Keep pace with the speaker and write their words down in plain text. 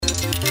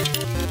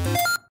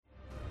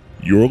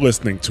You're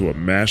listening to a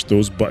Mash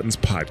Those Buttons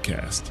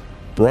podcast,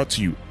 brought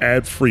to you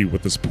ad-free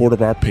with the support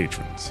of our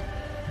patrons.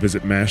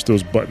 Visit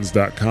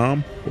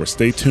mashthosebuttons.com or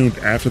stay tuned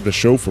after the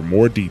show for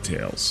more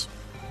details.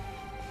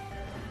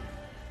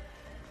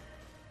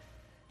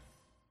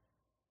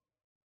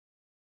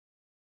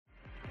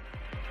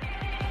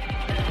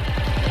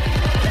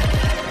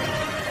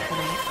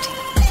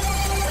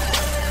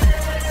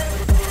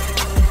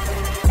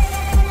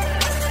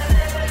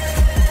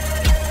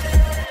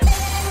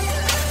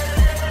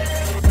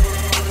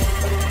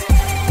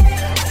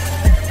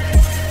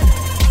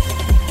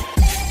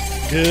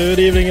 Good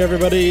evening,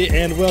 everybody,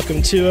 and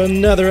welcome to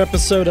another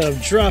episode of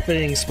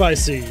Dropping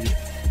Spicy.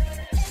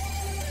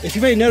 If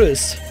you may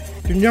notice,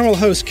 your normal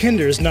host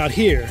Kinder is not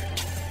here,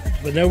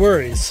 but no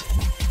worries,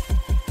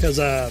 because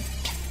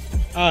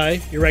I,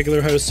 your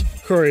regular host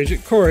Corey,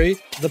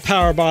 the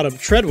Power Bottom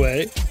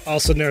Treadway,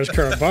 also known as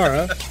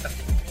Kurabara,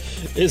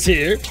 is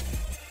here,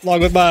 along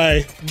with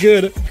my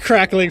good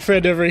crackling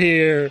friend over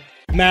here,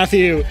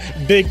 Matthew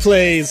Big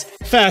Plays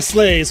Fast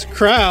Slays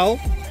Crowl,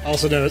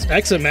 also known as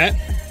Exomat.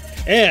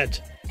 And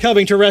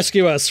coming to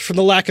rescue us from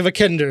the lack of a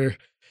Kinder,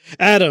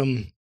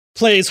 Adam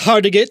plays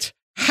hard to get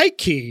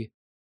Heike,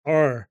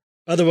 or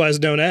otherwise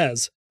known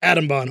as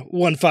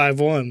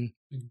Adambon151.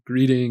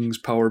 Greetings,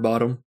 Power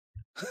Bottom.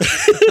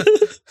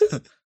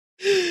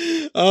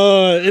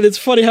 And it's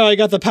funny how I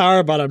got the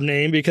Power Bottom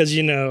name because,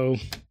 you know,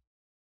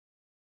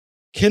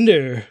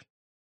 Kinder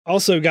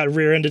also got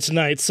rear-ended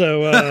tonight,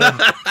 so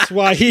that's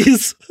why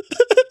he's...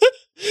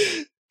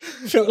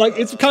 like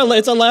it's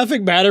a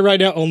laughing matter right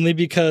now only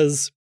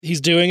because he's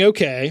doing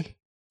okay.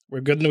 We're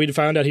good and we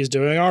found out he's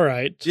doing all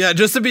right. Yeah,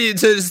 just to be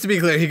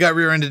clear, he got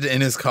rear-ended in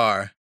his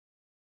car.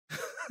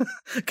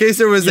 In case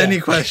there was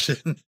any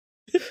question.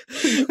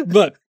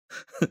 But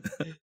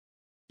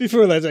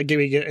before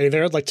we get any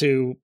there, I'd like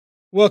to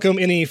welcome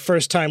any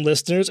first-time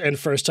listeners and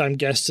first-time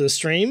guests to the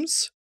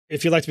streams.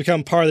 If you'd like to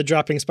become part of the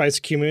Dropping Spice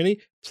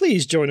community,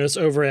 please join us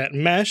over at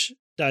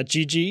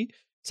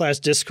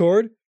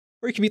mash.gg/discord,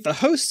 where you can meet the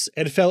hosts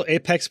and fellow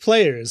Apex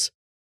players.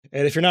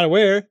 And if you're not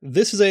aware,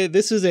 this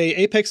is a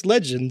Apex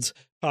Legends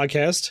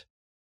podcast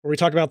where we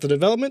talk about the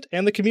development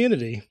and the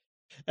community.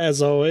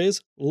 As always,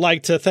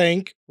 like to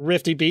thank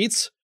Rifty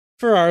Beats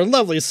for our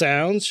lovely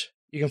sounds.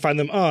 You can find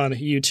them on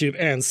YouTube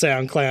and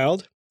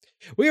SoundCloud.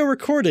 We are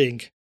recording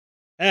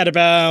at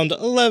about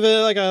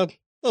 11, like a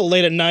little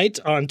late at night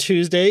on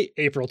Tuesday,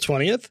 April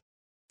 20th,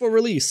 for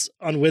release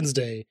on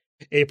Wednesday,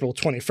 April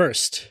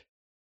 21st.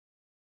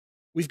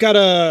 We've got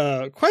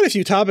quite a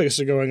few topics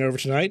to going over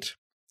tonight.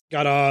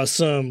 Got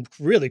some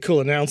really cool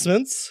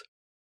announcements,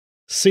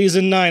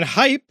 Season 9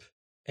 hype,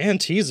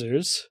 and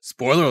teasers.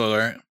 Spoiler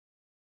alert.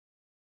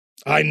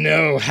 I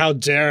know, how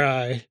dare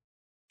I.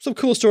 Some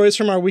cool stories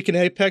from our Week in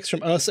Apex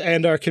from us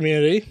and our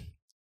community.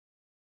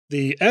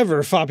 The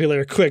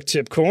ever-popular Quick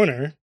Tip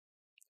Corner.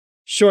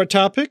 Short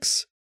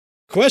topics,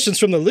 questions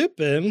from the Loop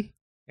Bin,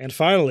 and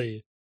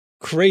finally,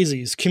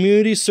 Crazy's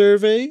community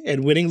survey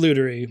and winning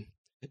lootery.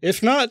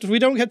 If not, if we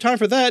don't have time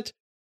for that,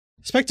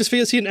 expect to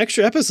see an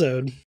extra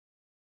episode.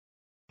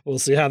 We'll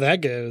see how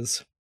that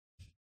goes.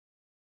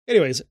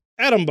 Anyways,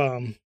 Atom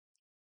Bomb,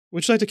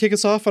 would you like to kick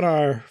us off on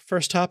our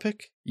first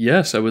topic?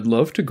 Yes, I would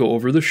love to go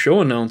over the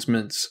show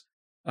announcements.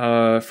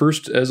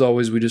 First, as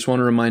always, we just want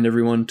to remind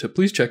everyone to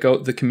please check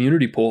out the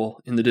community poll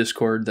in the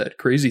Discord that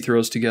Crazy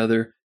throws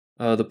together.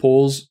 The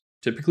polls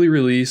typically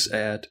release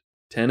at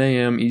 10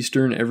 a.m.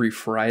 Eastern every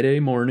Friday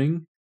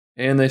morning,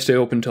 and they stay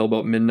open until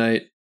about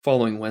midnight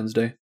following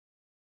Wednesday.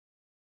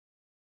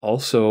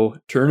 Also,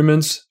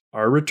 tournaments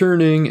are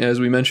returning,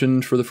 as we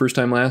mentioned for the first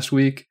time last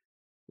week.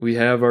 We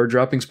have our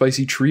Dropping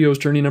Spicy Trios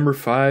tourney number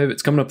 5.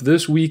 It's coming up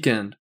this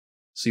weekend.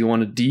 So you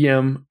want to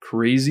DM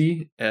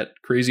Crazy at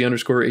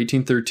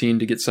crazy_1813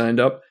 to get signed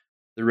up.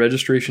 The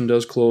registration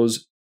does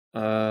close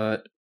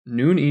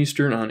noon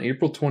Eastern on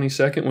April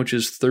 22nd, which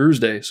is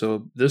Thursday.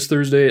 So this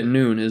Thursday at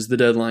noon is the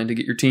deadline to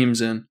get your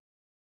teams in.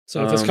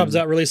 So if this comes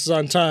out, releases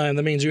on time,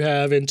 that means you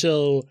have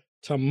until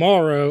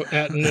tomorrow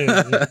at noon.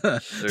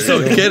 So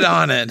get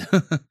on it.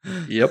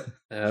 Yep,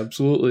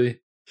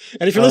 absolutely.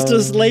 And if you're listening to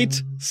this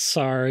late,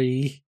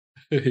 sorry.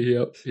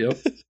 Yep.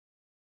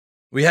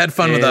 We had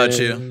fun without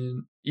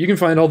you. You can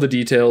find all the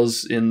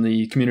details in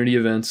the community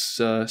events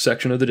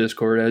section of the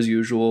Discord as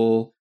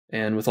usual,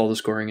 and with all the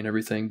scoring and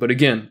everything. But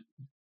again,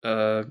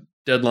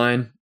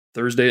 deadline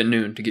Thursday at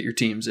noon to get your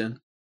teams in.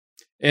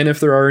 And if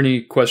there are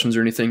any questions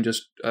or anything,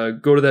 just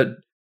go to that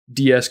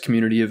DS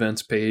community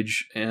events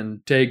page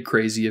and tag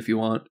Crazy if you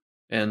want,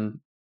 and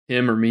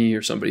him or me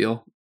or somebody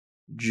will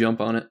jump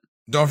on it.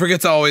 Don't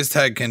forget to always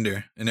tag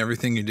Kinder in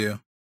everything you do.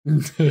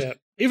 Yeah.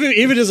 Even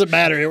it doesn't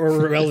matter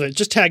or irrelevant.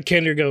 Just tag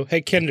Kinder. Go,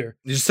 hey Kinder.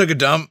 You just took a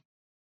dump.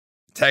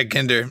 Tag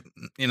Kinder.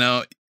 You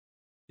know,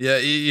 yeah.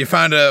 You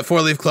found a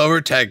 4-leaf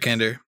clover. Tag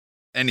Kinder.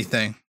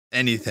 Anything,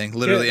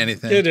 literally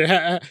anything.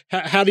 Kinder,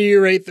 how do you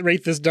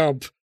rate this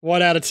dump?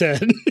 1 out of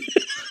 10.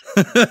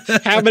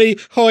 How many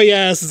hoy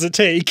ass does it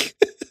take?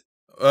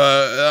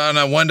 On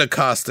a 1 to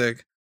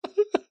caustic.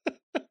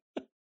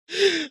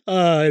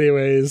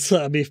 Anyways,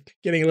 I'll be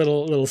getting a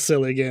little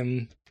silly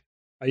again.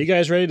 Are you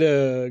guys ready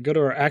to go to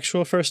our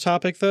actual first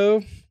topic,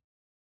 though?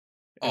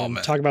 Oh, And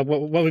man. talk about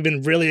what we've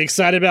been really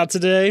excited about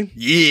today?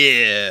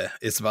 Yeah,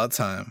 it's about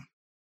time.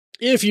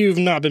 If you've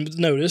not been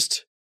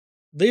noticed,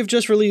 they've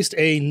just released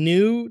a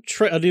new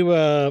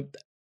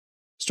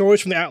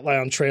Stories from the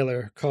Outland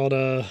trailer called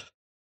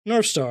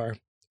North Star,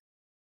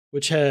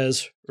 which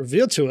has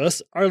revealed to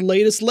us our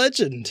latest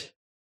legend.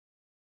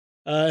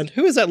 And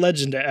who is that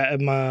legend,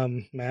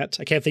 Matt?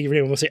 I can't think of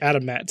anyone. We'll say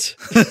Adam Matt.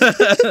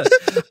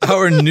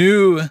 Our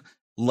new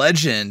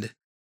legend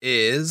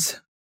is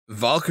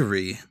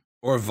Valkyrie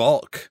or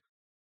Valk.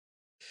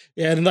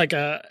 Yeah, and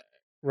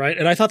right.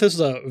 And I thought this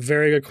was a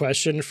very good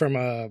question from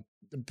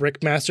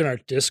Brickmaster in our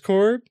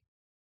Discord.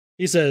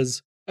 He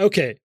says,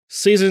 "Okay,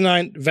 Season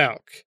 9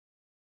 Valk.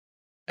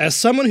 As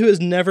someone who has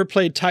never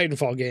played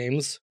Titanfall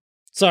games,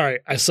 sorry,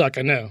 I suck,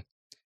 I know.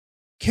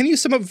 Can you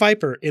sum up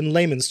Viper in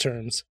layman's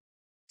terms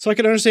so I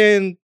can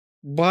understand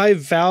why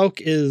Valk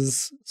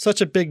is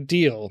such a big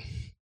deal?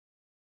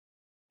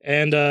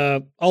 And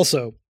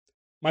also,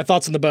 my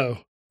thoughts on the bow.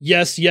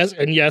 Yes, yes,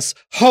 and yes.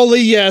 Holy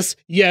yes,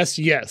 yes,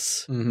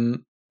 yes." Mm-hmm.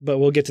 But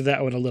we'll get to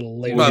that one a little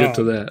later. We'll on. get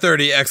to that.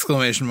 30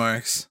 exclamation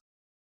marks.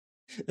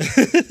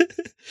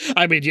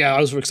 I mean, yeah, I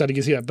was excited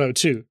to see that bow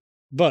too.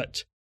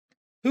 But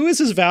who is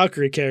this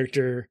Valkyrie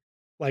character?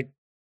 Like,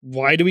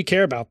 why do we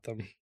care about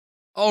them?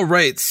 All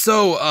right,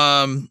 so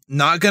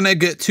not gonna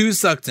get too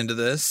sucked into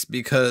this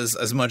because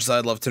as much as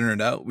I'd love to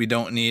nerd out, we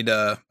don't need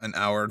an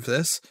hour of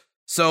this.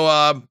 So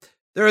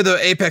there are the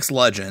Apex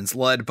Legends,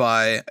 led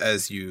by,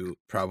 as you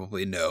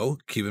probably know,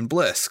 Cuban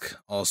Blisk,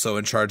 also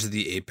in charge of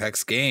the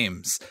Apex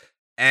games.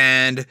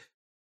 And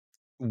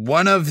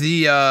one of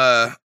the,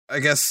 I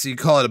guess you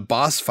call it a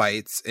boss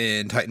fights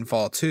in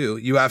Titanfall 2,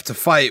 you have to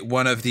fight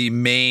one of the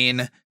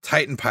main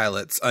Titan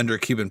pilots under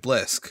Cuban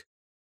Blisk,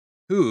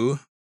 who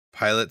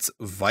pilots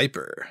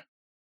Viper,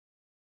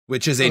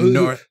 which is a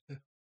North.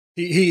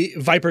 He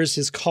Viper's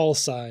his call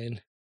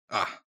sign.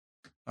 All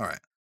right.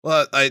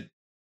 Well,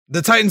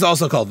 the Titan's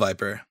also called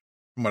Viper,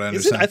 from what I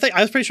Is it? understand.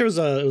 I was pretty sure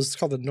it was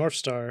called the North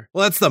Star.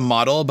 Well, that's the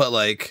model, but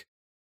like,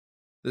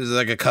 there's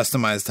like a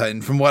customized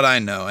Titan, from what I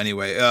know.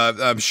 Anyway,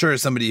 I'm sure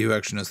somebody who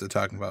actually knows what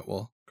they're talking about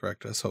will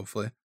correct us.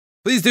 Hopefully,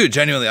 please do.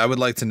 Genuinely, I would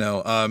like to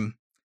know.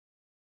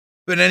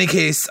 But in any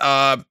case,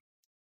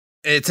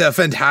 it's a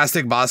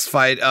fantastic boss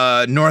fight.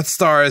 North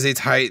Star is a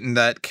Titan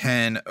that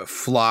can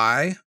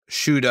fly,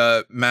 shoot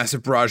a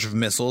massive barrage of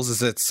missiles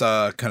as its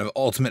kind of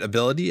ultimate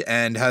ability,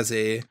 and has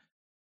a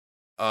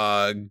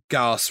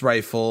Gauss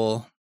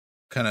rifle,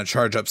 kind of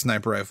charge up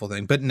sniper rifle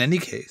thing. But in any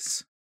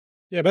case,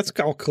 Yeah, that's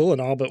all cool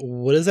and all, but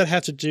what does that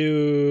have to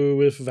do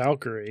with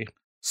Valkyrie?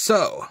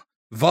 so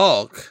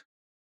Valk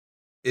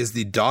is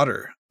the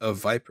daughter of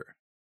Viper.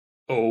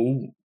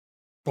 Oh.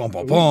 Boom,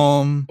 boom,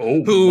 boom.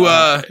 Oh. Who,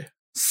 my.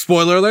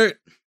 spoiler alert,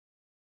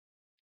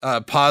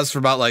 pause for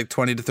about like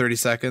 20 to 30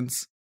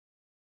 seconds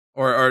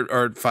or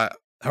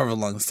however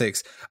long this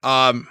takes.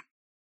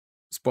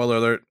 Spoiler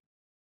alert.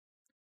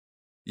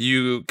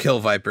 You kill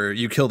Viper.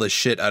 You kill the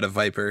shit out of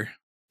Viper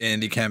in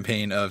the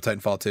campaign of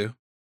Titanfall 2.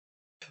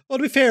 Well,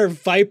 to be fair,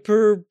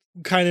 Viper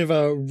kind of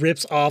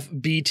rips off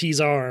BT's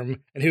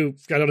arm, and who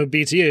I don't know who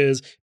BT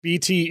is.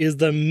 BT is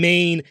the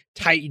main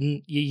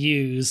Titan you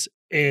use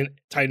in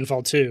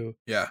Titanfall 2.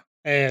 Yeah.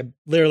 And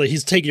literally,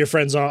 he's taking your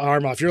friend's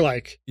arm off. You're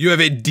like, You have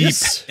a deep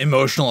Yes.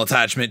 emotional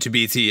attachment to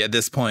BT at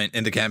this point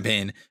in the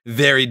campaign.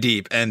 Very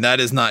deep, and that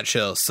is not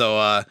chill.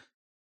 So,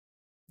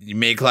 you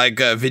make like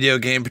a video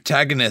game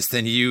protagonist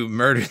and you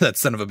murder that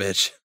son of a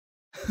bitch.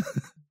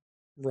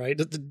 right?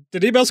 Did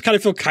anybody else kind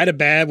of feel kind of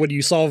bad when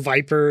you saw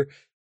Viper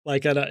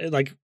like at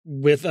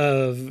with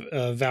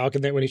Valk,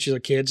 and then when she's a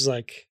kid, she's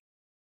like,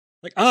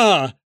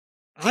 I'm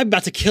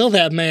about to kill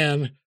that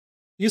man.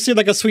 You seem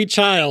like a sweet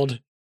child.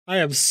 I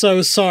am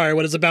so sorry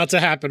what is about to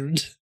happen.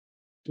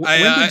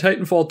 When did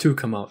Titanfall 2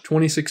 come out?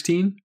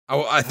 2016?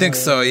 I think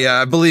so.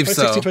 Yeah, I believe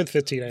so.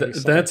 2015,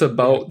 2015. That's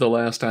about the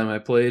last time I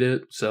played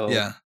it. So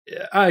Yeah.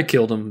 I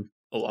killed him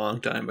a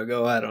long time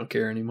ago. I don't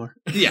care anymore.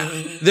 Yeah.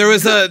 There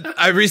was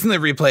I recently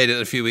replayed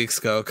it a few weeks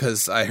ago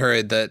because I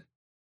heard that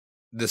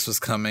this was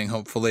coming,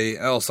 hopefully.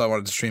 Also, I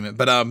wanted to stream it.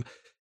 But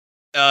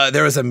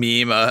there was a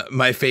meme,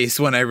 my face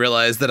when I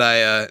realized that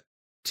I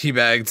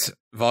teabagged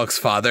Valk's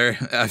father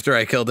after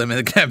I killed him in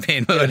the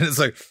campaign mode. And it's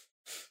like...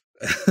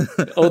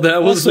 Oh,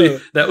 that was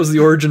Also- that was the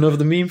origin of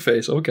the meme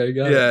face. Okay,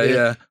 got it.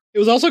 Yeah. It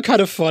was also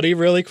kind of funny,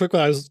 really quick,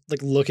 when I was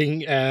like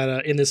looking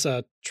at in this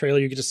trailer,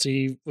 you get to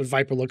see what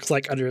Viper looks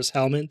like under his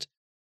helmet.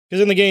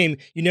 Because in the game,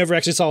 you never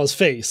actually saw his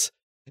face,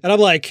 and I'm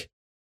like,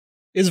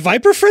 is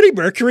Viper Freddie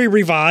Mercury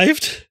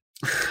revived?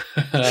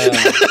 I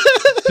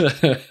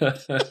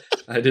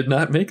did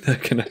not make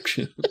that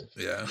connection.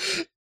 Yeah.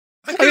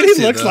 I mean,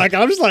 he looks like.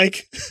 I'm just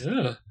like,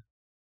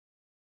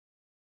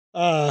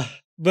 Yeah.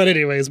 But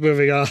anyways,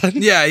 moving on.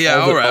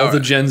 Yeah, All the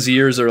Gen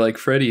Zers are like,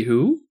 Freddy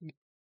who?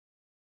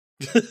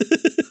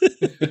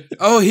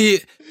 Oh,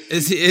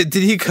 did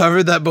he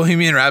cover that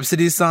Bohemian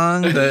Rhapsody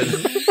song? That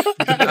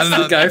I don't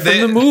know. The guy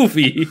from the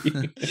movie.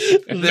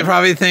 They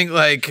probably think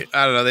like,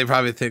 I don't know. They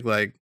probably think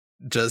like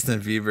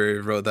Justin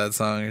Bieber wrote that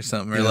song or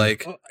something, or Yeah.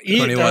 like Oh,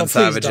 21 please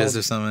Savages don't.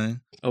 or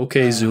something.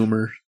 Okay, Uh,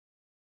 Zoomer.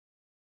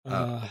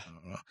 I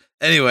don't know.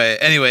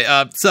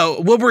 Anyway,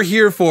 so what we're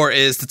here for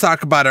is to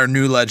talk about our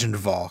new legend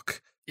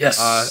Valk,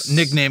 Yes.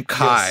 nicknamed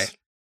Kai.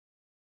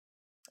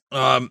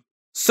 Yes.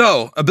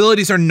 So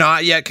abilities are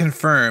not yet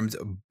confirmed,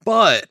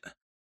 but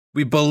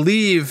we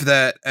believe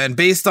that, and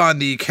based on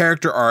the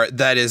character art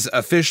that is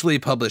officially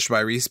published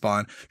by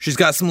Respawn, she's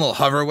got some little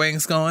hover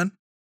wings going.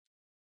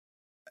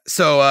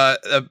 So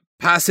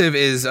passive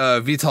is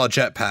VTOL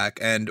jetpack,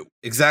 and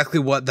exactly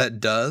what that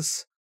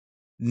does,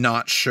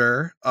 not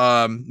sure.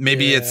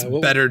 Maybe Yeah, it's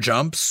well- better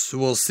jumps.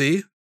 We'll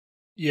see.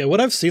 Yeah,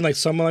 what I've seen, like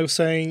someone was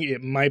saying,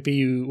 it might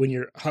be when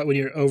you're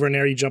over an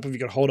air, you jump if you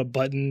can hold a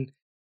button,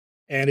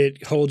 and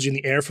it holds you in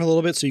the air for a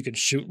little bit, so you can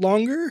shoot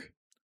longer.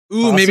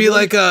 Ooh, maybe Possibly.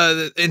 like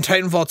in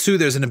Titanfall 2,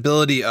 there's an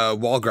ability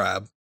wall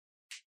grab.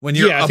 When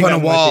you're Yeah, I up think on a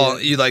that might be wall,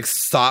 it. you like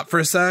stop for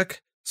a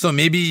sec. So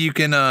maybe you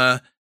can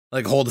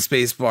like hold the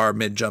space bar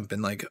mid jump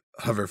and like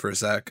hover for a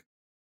sec.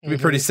 It'd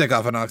be pretty sick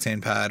off an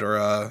Octane pad or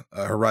a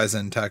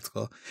Horizon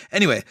Tactical.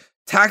 Anyway,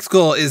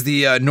 Tactical is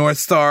the North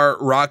Star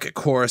rocket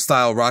core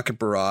style rocket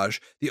barrage.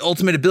 The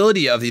ultimate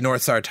ability of the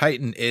North Star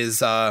Titan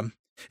is it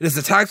is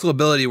a tactical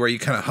ability where you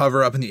kind of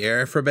hover up in the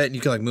air for a bit and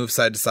you can like move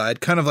side to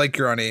side, kind of like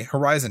you're on a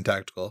Horizon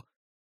Tactical.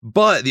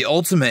 But the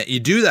ultimate, you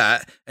do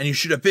that and you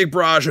shoot a big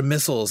barrage of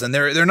missiles, and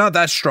they're not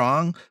that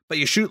strong, but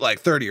you shoot like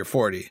 30 or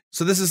 40.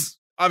 So this is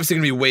obviously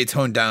going to be way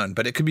toned down,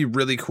 but it could be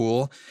really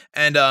cool.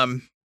 And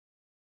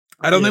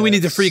I don't think we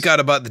need to freak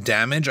out about the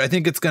damage. I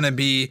think it's going to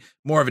be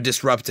more of a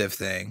disruptive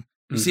thing.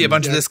 You see a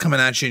bunch of this coming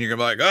at you and you're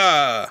going to be like,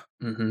 ah.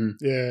 Mm-hmm.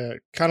 Yeah,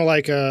 kind of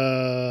like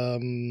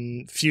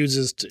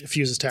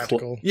Fuse's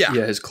tactical. Yeah.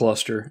 Yeah, his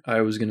cluster.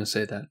 I was going to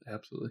say that.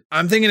 Absolutely.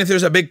 I'm thinking if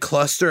there's a big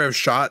cluster of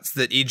shots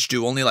that each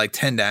do only like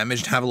 10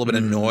 damage and have a little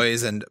bit of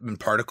noise and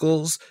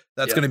particles,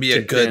 that's going to be a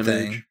take good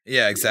damage. thing.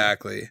 Yeah,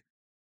 exactly.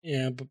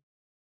 Yeah, but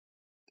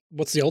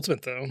what's the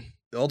ultimate though?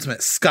 The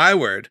ultimate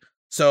Skyward.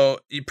 So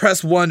you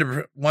press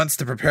once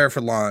to prepare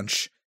for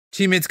launch.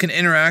 Teammates can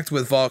interact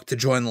with Valk to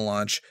join the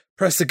launch.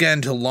 Press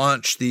again to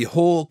launch the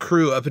whole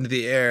crew up into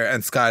the air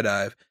and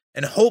skydive.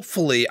 And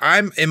hopefully,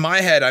 in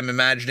my head, I'm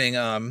imagining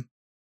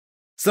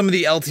some of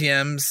the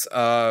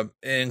LTMs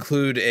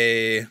include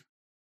a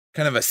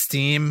kind of a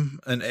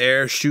an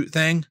air shoot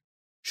thing.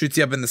 Shoots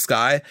you up in the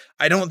sky.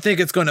 I don't think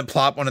it's going to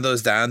plop one of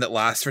those down that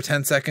lasts for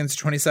 10 seconds,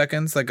 20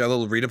 seconds, like a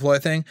little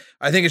redeploy thing.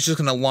 I think it's just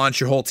going to launch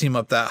your whole team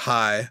up that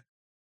high.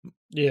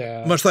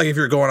 Yeah, Much like if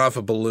you're going off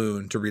a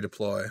balloon to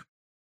redeploy.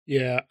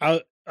 yeah.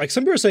 Like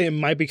some people are saying, it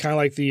might be kind of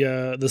like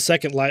the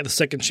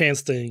second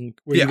chance thing,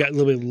 where you got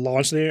literally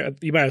launched there.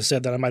 You might have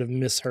said that. I might have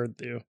misheard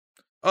you.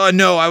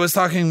 No, I was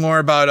talking more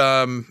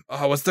about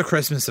what's the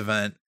Christmas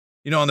event?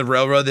 You know, on the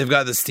railroad, they've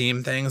got the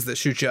steam things that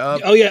shoot you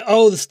up. Oh yeah,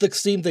 the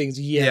steam things.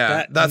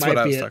 Yeah, that's what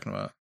I was it. talking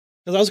about.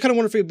 Because I was kind of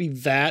wondering if it would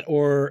be that,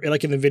 or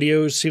like in the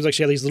video, it seems like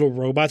she had these little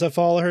robots that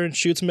follow her and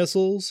shoots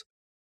missiles.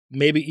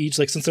 Maybe each,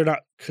 like, since they're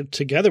not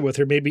together with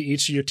her, maybe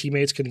each of your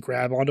teammates can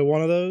grab onto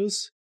one of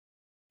those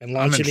and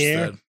launch in the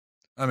air.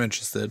 I'm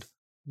interested.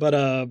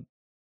 But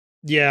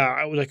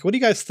yeah, like, what do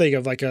you guys think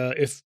of like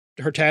if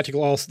her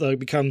tactical also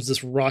becomes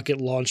this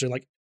rocket launcher?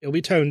 Like, it'll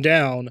be toned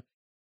down,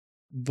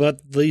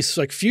 but these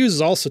like Fuse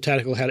is also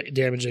tactical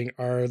damaging.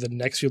 Are the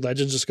next few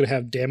legends just going to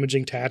have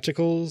damaging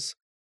tacticals?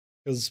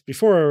 Because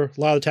before,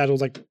 a lot of the tacticals,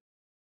 like,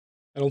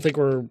 I don't think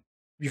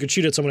you could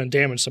shoot at someone and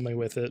damage somebody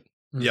with it.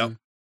 Yep.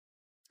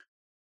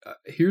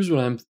 Here's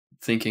what I'm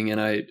thinking, and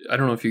I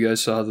don't know if you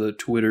guys saw the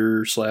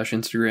Twitter /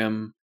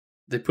 Instagram.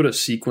 They put a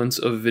sequence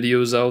of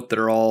videos out that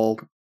are all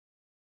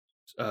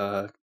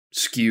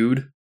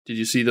skewed. Did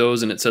you see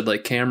those? And it said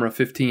like camera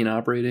 15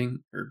 operating,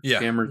 or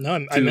camera 2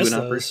 I missed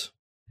operating. those.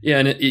 Yeah,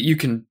 and you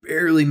can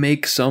barely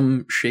make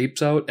some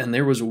shapes out. And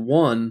there was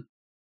one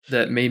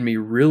that made me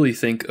really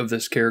think of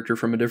this character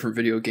from a different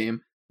video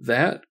game.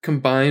 That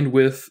combined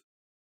with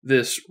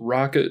this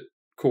rocket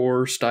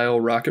core style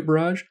rocket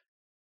barrage,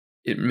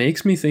 it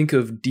makes me think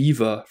of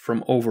Diva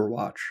from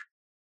Overwatch.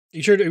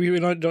 You sure? You're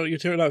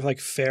not like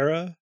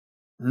Farah?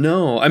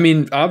 No, I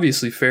mean,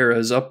 obviously Farah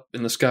is up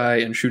in the sky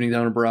and shooting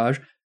down a barrage.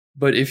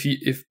 But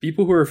if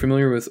people who are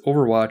familiar with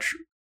Overwatch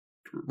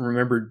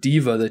remember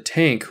Diva, the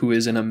tank, who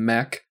is in a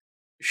mech,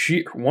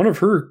 one of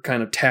her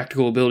kind of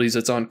tactical abilities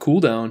that's on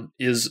cooldown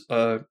is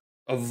a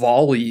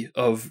volley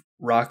of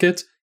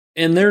rockets.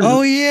 And they're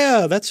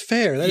that's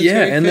fair. That is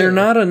very and fair. they're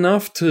not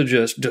enough to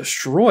just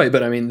destroy,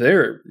 but I mean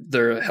they're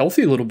a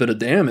healthy little bit of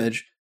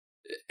damage.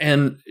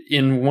 And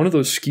in one of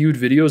those skewed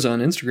videos on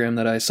Instagram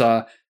that I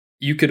saw,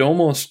 you could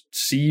almost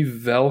see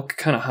Valk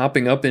kind of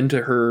hopping up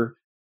into her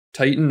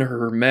Titan or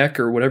her mech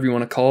or whatever you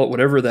want to call it,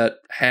 whatever that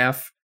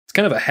it's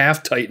kind of a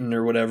half Titan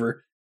or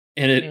whatever.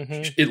 And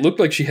it looked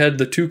like she had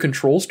the 2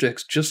 control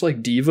sticks just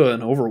like Diva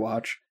in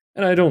Overwatch.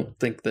 And I don't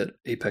think that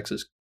Apex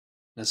is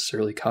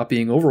necessarily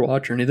copying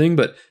Overwatch or anything,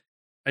 but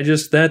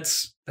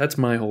that's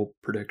my whole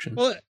prediction.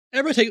 Well,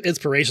 everybody takes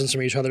inspirations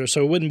from each other,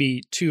 so it wouldn't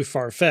be too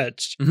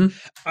far-fetched. Mm-hmm.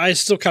 I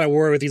still kind of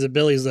worry with these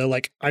abilities, though.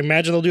 Like, I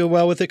imagine they'll do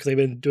well with it because they've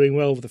been doing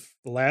well with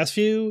the last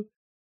few.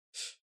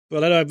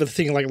 But I know I've been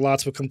thinking like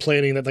lots of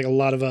complaining that like a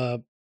lot of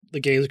the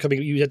games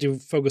coming, you have to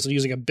focus on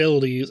using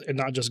abilities and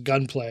not just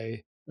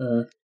gunplay.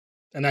 And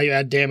now you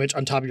add damage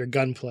on top of your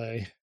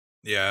gunplay.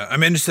 Yeah,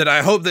 I'm interested.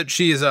 I hope that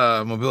she's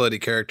a mobility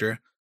character.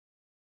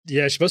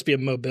 Yeah, she's supposed to be a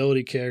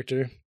mobility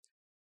character.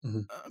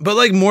 But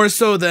like more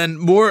so than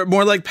more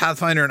like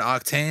Pathfinder and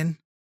Octane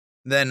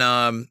than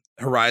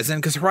Horizon,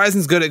 because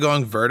Horizon's good at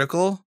going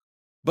vertical.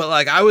 But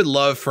like I would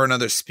love for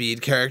another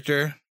speed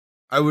character.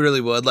 I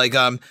really would. Like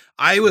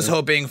I was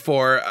hoping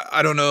for,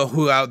 I don't know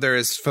who out there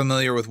is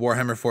familiar with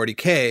Warhammer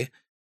 40K,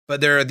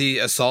 but there are the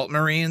Assault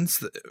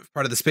Marines,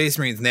 part of the Space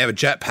Marines, and they have a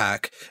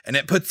jetpack, and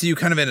it puts you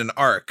kind of in an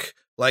arc,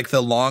 like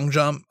the long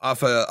jump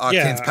off of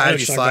Octane's pad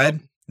you slide.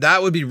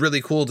 That would be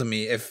really cool to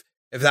me if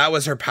that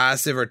was her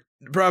passive, or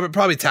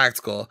probably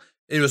tactical.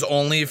 It was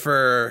only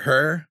for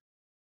her.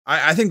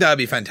 I think that would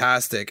be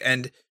fantastic,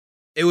 and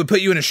it would put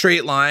you in a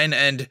straight line,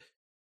 and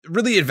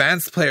really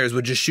advanced players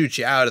would just shoot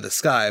you out of the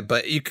sky,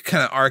 but you could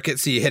kind of arc it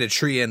so you hit a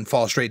tree and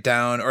fall straight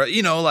down, or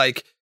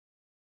like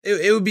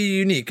it would be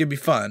unique. It'd be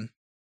fun.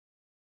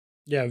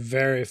 Yeah,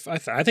 very. I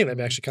think that'd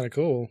be actually kind of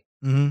cool.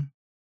 Mm-hmm.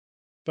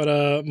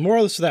 But more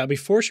or less to that,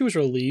 before she was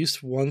released,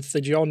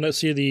 did you all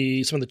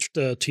see some of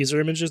the teaser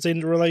images they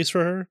released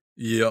for her?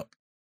 Yep.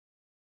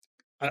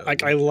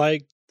 I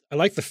like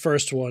the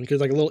first one because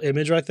like a little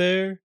image right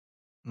there.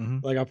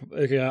 Mm-hmm. Like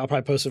I'll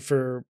probably post it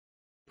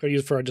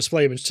use it for our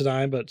display image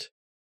tonight, but.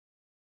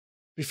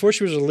 Before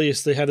she was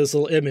released, they had this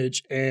little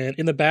image, and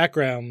in the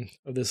background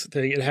of this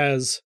thing, it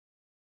has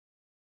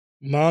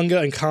manga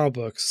and comic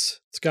books.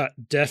 It's got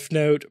Death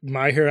Note,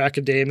 My Hero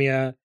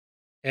Academia,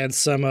 and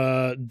some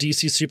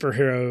DC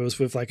superheroes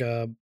with like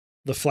the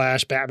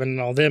Flash, Batman, and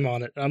all them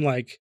on it. I'm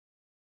like,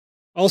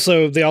 they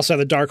also have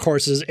the Dark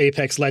Horses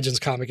Apex Legends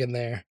comic in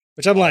there,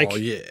 which I'm like, oh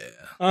yeah,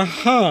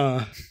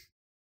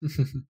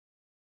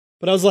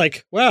 But I was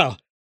like, wow,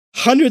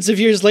 hundreds of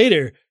years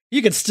later,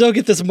 you can still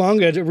get this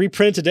manga to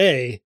reprint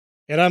today.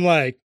 And I'm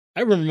like,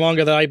 I remember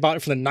manga that I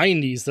bought from the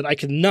 90s that I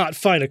could not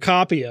find a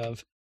copy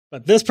of.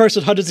 But this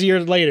person, hundreds of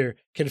years later,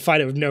 can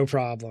find it with no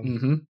problem.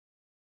 Mm-hmm.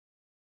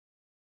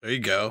 There you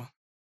go.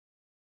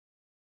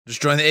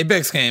 Just join the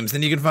Apex games,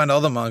 then you can find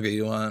all the manga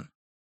you want.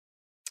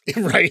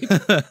 Right.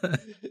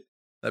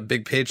 That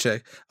big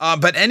paycheck.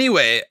 But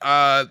anyway,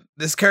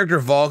 this character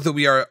Valk that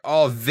we are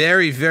all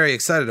very, very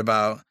excited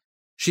about,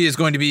 she is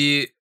going to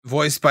be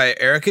voiced by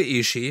Erika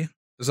Ishii.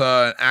 Is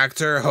an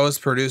actor,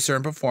 host, producer,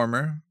 and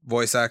performer,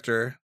 voice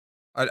actor.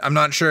 I'm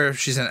not sure if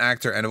she's an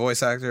actor and a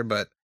voice actor,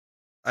 but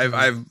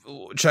I've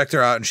checked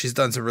her out and she's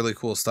done some really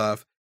cool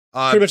stuff.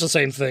 Pretty much the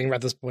same thing at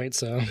this point.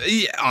 So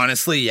yeah,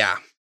 honestly, yeah,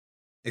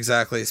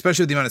 exactly.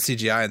 Especially with the amount of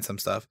CGI and some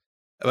stuff.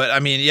 But I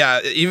mean, yeah,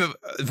 even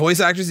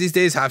voice actors these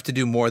days have to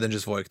do more than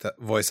just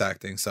voice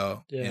acting.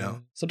 So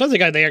sometimes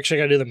they actually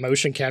got to do the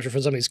motion capture for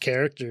some of these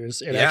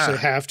characters and actually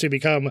have to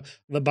become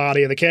the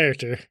body of the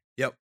character.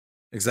 Yep,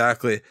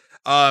 exactly.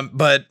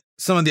 But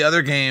some of the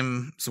other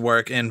games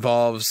work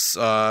involves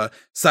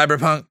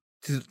Cyberpunk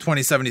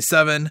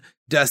 2077,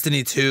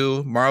 Destiny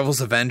 2,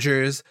 Marvel's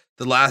Avengers,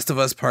 The Last of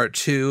Us Part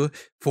 2,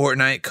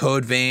 Fortnite,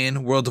 Code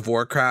Vein, World of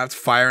Warcraft,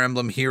 Fire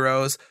Emblem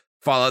Heroes,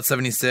 Fallout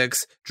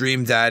 76,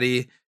 Dream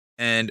Daddy,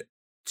 and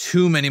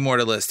too many more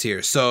to list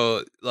here.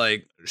 So,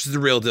 like, she's the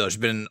real deal. She's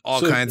been in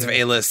all kinds of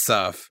A-list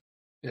stuff.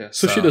 Yeah,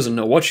 so she doesn't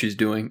know what she's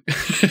doing.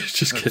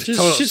 Just kidding.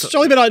 She's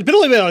only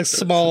been on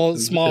small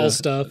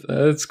stuff.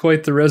 That's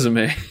quite the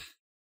resume.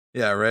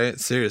 Yeah, right?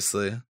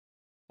 Seriously.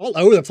 All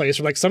over the place.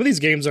 Like some of these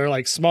games are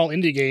like small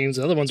indie games,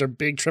 the other ones are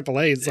big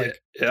AAA. It's like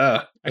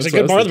actually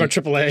good part of them are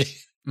AAA.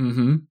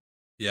 Mm-hmm.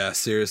 Yeah,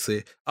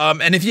 seriously.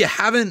 And if you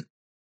haven't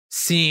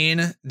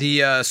seen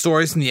the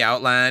stories from the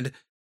Outland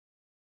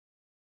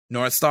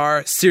North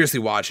Star, seriously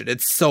watch it.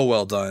 It's so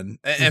well done.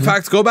 In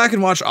fact, go back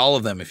and watch all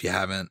of them if you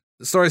haven't.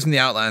 The stories from the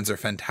Outlands are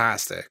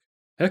fantastic.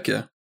 Heck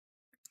yeah.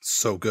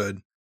 So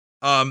good.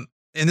 In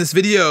this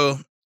video,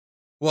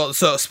 well,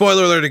 so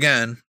spoiler alert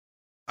again,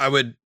 I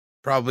would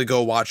probably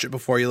go watch it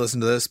before you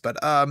listen to this, but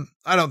I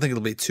don't think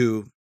it'll be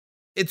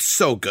it's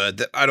so good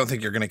that I don't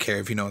think you're going to care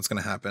if you know what's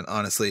going to happen,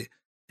 honestly.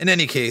 In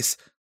any case,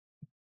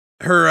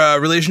 her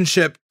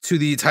relationship to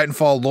the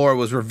Titanfall lore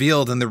was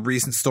revealed in the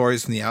recent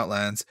stories from the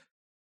Outlands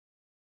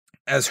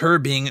as her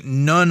being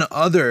none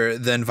other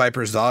than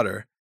Viper's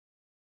daughter.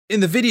 In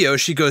the video,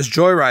 she goes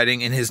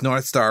joyriding in his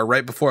North Star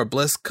right before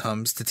Bliss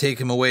comes to take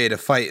him away to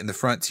fight in the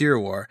Frontier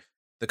War,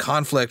 the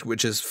conflict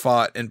which is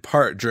fought in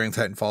part during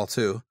Titanfall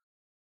 2.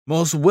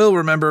 Most will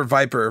remember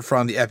Viper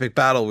from the epic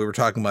battle we were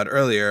talking about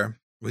earlier,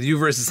 with you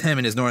versus him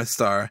in his North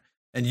Star,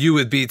 and you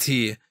with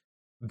BT,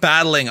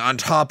 battling on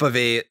top of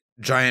a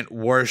giant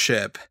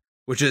warship,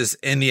 which is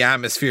in the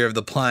atmosphere of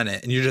the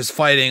planet, and you're just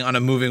fighting on a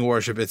moving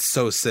warship. It's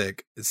so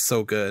sick. It's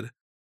so good.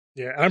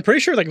 Yeah, and I'm pretty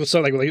sure like one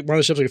of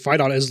the ships we fight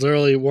on is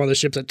literally one of the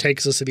ships that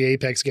takes us to the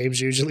Apex games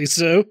usually.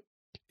 So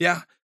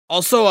yeah.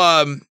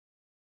 Also,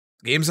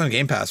 game's on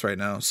Game Pass right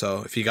now,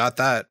 so if you got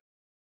that,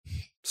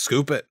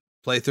 scoop it,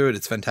 play through it.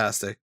 It's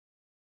fantastic.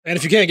 And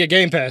if you can't get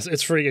Game Pass,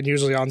 it's free and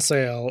usually on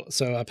sale.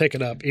 So pick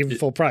it up, even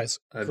full price.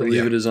 I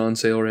believe it is on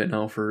sale right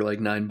now for like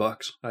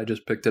 $9. I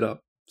just picked it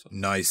up. So,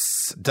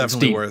 nice.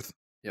 Definitely worth.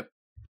 Yep.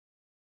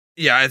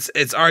 Yeah,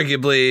 it's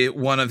arguably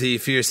one of the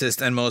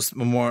fiercest and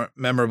more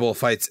memorable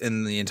fights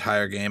in the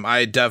entire game.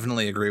 I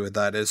definitely agree with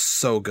that. It's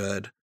so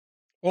good.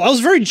 Well, I was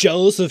very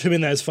jealous of him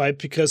in that fight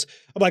because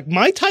I'm like,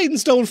 my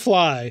Titans don't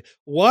fly.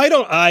 Why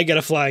don't I get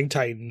a flying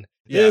Titan?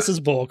 Yeah. This is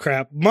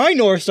bullcrap. My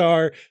North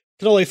Star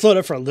can only float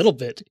up for a little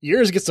bit.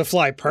 Yours gets to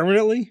fly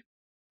permanently.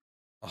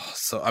 Oh,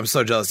 so I'm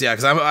so jealous. Yeah,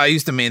 because I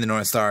used to main the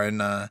North Star in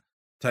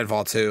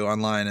Titanfall 2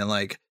 online, and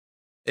like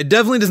it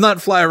definitely does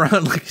not fly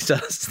around like it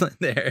does in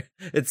there.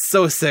 It's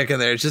so sick in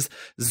there. It's just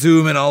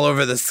zooming all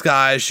over the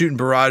sky, shooting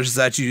barrages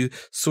at you,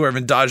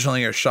 swerving, dodging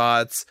your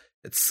shots.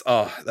 It's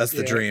that's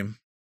the dream.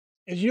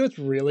 And you know what's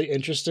really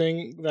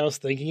interesting that I was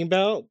thinking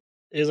about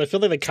is I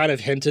feel like they kind of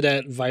hinted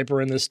at Viper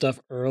in this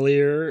stuff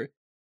earlier,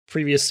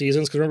 previous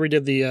seasons. Because remember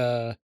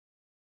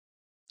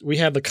we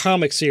had the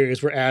comic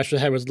series where Ash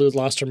had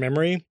lost her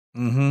memory.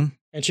 Mm-hmm.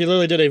 And she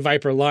literally did a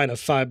Viper line of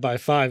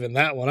 5x5 in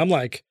that one. I'm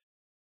like,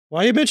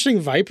 why are you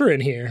mentioning Viper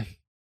in here?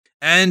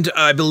 And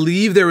I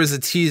believe there was a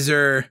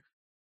teaser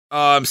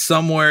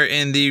somewhere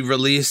in the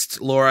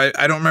released lore.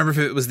 I don't remember if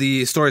it was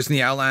the Stories in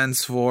the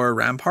Outlands for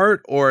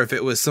Rampart or if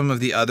it was some of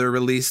the other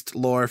released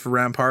lore for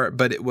Rampart,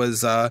 but it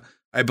was, I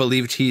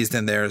believe, teased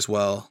in there as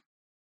well.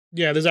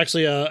 Yeah, there's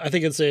actually I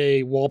think it's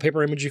a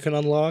wallpaper image you can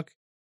unlock.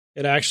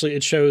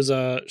 It shows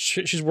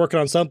she's working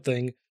on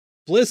something.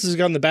 Bliss has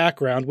got in the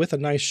background with a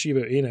nice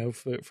Shiba Inu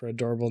for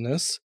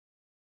adorableness.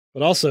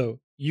 But also,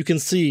 you can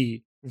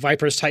see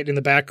Viper's Titan in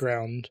the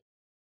background,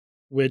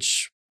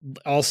 which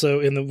also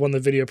in one of the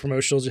video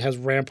promotionals, it has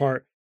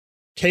Rampart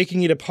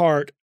taking it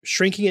apart,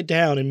 shrinking it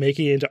down, and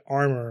making it into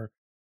armor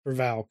for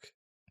Valk.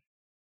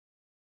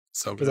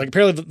 So because like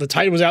apparently the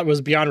Titan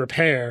was beyond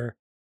repair,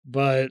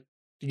 but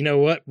you know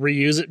what?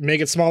 Reuse it,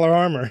 make it smaller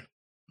armor.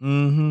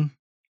 Mm-hmm.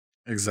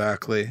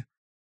 Exactly.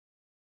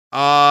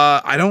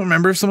 I don't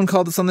remember if someone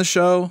called this on the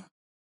show,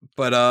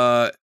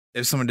 but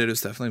if someone did, it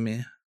was definitely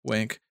me.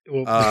 Wink.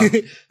 Well,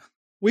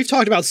 we've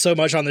talked about so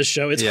much on this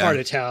show; it's hard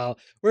to tell.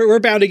 We're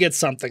bound to get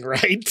something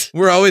right.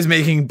 We're always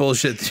making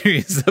bullshit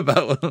theories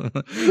about.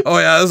 Oh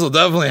yeah, this will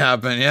definitely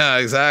happen. Yeah,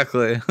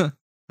 exactly.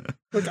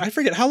 Look, I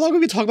forget how long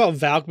have we talked about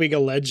Valk being a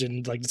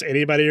legend. Like, does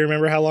anybody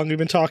remember how long we've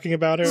been talking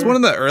about her? It's one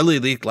of the early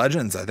leaked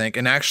legends, I think,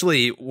 and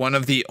actually one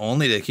of the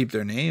only to keep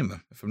their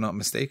name, if I'm not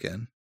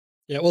mistaken.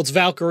 Yeah, well, it's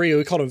Valkyrie.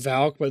 We called it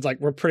Valk, but it's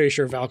like we're pretty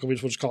sure Valkyrie.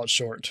 We'll just call it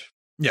short.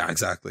 Yeah,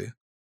 exactly.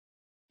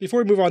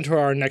 Before we move on to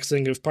our next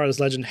thing of part of this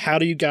legend, how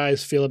do you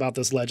guys feel about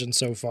this legend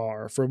so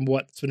far, from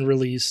what's been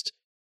released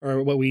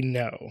or what we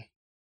know?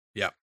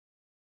 Yeah,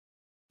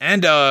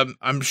 and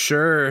I'm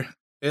sure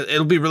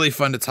it'll be really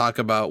fun to talk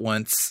about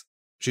once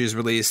she's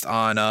released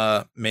on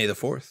May the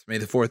 4th. May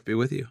the 4th be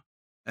with you,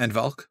 and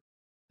Valk.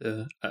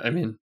 I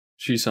mean,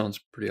 she sounds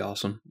pretty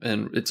awesome,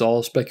 and it's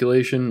all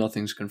speculation.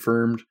 Nothing's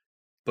confirmed.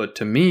 But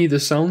to me,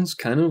 this sounds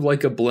kind of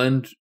like a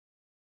blend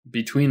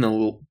between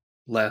the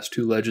last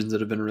two legends that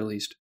have been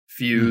released,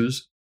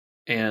 Fuse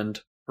and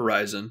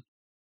Horizon.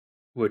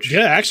 Which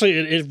actually,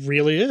 it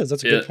really is.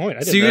 That's a good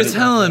point. So you're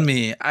telling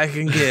me I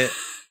can get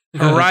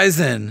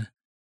Horizon,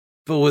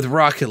 but with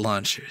rocket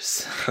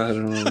launchers? I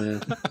don't know,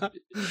 man.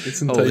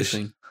 It's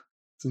enticing.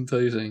 It's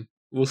enticing.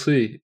 We'll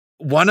see.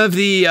 One of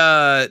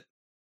the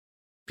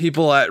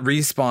people at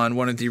Respawn,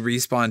 one of the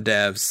Respawn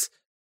devs,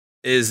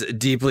 is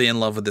deeply in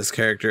love with this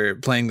character,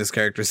 playing this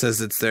character, says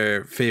it's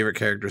their favorite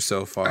character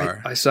so far.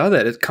 I saw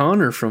that. It's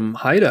Connor from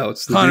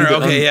Hideouts.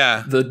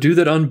 The dude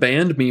that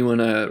unbanned me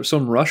when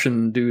some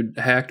Russian dude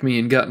hacked me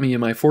and got me in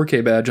my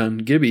 4K badge on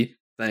Gibby.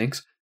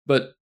 Thanks.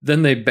 But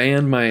then they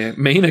banned my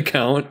main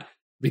account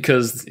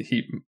because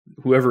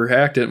whoever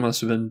hacked it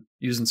must have been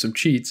using some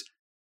cheats.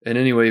 And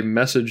anyway,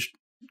 messaged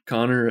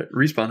Connor at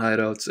Respawn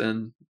Hideouts,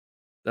 and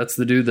that's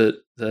the dude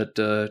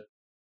that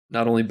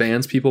not only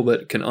bans people,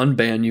 but can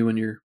unban you when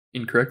you're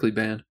incorrectly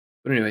banned.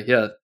 But anyway,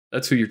 yeah,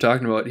 that's who you're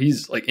talking about.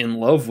 He's like in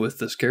love with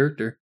this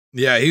character.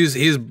 Yeah,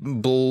 he's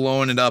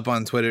blowing it up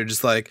on Twitter,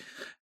 just like,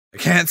 I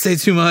can't say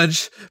too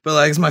much, but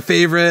like it's my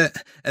favorite,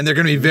 and they're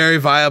gonna be very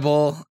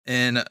viable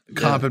in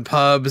comp and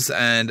pubs,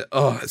 and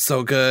it's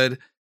so good.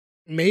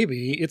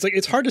 Maybe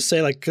it's hard to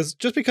say, like,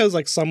 because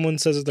like someone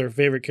says it's their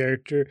favorite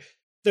character,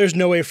 there's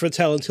no way for to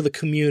tell until the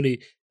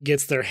community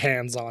gets their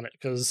hands on it.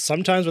 Because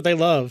sometimes what they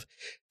love,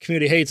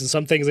 community hates, and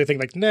some things they think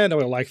like, nah, no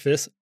one will like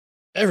this.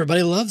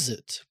 Everybody loves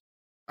it.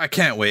 I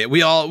can't wait.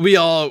 We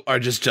all are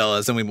just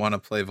jealous, and we want to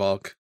play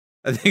Valk.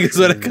 I think is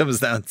what it comes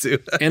down to.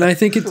 And I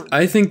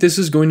think this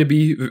is going to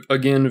be,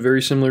 again,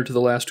 very similar to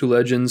the last two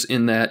legends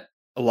in that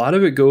a lot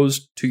of it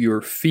goes to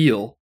your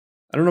feel.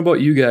 I don't know about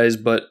you guys,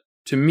 but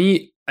to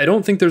me, I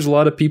don't think there's a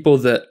lot of people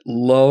that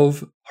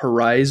love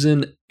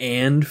Horizon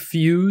and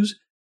Fuse.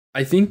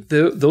 I think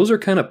those are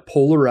kind of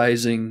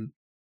polarizing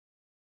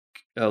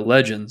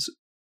legends.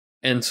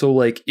 And so,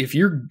 like, if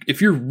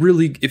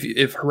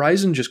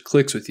Horizon just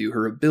clicks with you,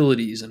 her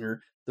abilities and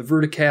the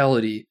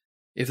verticality,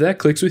 if that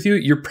clicks with you,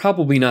 you're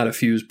probably not a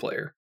Fuse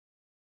player.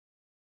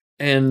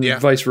 And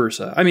vice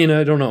versa. I mean,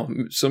 I don't know.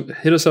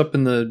 Hit us up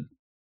in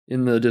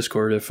the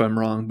Discord if I'm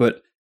wrong.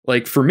 But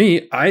like for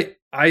me,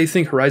 I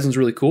think Horizon's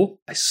really cool.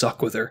 I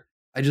suck with her.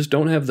 I just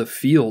don't have the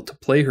feel to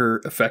play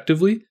her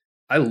effectively.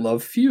 I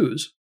love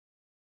Fuse.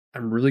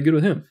 I'm really good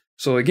with him.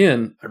 So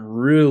again, I'm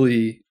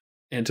really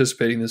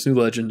anticipating this new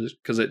legend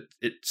because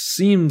it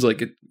seems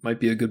like it might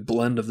be a good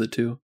blend of the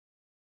two.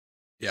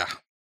 Yeah,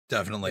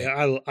 definitely.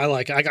 Yeah, I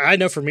like it. I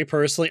know for me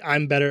personally,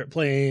 I'm better at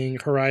playing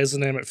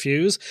Horizon than at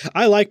Fuse.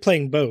 I like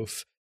playing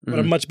both, but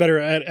I'm much better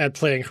at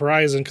playing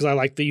Horizon because I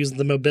like using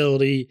the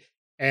mobility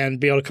and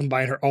be able to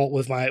combine her ult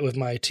with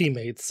my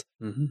teammates.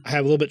 I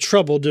have a little bit of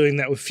trouble doing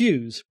that with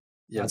Fuse.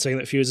 Yeah. Not saying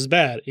that Fuse is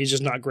bad. He's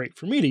just not great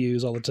for me to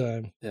use all the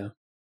time. Yeah.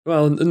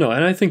 Well, no,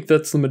 and I think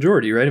that's the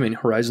majority, right? I mean,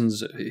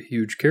 Horizon's a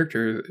huge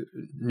character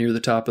near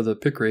the top of the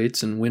pick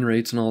rates and win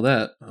rates and all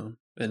that.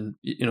 And,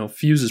 you know,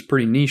 Fuse is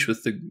pretty niche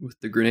with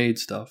the grenade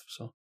stuff.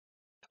 So,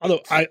 although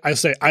I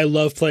say I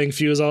love playing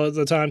Fuse all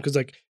the time because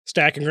like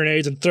stacking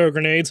grenades and throw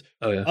grenades,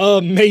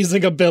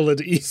 amazing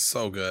ability.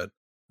 So good.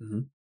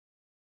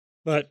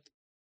 But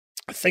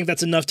I think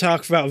that's enough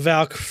talk about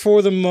Valk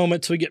for the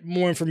moment till we get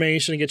more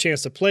information and get a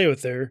chance to play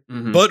with her.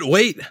 But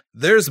wait,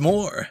 there's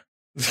more.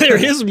 There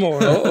is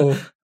more.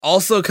 Uh-oh.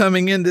 Also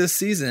coming in this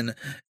season,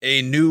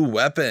 a new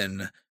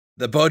weapon,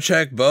 the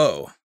Bocek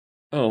Bow.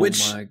 Oh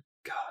which, my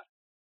god!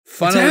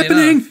 It's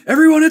happening,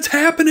 everyone! It's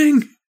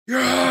happening.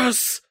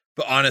 Yes,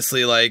 but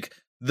honestly, like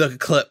the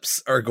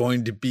clips are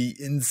going to be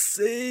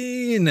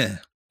insane.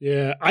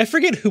 Yeah, I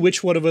forget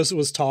which one of us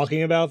was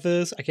talking about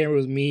this. I can't remember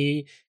if it was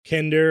me,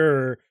 Kinder,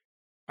 or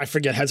I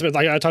forget. It's been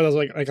like I talked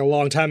about like a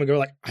long time ago.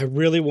 Like I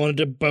really wanted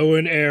a bow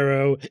and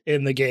arrow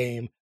in the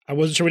game. I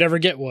wasn't sure we'd ever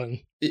get one.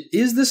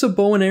 Is this a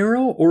bow and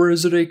arrow or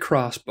is it a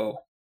crossbow?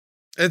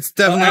 It's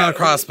definitely not a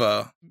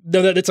crossbow.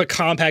 No, it's a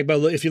compact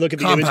bow. If you look at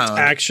the image,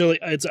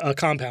 it's a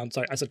compound.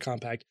 Sorry, I said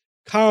compact.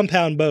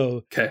 Compound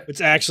bow. Okay.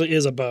 Which actually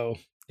is a bow.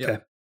 Okay.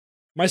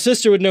 My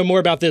sister would know more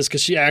about this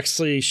because she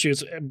actually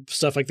shoots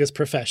stuff like this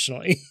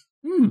professionally.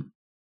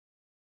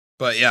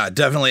 But yeah,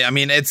 definitely. I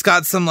mean, it's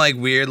got some like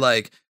weird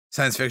like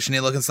science fiction-y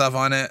looking stuff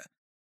on it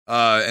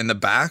in the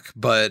back,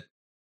 but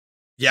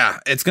yeah,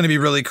 it's going to be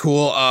really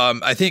cool.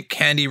 I think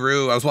Candy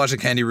Roo, I was watching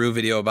a Candy Roo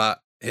video about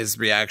his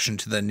reaction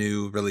to the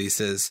new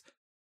releases.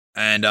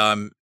 And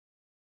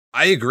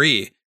I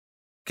agree.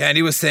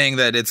 Candy was saying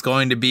that it's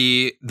going to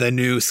be the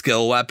new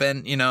skill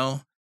weapon, you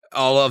know?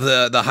 All of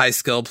the high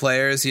skill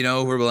players, you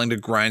know, who are willing to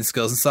grind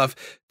skills and stuff,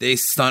 they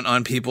stunt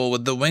on people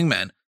with the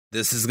wingman.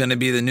 This is going to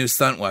be the new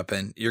stunt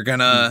weapon. You're going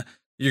to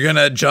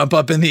jump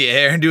up in the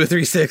air and do a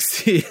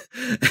 360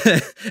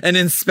 and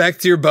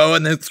inspect your bow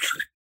and then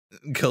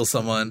kill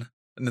someone.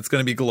 And it's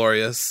going to be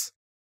glorious.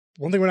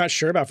 One thing we're not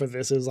sure about for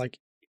this is like,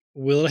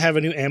 will it have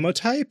a new ammo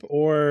type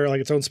or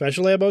like its own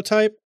special ammo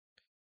type?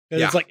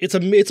 Yeah. It's like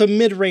it's a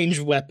mid-range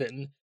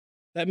weapon.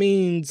 That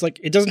means like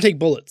it doesn't take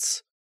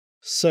bullets.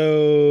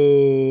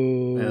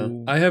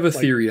 So I have a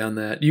theory on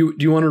that. Do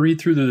you want to read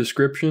through the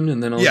description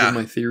and then I'll give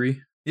my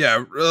theory?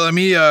 Yeah, let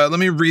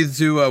me read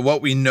through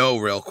what we know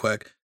real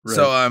quick. Right.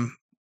 So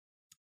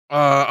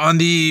on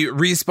the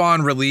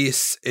Respawn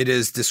release, it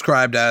is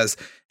described as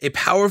a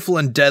powerful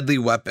and deadly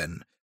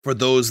weapon for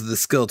those with the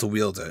skill to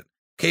wield it,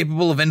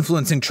 capable of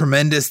influencing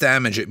tremendous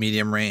damage at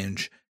medium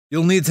range.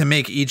 You'll need to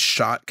make each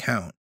shot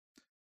count.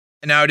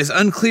 And now it is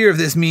unclear if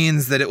this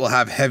means that it will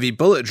have heavy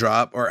bullet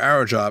drop or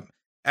arrow drop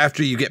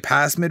after you get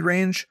past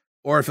mid-range,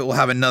 or if it will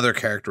have another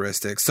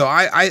characteristic. So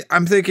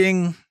I'm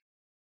thinking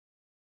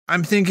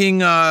like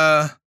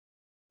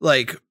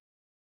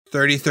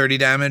 30-30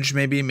 damage,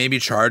 maybe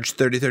charge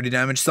 30-30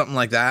 damage, something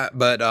like that.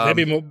 But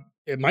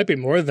it might be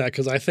more than that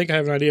because I think I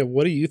have an idea.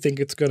 What do you think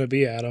it's going to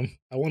be, Adam?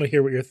 I want to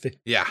hear what you're thinking.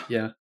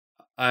 Yeah.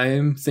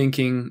 I'm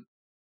thinking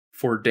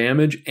for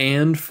damage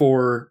and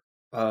for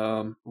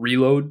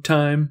reload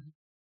time,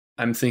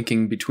 I'm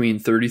thinking between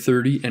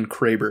 30-30 and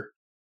Kraber.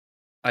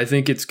 I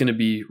think it's going to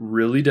be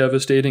really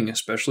devastating,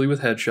 especially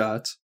with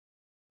headshots.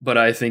 But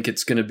I think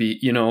it's going to be,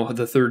 you know,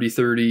 the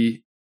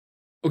 30-30.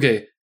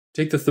 Okay,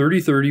 take the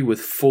 30-30 with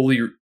fully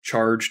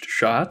charged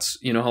shots.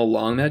 You know how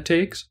long that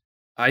takes?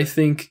 I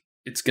think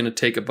it's going to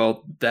take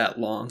about that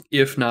long,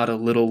 if not a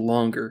little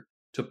longer,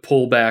 to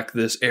pull back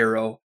this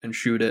arrow and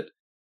shoot it.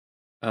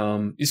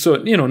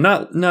 So, you know,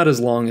 not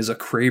as long as a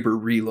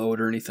Kraber reload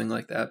or anything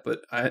like that,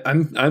 but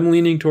I'm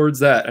leaning towards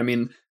that. I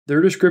mean,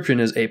 their description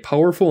is a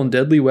powerful and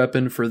deadly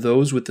weapon for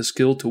those with the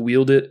skill to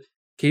wield it,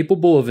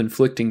 capable of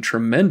inflicting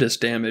tremendous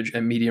damage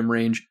at medium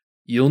range.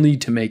 You'll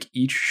need to make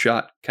each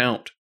shot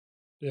count.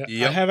 Yeah,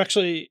 yep.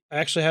 I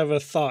actually have a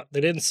thought.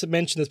 They didn't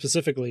mention it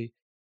specifically,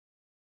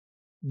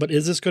 but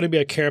is this going to be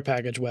a care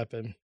package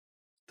weapon?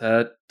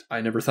 That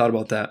I never thought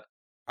about that.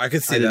 I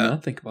could see that. I did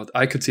not think about that.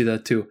 I could see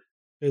that too.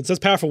 It says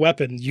powerful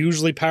weapon.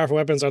 Usually powerful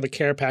weapons are the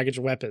care package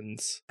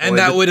weapons. And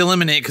that would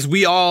eliminate, because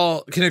we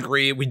all can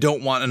agree we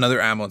don't want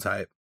another ammo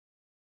type.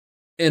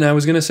 And I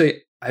was going to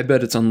say, I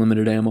bet it's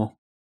unlimited ammo.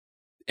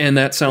 And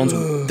that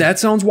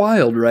sounds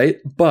wild, right?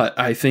 But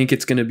I think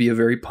it's going to be a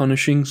very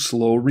punishing,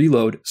 slow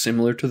reload,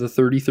 similar to the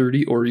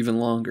 30-30 or even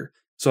longer.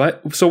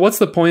 So what's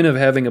the point of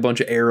having a bunch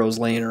of arrows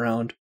laying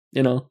around,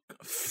 you know?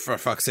 For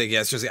fuck's sake,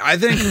 yes. Just, I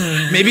think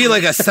maybe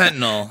like a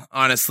sentinel,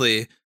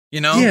 honestly. You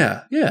know?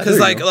 Yeah. Because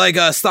like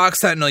a stock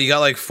Sentinel, you got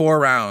like 4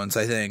 rounds,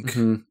 I think.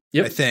 Mm-hmm.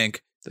 Yep. I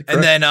think. Correct.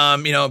 And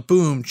then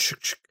boom.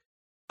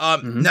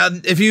 Now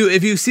if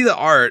you see the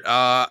art,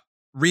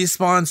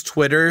 Respawn's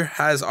Twitter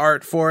has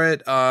art for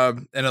it,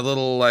 and a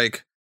little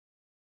like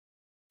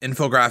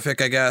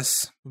infographic, I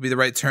guess would be the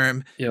right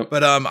term. Yep.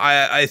 But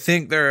I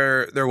think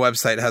their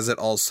website has it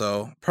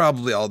also,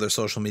 probably all their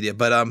social media.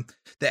 But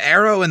the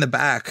arrow in the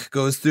back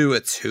goes through a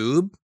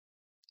tube,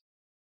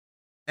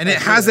 and it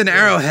has an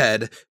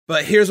arrowhead.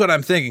 But here's what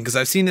I'm thinking, because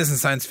I've seen this in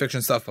science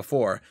fiction stuff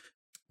before.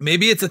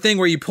 Maybe it's a thing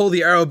where you pull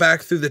the arrow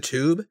back through the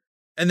tube,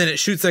 and then it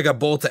shoots like a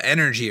bolt of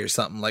energy or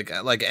something,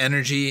 like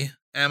energy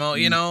ammo,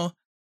 you know?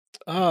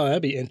 Oh,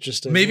 that'd be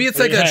interesting. Maybe it's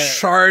like a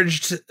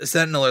charged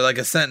Sentinel, or like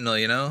a Sentinel,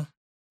 you know?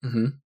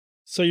 Mm-hmm.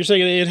 So you're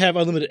saying it'd have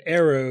unlimited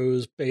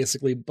arrows,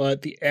 basically,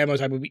 but the ammo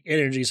type would be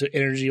energy, so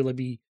energy would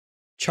be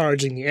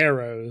charging the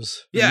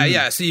arrows. Yeah,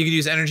 yeah. So you could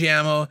use energy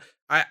ammo.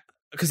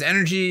 Because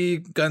energy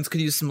guns could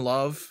use some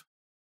love.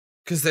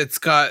 Because it's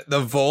got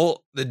the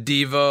Volt, the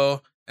Devo,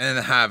 and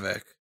the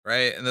Havoc,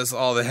 right? And that's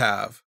all they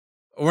have.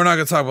 We're not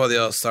going to talk about the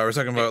L-Star. We're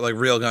talking about like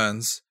real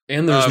guns.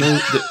 And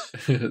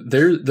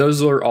there's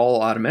those are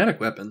all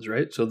automatic weapons,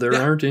 right? So there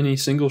aren't any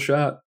single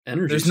shot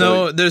energy.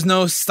 There's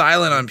no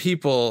styling on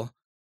people.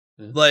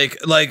 Like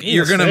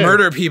you're gonna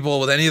murder people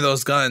with any of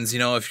those guns. You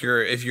know, if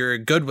you're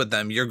good with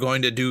them, you're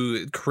going to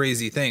do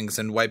crazy things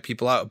and wipe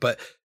people out. But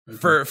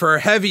for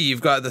heavy,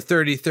 you've got the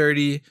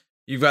 30-30,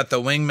 you've got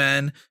the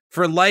wingman.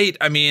 For light,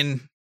 I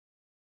mean,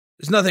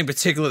 there's nothing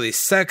particularly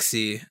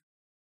sexy,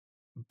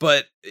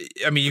 but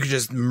I mean, you could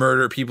just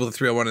murder people with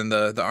 301 and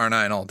the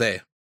R9 all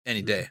day,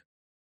 any day.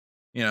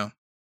 You know,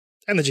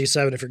 and the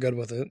G7 if you're good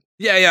with it.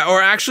 Yeah.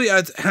 Or actually,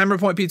 at Hammer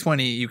Point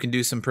P20, you can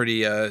do some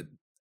pretty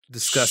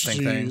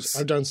disgusting things.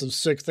 I've done some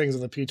sick things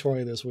on the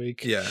P20 this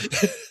week. Yeah.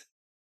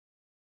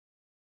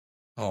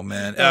 Oh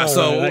man.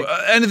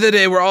 End of the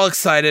day, we're all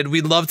excited.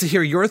 We'd love to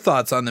hear your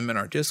thoughts on them in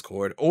our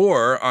Discord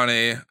or on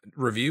a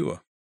review.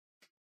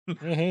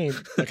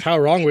 Like how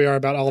wrong we are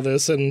about all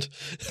this, and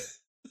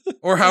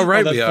or how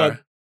right we are.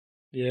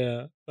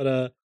 Yeah.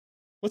 But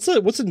what's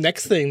the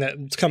next thing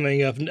that's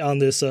coming up on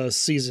this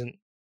season?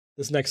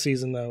 This next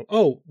season, though.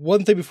 Oh,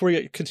 one thing before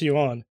we continue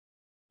on.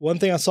 One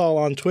thing I saw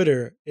on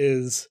Twitter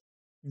is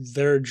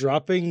they're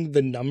dropping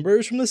the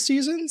numbers from the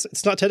seasons.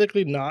 It's not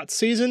technically not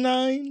season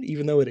 9,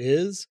 even though it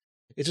is.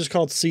 It's just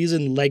called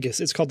season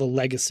legacy. It's called the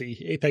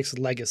Legacy, Apex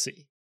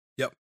Legacy.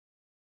 Yep.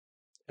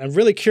 I'm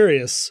really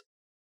curious.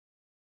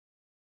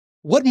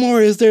 What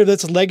more is there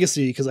that's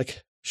legacy? Because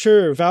like,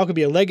 sure, Val could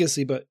be a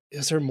legacy, but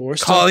is there more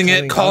stuff?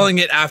 Calling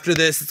it after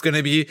this, it's going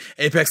to be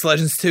Apex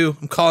Legends 2.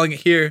 I'm calling it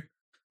here.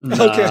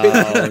 No,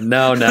 okay.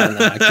 No.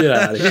 Get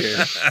out of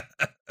here.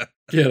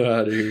 Get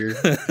out of here.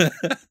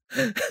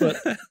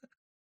 But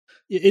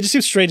it just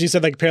seems strange. He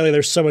said like apparently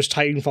there's so much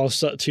Titanfall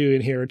stuff too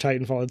in here.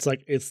 Titanfall. It's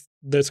like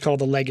it's called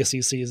the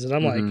Legacy season.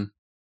 I'm like,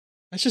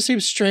 that just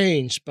seems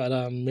strange.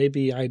 But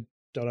maybe I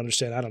don't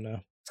understand. I don't know.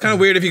 It's kind of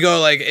weird if you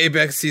go like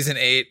Apex season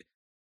 8,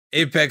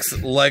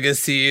 Apex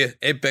Legacy,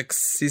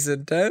 Apex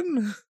season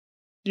 10.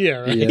 Yeah,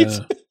 right.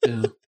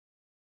 Yeah.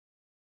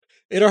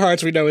 In our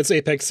hearts, we know it's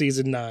Apex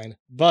season 9,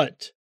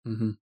 but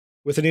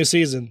with a new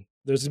season,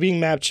 there's being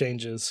map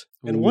changes.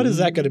 And what is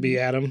that going to be,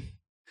 Adam?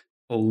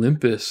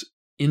 Olympus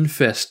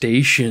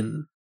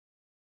Infestation.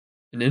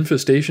 An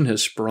infestation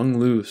has sprung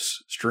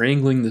loose,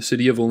 strangling the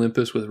city of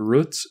Olympus with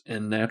roots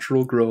and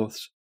natural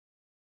growths.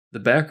 The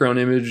background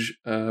image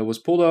was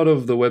pulled out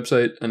of the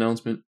website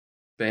announcement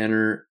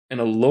banner, and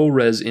a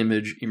low-res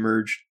image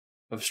emerged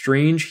of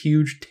strange,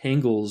 huge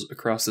tangles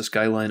across the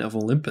skyline of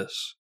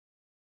Olympus.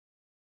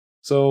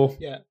 So,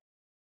 yeah.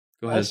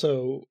 Go ahead.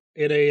 Also,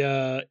 in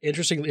a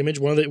interesting image,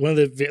 one of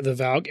the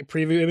Valk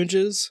preview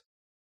images,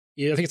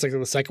 I think it's like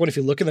the second one. If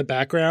you look in the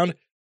background,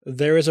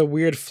 there is a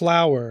weird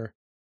flower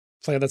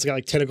plant that's got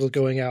like tentacles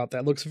going out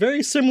that looks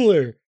very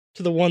similar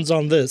to the ones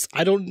on this.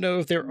 I don't know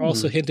if they're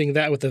also hinting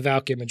that with the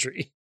Valk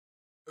imagery.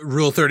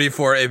 Rule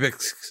 34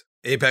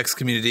 Apex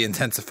community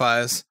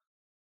intensifies.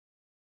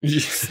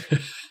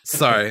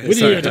 Sorry. We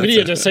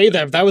needed to say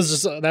that. That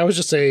was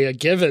just a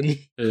given.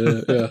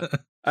 Yeah.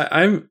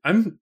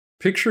 I'm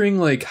picturing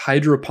like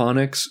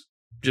hydroponics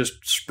just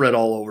spread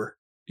all over,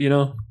 you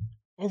know?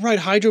 Oh, right.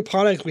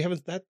 Hydroponics. We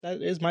haven't,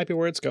 might be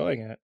where it's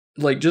going at.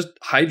 Like just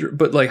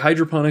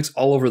hydroponics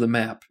all over the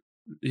map,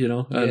 you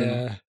know?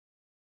 Yeah.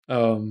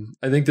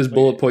 I think this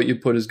bullet point you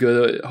put is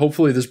good.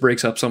 Hopefully this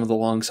breaks up some of the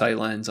long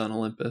sightlines on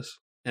Olympus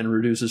and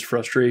reduces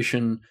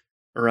frustration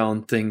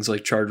around things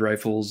like charge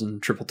rifles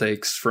and triple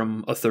takes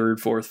from a third,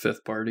 fourth,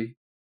 fifth party.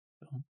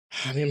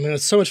 I mean,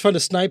 it's so much fun to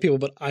snipe people,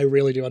 but I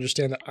really do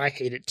understand that I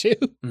hate it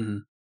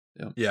too.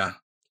 Yeah.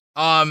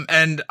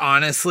 And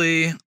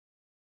honestly,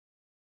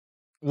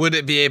 would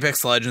it be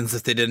Apex Legends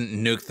if they didn't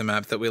nuke the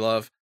map that we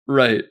love?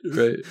 Right.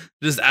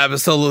 Just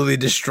absolutely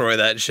destroy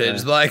that shit. Yeah.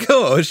 Just like,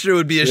 oh, it sure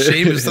would be a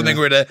shame if something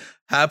were to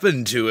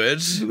happen to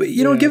it. But,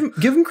 you know, give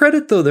them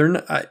credit though. They're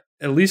not,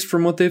 at least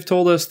from what they've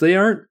told us, they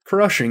aren't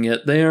crushing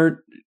it. They aren't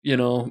You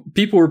know,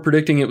 people were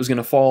predicting it was going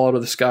to fall out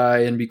of the sky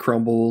and be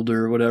crumbled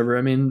or whatever.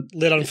 I mean,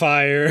 lit on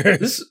fire.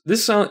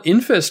 this sound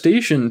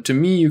infestation, to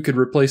me, you could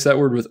replace that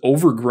word with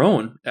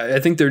overgrown. I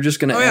think they're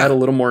just going to add a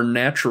little more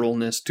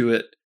naturalness to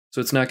it,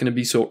 so it's not going to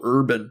be so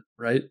urban,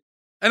 right?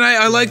 And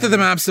I like that the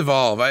maps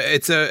evolve.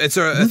 It's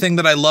a thing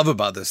that I love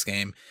about this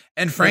game.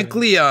 And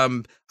frankly,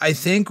 I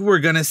think we're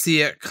going to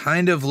see it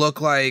kind of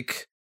look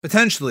like,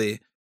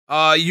 potentially,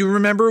 you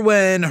remember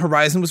when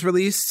Horizon was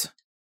released?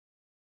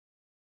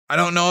 I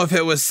don't know if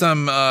it was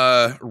some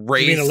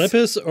race. You mean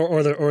Olympus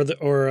or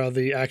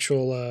the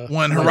actual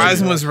when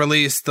Horizon was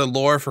released, the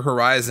lore for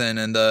Horizon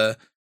and the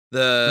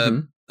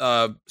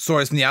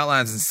stories from the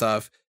Outlines and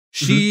stuff.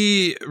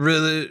 She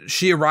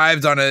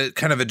arrived on a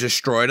kind of a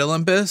destroyed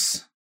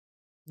Olympus.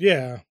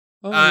 Yeah.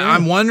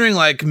 I'm wondering,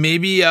 like,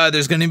 maybe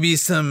there's going to be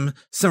some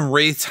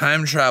Wraith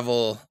time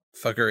travel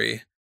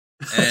fuckery.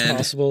 That's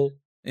possible.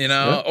 You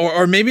know,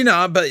 or maybe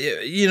not, but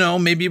you know,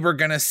 maybe we're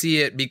going to see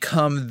it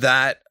become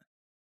that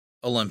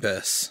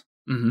Olympus.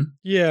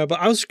 Yeah, but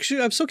I'm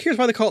so curious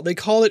why they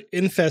call it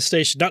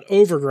infestation, not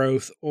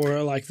overgrowth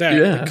or like that.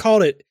 Yeah. They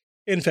called it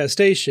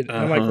infestation. And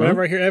I'm like,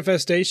 whenever I hear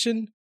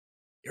infestation,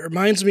 it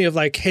reminds me of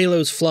like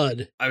Halo's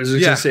flood. I was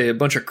just gonna say a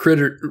bunch of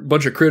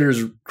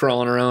critters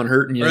crawling around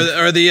hurting you.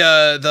 Or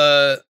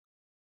the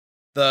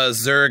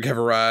Zerg have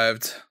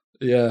arrived.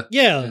 Yeah.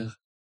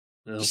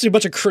 Just a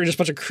bunch of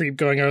creep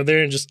going over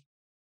there and just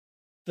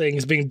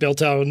things being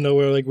built out of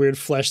nowhere, like weird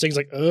flesh things.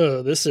 Like,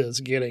 oh, this is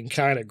getting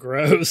kind of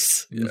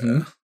gross.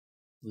 Yeah.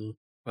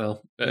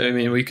 Well, I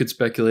mean, we could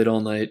speculate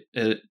all night.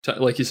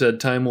 Like you said,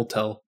 time will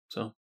tell.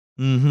 So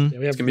yeah,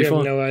 we have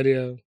no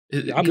idea.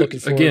 I'm looking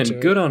forward to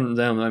it. Good on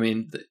them. I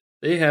mean,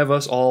 they have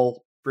us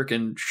all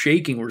freaking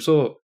shaking. We're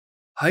so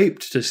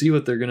hyped to see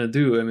what they're gonna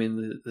do. I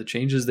mean, the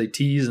changes they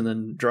tease and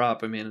then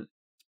drop. I mean,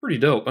 it's pretty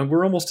dope. And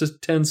we're almost to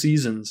 10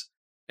 seasons.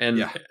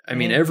 And I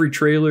mean, every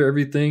trailer,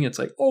 everything, it's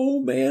like,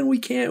 oh man, we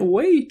can't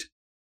wait.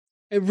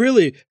 And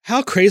really,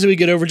 how crazy we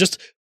get over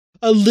just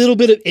a little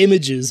bit of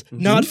images,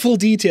 not full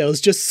details,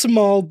 just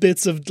small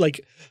bits of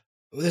like,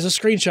 oh, there's a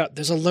screenshot,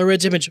 there's a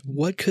low-res image.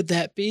 What could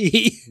that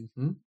be?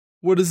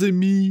 What does it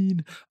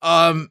mean?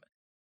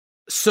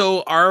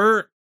 So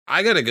I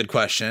got a good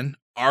question.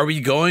 Are we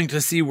going to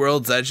see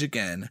World's Edge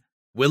again?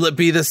 Will it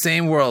be the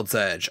same World's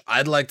Edge?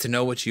 I'd like to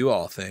know what you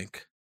all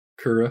think.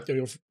 Kura.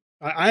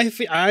 I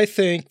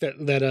think that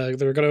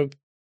they're going to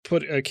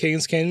put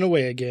King's Canyon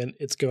away again.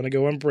 It's going to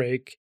go on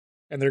break,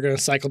 and they're going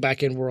to cycle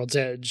back in World's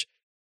Edge.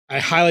 I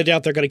highly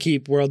doubt they're going to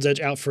keep World's Edge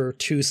out for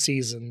 2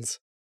 seasons,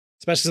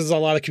 especially since a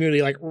lot of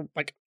community,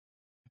 like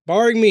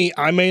barring me,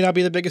 I may not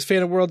be the biggest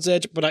fan of World's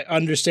Edge, but I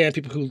understand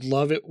people who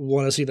love it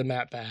want to see the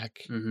map back.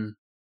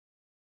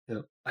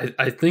 Yeah,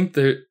 I think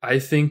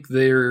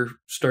they're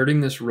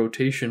starting this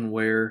rotation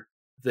where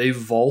they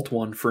vault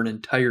one for an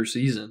entire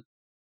season.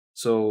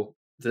 So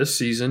this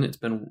season, it's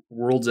been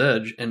World's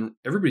Edge, and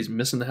everybody's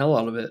missing the hell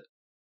out of it.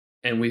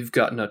 And we've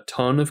gotten a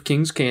ton of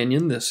King's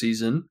Canyon this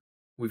season.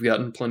 We've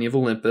gotten plenty of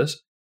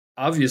Olympus.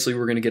 Obviously,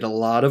 we're going to get a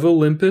lot of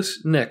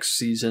Olympus next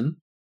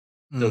season.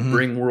 They'll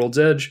bring World's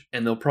Edge,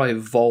 and they'll probably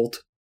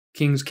vault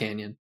King's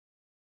Canyon,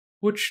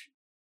 which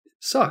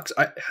sucks.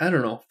 I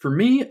don't know. For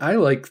me, I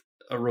like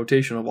a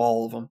rotation of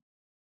all of them.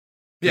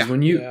 Yeah.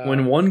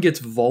 When one gets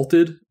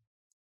vaulted,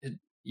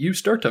 you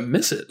start to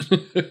miss it.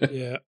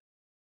 Yeah.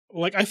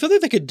 Like, I feel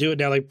like they could do it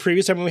now. Like,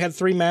 previous time when we had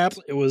 3 maps,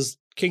 it was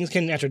King's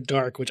Canyon After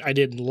Dark, which I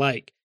didn't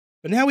like.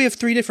 But now we have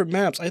 3 different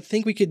maps. I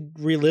think we could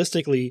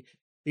realistically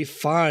be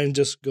fine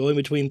just going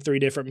between 3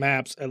 different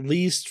maps, at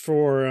least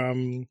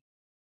for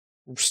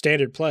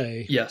standard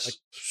play. Yes.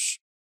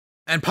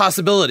 And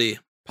possibility.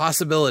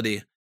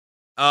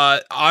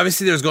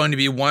 Obviously, there's going to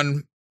be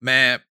one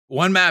map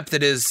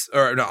that is,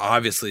 or not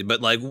obviously,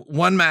 but like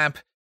one map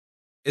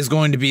is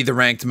going to be the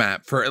ranked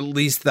map for at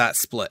least that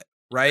split,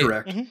 right?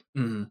 Correct.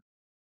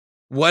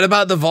 What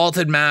about the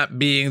vaulted map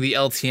being the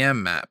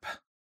LTM map?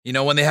 You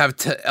know, when they have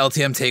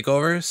LTM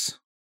takeovers?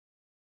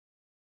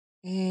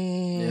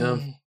 Yeah.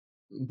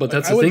 But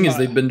that's the thing is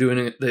they've been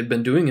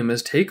doing them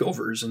as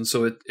takeovers, and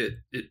so it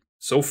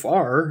so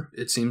far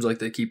it seems like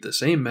they keep the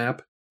same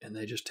map and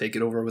they just take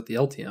it over with the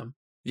LTM.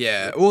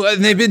 Yeah. Well,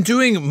 and they've been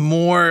doing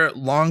more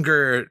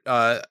longer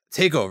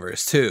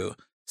takeovers too.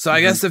 So I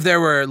guess if there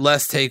were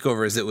less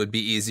takeovers, it would be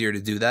easier to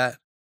do that.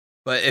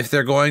 But if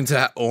they're going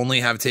to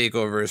only have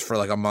takeovers for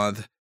like a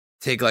month,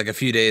 take like a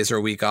few days or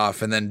a week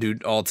off and then do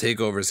all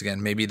takeovers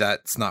again, maybe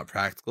that's not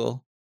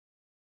practical.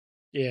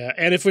 Yeah,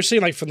 and if we're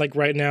seeing like from like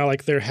right now,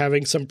 like they're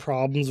having some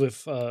problems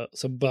with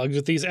some bugs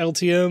with these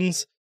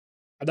LTMs.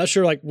 I'm not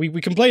sure. Like we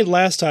complained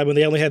last time when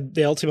they only had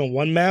the LTM on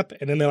 1 map,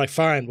 and then they're like,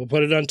 "Fine, we'll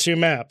put it on 2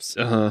 maps."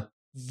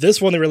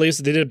 This one they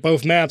released, they did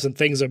both maps, and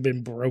things have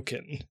been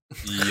broken.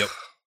 Yep.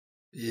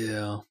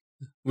 Yeah.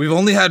 We've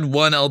only had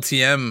 1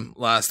 LTM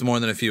last more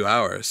than a few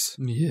hours.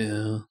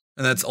 Yeah.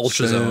 And that's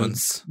Ultra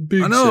Zones.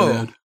 Big I know.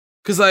 sad.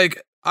 Because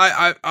like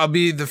I'll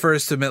be the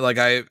first to admit, like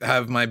I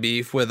have my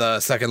beef with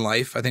Second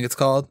Life, I think it's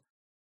called.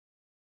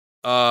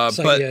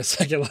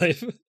 Second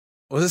Life.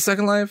 Was it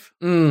Second Life?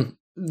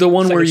 The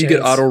one Second where you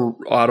get chance.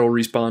 auto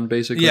respawn,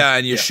 basically. Yeah,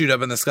 and you shoot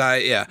up in the sky.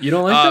 Yeah. You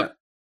don't like that?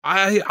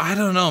 I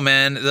don't know,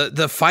 man.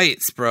 The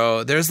fights,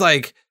 bro. There's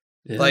like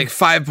Yeah.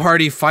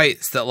 5-party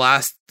fights that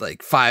last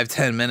like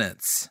 5-10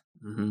 minutes.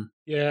 Mm-hmm.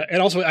 Yeah,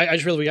 and also I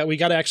just realized we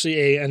got actually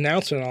a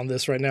announcement on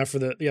this right now for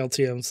the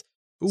LTMs.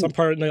 Ooh. Some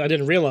part I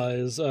didn't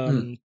realize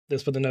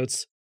this, but the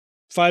notes.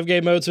 5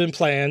 game modes have been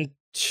planned.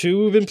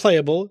 2 have been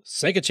playable.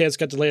 Second chance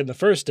got delayed on the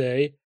first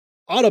day.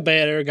 Auto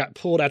banner got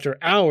pulled after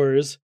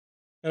hours.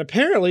 And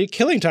apparently,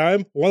 Killing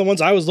Time, one of the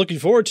ones I was looking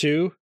forward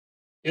to,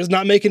 is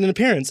not making an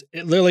appearance.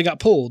 It literally got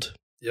pulled.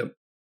 Yep.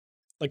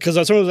 Like, because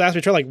someone was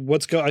asking me,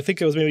 what's go? I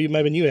think it was maybe might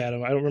have been you,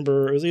 Adam. I don't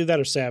remember. It was either that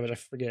or Savage. I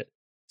forget.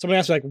 Someone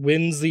asked me,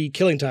 when's the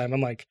Killing Time?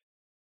 I'm like,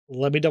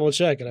 let me double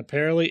check. And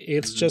apparently,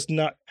 it's just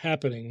not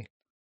happening.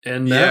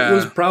 And that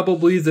was Yeah.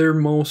 probably their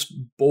most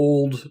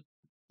bold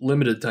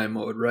limited time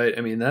mode, right?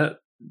 I mean, that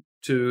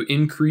to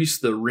increase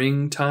the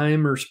ring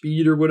time or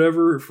speed or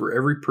whatever for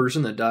every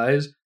person that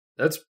dies,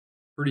 that's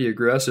pretty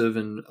aggressive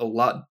and a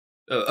lot.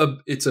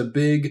 It's a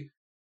big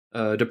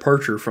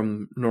departure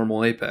from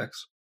normal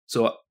Apex.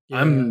 So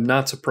I'm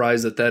not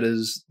surprised that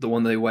is the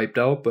one they wiped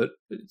out, but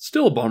it's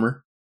still a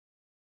bummer.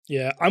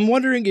 Yeah, I'm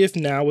wondering if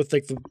now with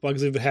the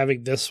bugs they've been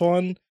having this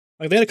one,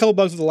 they had a couple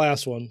bugs with the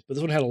last one, but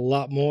this one had a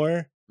lot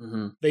more.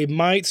 Mm-hmm. They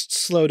might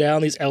slow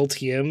down these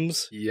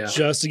LTMs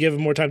just to give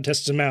them more time to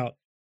test them out.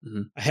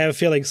 Mm-hmm. I have a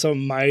feeling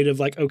some might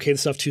have okay, the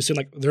stuff too soon.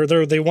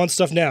 They want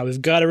stuff now.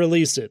 We've got to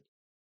release it,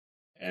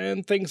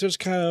 and things are just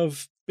kind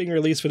of being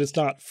released, but it's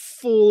not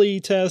fully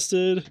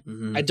tested.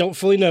 Mm-hmm. I don't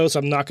fully know, so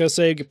I'm not going to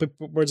say put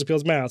words in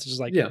people's mouths. It's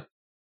just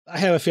I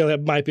have a feeling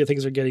it might be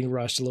things are getting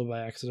rushed a little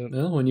by accident.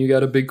 Well, when you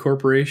got a big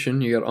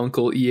corporation, you got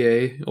Uncle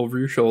EA over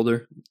your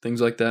shoulder.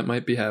 Things like that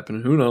might be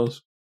happening. Who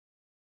knows?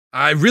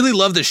 I really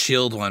love the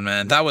shield one,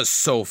 man. That was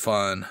so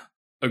fun.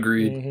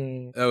 Agreed.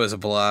 Mm-hmm. That was a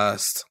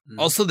blast. Mm.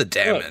 Also, the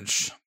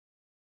damage.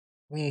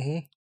 Mm-hmm.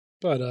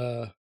 But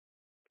I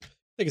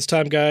think it's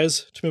time,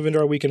 guys, to move into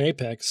our week in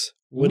Apex.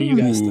 What do you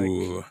guys think?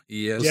 Ooh,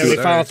 yes, Do you have any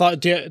sir. final thought?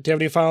 Do you have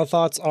any final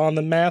thoughts on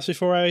the maps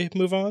before I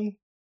move on?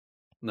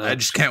 No. I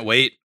just can't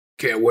wait.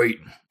 Can't wait.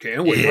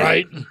 Can't wait.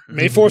 Right,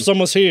 May 4th's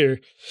almost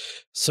here,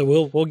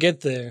 so we'll get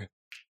there.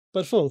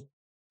 But tell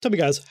me,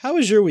 guys, how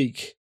was your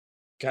week?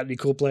 Got any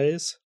cool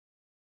plays?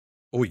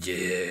 Oh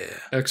yeah.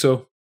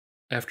 EXO,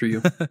 after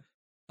you.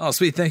 Oh,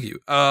 sweet. Thank you.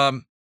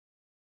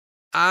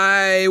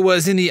 I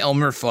was in the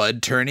Elmer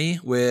Fudd tourney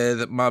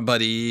with my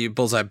buddy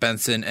Bullseye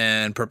Benson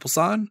and Purple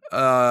Son.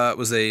 It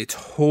was a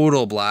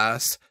total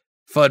blast.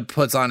 Fudd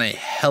puts on a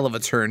hell of a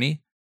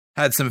tourney.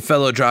 Had some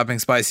fellow Dropping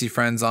Spicy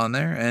friends on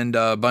there and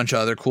a bunch of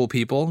other cool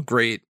people.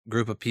 Great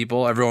group of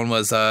people. Everyone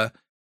was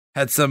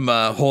had some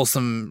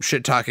wholesome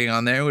shit talking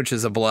on there, which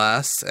is a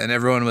blast. And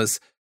everyone was,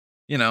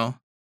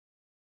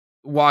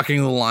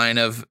 walking the line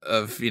of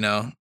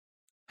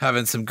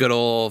having some good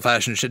old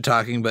fashioned shit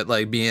talking,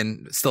 but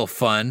being still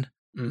fun.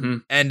 Mm-hmm.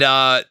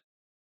 And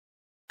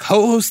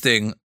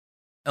co-hosting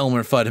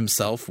Elmer Fudd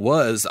himself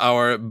was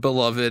our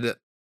beloved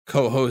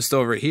co-host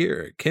over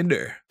here,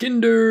 Kinder.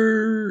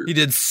 He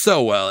did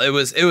so well. It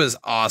was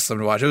awesome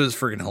to watch. It was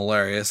freaking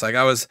hilarious.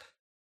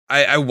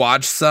 I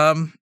watched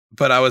some,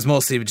 but I was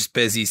mostly just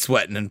busy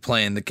sweating and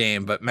playing the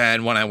game. But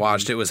man, when I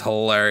watched it was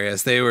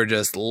hilarious. They were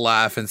just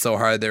laughing so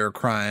hard they were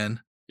crying.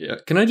 Yeah.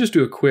 Can I just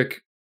do a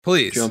quick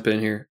Please jump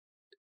in here?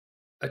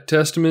 A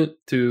testament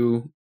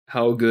to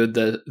how good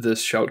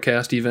this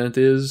Shoutcast event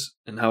is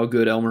and how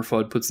good Elmer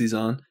Fudd puts these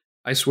on.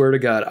 I swear to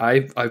God,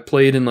 I've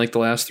played in the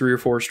last 3 or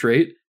 4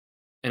 straight,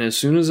 and as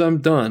soon as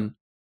I'm done,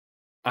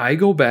 I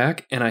go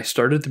back and I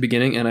start at the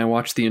beginning and I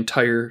watch the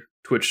entire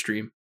Twitch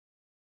stream.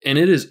 And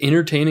it is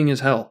entertaining as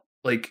hell.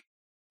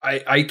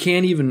 I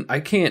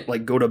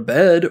can't go to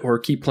bed or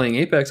keep playing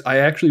Apex. I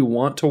actually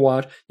want to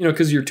watch,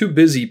 because you're too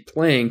busy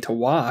playing to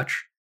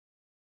watch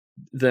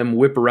them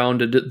whip around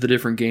to the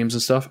different games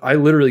and stuff. I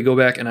literally go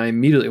back and I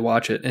immediately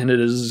watch it, and it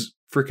is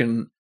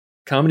freaking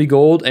comedy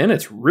gold, and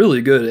it's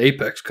really good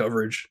Apex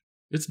coverage.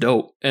 It's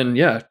dope. And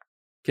yeah,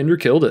 Kinder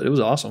killed it. It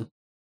was awesome.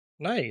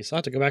 Nice. I'll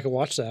have to go back and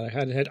watch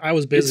that. I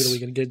was busy the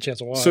weekend, get a chance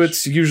to watch. So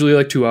it's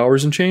usually 2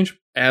 hours and change.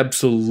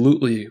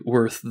 Absolutely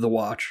worth the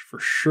watch for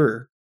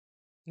sure.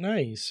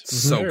 Nice.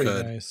 So Very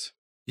good. Nice.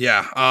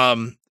 Yeah.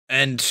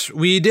 And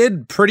we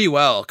did pretty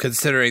well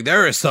considering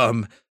there are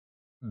some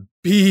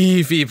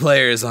beefy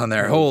players on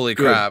there. Holy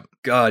Good crap.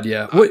 God,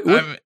 yeah.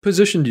 What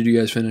position did you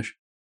guys finish?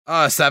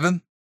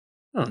 7th.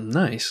 Oh,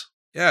 nice.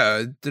 Yeah,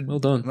 it did Well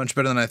done. much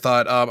better than I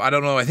thought. I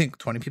don't know. I think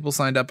 20 people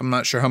signed up. I'm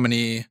not sure how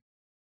many.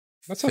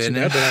 That's not too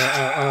bad.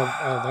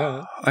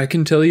 That. I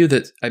can tell you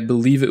that I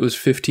believe it was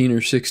 15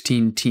 or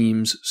 16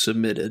 teams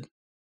submitted.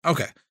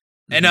 Okay.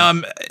 And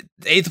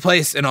 8th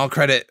place, in all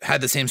credit,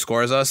 had the same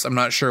score as us. I'm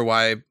not sure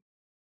why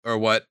or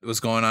what was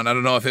going on. I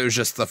don't know if it was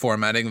just the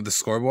formatting of the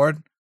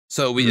scoreboard.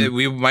 So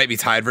we might be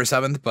tied for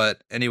 7th,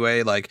 but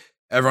anyway,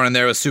 everyone in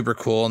there was super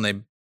cool and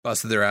they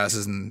busted their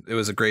asses and it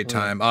was a great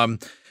time.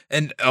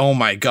 And oh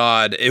my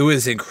God, it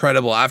was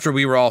incredible. After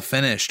we were all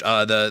finished,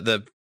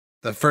 the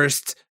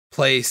first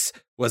place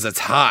was a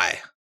tie.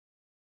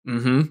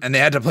 and they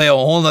had to play a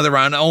whole nother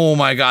round. Oh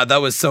my god,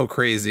 that was so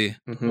crazy.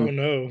 Oh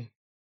no.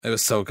 It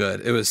was so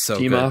good. It was so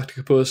Team good.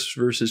 Octopus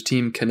versus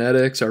Team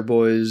Kinetics. Our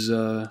boys.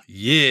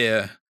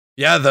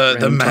 Yeah,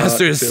 the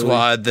Masters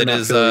squad that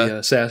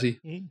is sassy.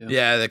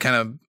 Yeah, they kind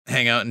of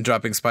hang out and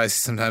dropping spicy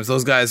sometimes.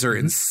 Those guys are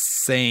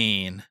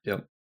insane.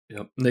 Yep.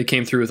 And they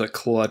came through with a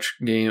clutch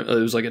game. It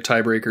was like a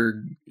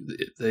tiebreaker.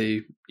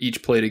 They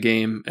each played a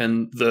game,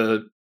 and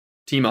the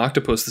Team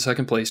Octopus, the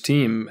second place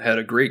team, had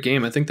a great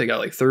game. I think they got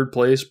like third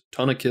place,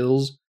 ton of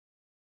kills.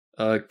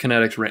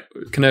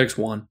 Kinetics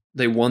won.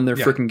 They won their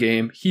freaking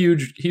game.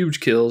 Huge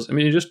kills. I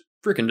mean, you just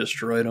freaking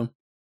destroyed them.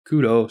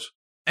 Kudos.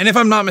 And if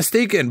I'm not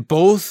mistaken,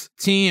 both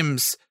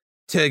teams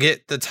to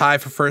get the tie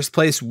for first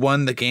place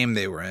won the game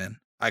they were in.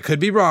 I could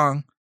be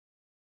wrong,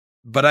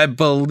 but I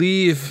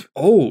believe.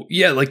 Oh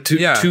yeah, like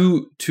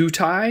to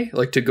tie,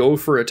 like to go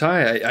for a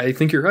tie. I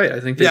think you're right. I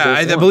think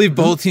I believe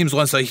both teams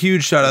won. So a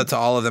huge shout out to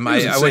all of them.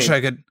 I wish I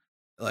could.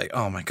 Like,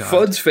 oh my god,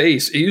 Fudd's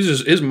face.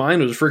 His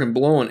mind was freaking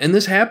blown. And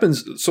this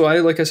happens. So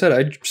like I said,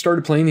 I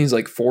started playing these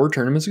like 4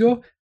 tournaments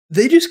ago.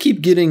 They just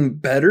keep getting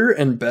better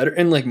and better,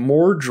 and like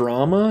more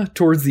drama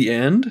towards the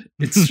end.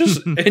 It's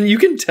just, and you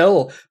can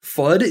tell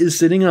Fudd is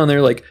sitting on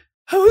there like,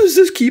 how does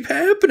this keep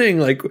happening?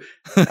 Like,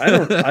 I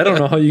don't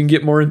know how you can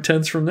get more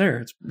intense from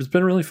there. It's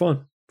been really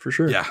fun for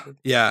sure.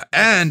 Yeah.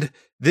 And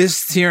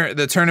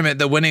the tournament,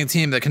 the winning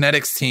team, the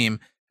Kinetics team,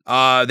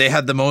 they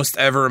had the most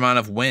ever amount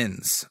of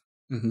wins.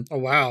 Mm-hmm. Oh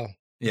wow.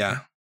 Yeah.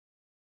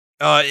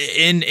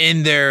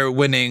 In their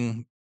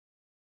winning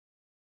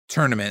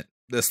tournament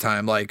this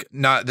time, like,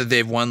 not that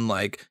they've won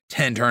like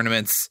 10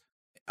 tournaments.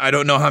 I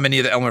don't know how many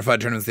of the Elmer Fudd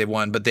tournaments they've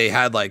won, but they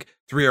had like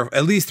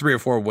at least 3 or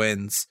 4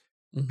 wins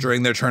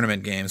during their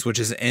tournament games, which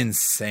is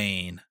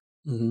insane.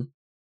 Mm-hmm.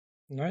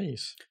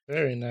 Nice.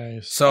 Very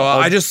nice. So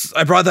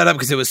I brought that up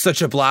because it was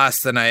such a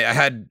blast. And I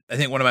had, I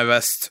think, one of my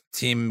best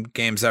team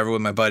games ever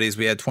with my buddies.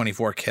 We had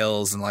 24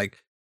 kills and like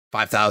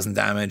 5,000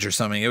 damage or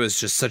something. It was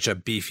just such a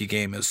beefy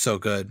game. It was so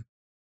good.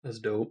 That's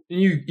dope.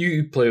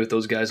 You play with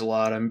those guys a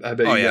lot. I bet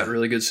you got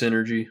really good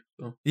synergy.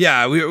 So.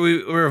 Yeah, we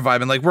were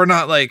vibing. Like, we're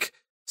not like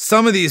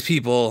some of these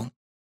people.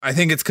 I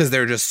think it's because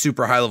they're just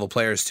super high level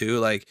players too.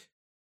 Like,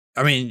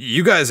 I mean,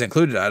 you guys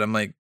included, Adam.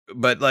 Like,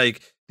 but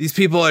like these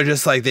people are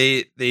just like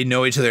they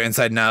know each other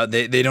inside and out.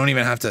 They don't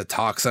even have to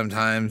talk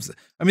sometimes.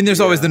 I mean, there's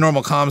always the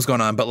normal comms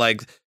going on, but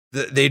like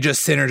they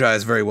just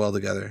synergize very well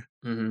together.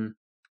 Mm-hmm.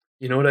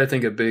 You know what I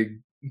think a big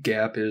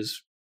gap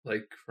is,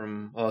 like,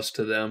 from us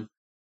to them?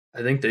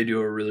 I think they do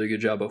a really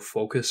good job of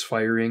focus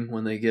firing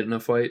when they get in a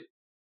fight.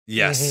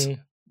 Yes. Mm-hmm.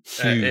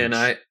 And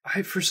I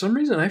for some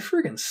reason I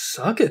freaking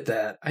suck at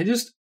that. I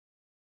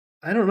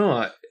don't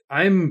know.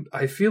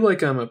 I feel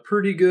like I'm a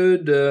pretty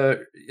good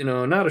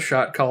not a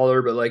shot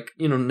caller, but like,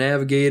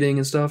 navigating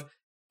and stuff.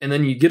 And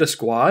then you get a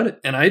squad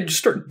and I just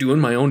start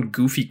doing my own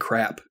goofy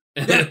crap.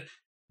 And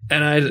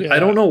I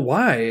don't know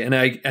why. And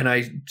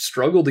I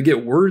struggle to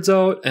get words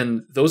out,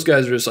 and those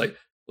guys are just like,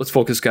 let's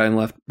focus guy on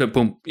left.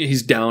 Boom,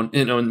 he's down.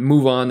 And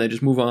move on. They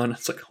just move on.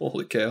 It's like,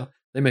 holy cow.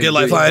 They make get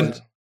lifeline.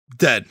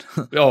 Dead.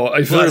 Oh,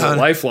 if there's a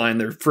lifeline,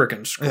 they're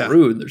freaking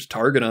screwed. There's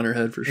target on her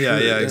head for sure.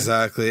 Yeah,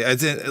 exactly.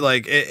 It's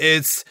like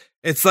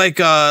it's like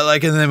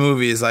in the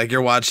movies, like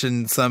you're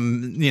watching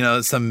some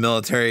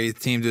military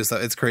team do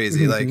stuff. It's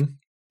crazy. Like,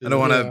 I don't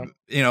want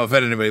to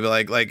offend anybody,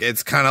 but like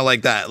it's kind of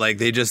like that. Like,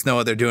 they just know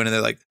what they're doing, and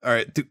they're like, all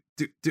right, do.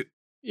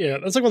 Yeah,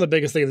 that's like one of the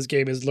biggest things in this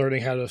game is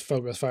learning how to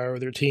focus fire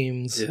with your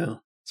teams. Yeah.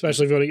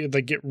 Especially if you want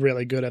to get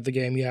really good at the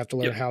game, you have to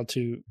learn how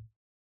to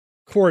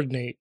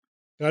coordinate.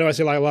 I know I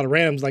say like a lot of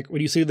randoms, like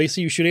when they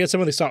see you shooting at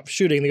someone, they stop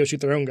shooting and they go shoot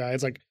their own guy.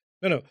 It's like,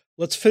 no,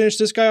 let's finish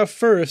this guy off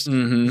first,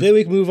 then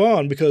we can move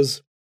on,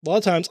 because a lot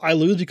of times I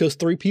lose because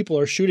 3 people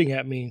are shooting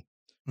at me.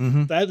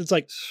 That it's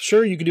like,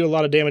 sure, you can do a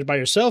lot of damage by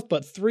yourself,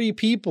 but 3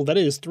 people, that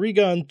is 3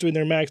 guns doing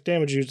their max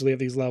damage usually at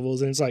these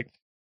levels, and it's like,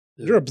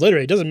 you're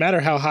obliterated. It doesn't matter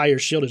how high your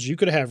shield is. You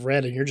could have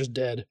red and you're just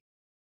dead.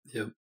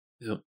 Yep.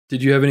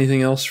 Did you have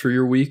anything else for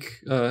your week,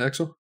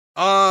 Exo?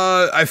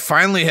 I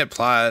finally hit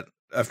plat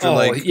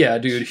after yeah,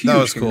 dude. Huge that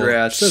was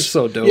congrats. Cool. That's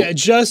so dope. Yeah,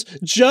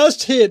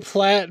 just hit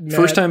plat, Matt.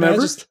 First time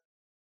ever?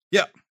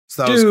 Yeah.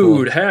 So dude, was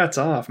cool. Hats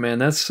off, man.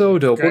 That's so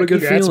dope. What a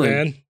good feeling,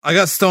 man. I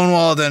got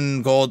stonewalled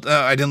in gold.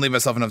 I didn't leave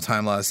myself enough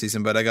time last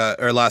season, but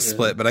last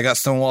split, but I got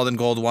stonewalled in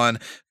gold 1.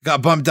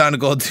 Got bumped down to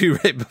gold 2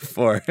 right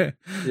before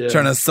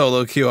trying to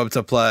solo queue up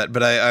to plat,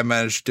 but I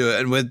managed to do it,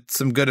 and with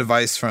some good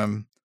advice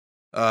from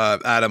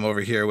Adam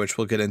over here, which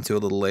we'll get into a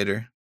little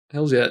later.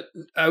 Hells yeah.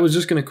 I was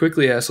just going to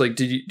quickly ask, like,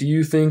 do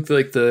you think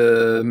like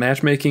the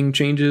matchmaking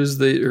changes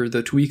or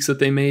the tweaks that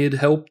they made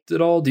helped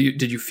at all?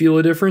 Did you feel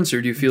a difference,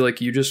 or do you feel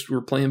like you just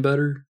were playing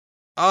better?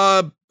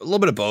 A little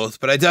bit of both,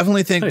 but I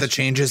definitely think the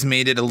changes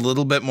made it a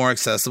little bit more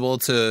accessible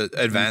to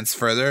advance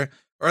further,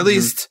 or at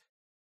least,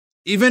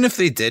 even if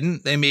they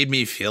didn't, they made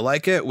me feel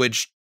like it,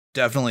 which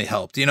definitely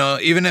helped.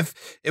 Even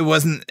if it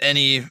wasn't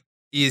any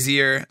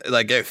easier,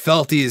 like, it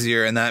felt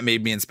easier, and that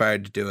made me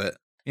inspired to do it.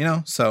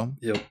 So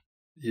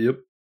Yep.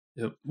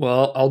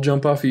 Well, I'll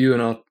jump off of you,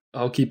 and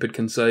I'll keep it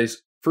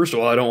concise. First of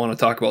all, I don't want to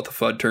talk about the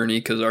FUD tourney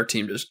because our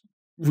team just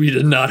We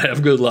did not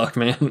have good luck,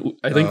 man.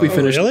 I think we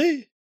finished.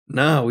 Really?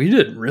 No, we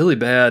did really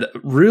bad.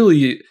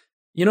 Really,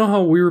 you know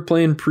how we were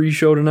playing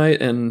pre-show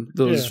tonight, and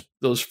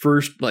those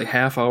first like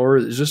half hour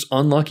is just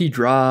unlucky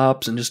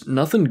drops and just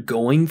nothing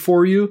going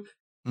for you.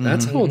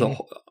 That's how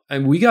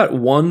we got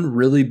one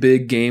really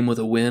big game with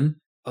a win.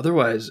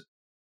 Otherwise,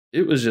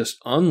 it was just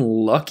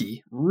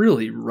unlucky,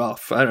 really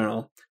rough. I don't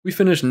know. We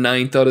finished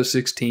 9th out of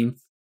 16th,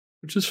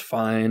 which is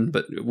fine,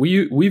 but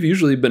we've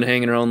usually been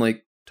hanging around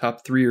like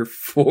top 3 or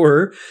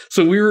 4.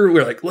 So we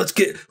were like, let's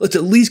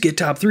at least get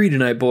top 3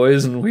 tonight,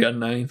 boys, and we got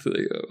 9th.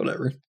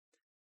 Whatever.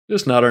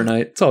 Just not our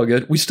night. It's all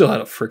good. We still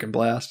had a freaking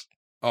blast.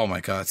 Oh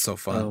my god, it's so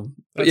fun.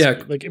 But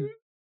yeah, like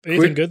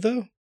anything good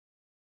though?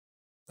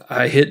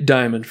 I hit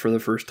diamond for the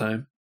first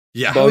time.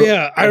 Yeah.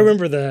 I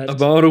remember that.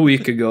 About a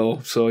week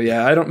ago. So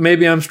yeah,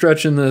 maybe I'm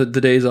stretching the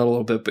days out a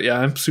little bit, but yeah,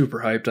 I'm super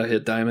hyped. I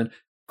hit diamond.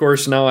 Of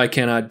course, now I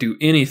cannot do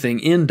anything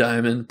in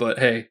diamond, but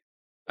hey,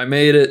 I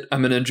made it.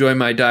 I'm going to enjoy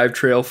my dive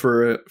trail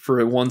for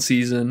one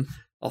season.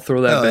 I'll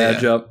throw that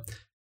badge up.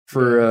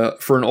 For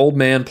an old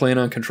man playing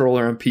on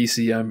controller on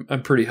PC,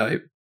 I'm pretty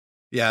hyped.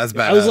 Yeah, that's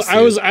badass.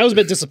 I was a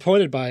bit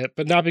disappointed by it,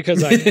 but not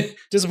because I'm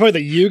disappointed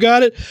that you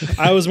got it.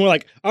 I was more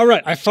like, all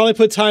right, I finally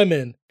put time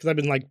in because I've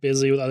been like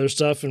busy with other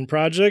stuff and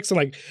projects. I'm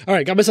like, all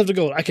right, got myself to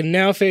gold. I can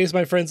now face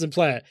my friends in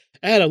plat.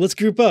 Adam, let's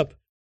group up.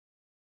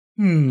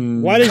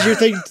 Why did you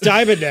think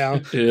diamond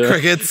now? Yeah.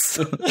 Crickets.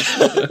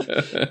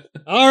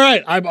 All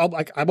right,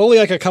 I'm only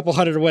like a couple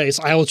hundred away,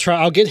 so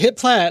I'll get hit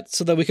plat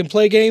so that we can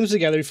play games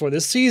together before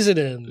this season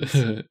ends.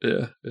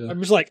 Yeah. I'm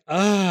just like,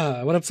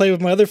 I want to play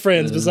with my other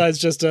friends besides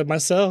just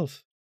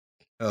myself.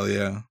 Oh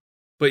yeah.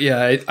 But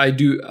yeah, I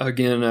do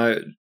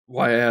again.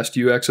 Why I asked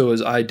you, EXO,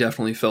 is I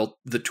definitely felt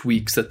the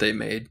tweaks that they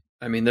made.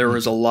 I mean, there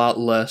was a lot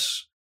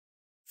less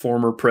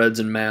former Preds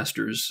and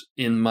Masters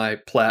in my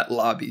plat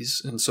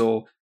lobbies, and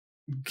so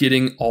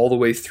getting all the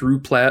way through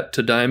plat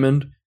to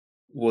diamond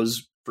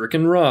was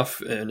freaking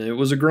rough, and it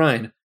was a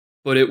grind.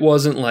 But it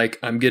wasn't like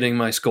I'm getting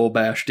my skull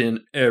bashed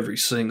in every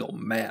single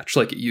match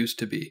like it used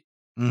to be.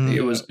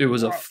 Mm-hmm. It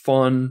was a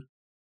fun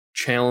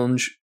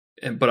challenge,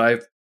 but I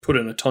put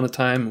in a ton of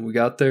time and we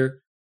got there.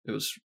 It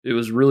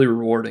was really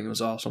rewarding. It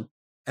was awesome.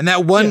 And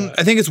that one,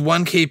 I think it's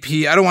 1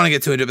 KP. I don't want to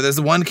get to it, but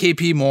there's 1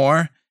 KP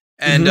more,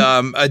 and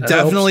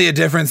definitely a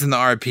difference in the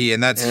RP,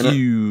 and that's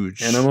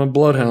huge. And I'm a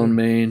Bloodhound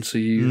main, so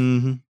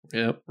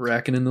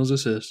racking in those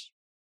assists.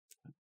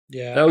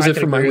 Yeah, that was it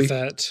for my week.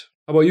 That.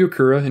 How about you,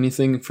 Akura?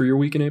 Anything for your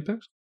week in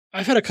Apex?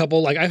 I've had a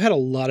couple. Like I've had a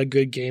lot of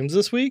good games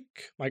this week.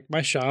 Like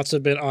my shots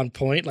have been on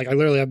point. Like I've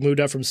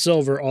moved up from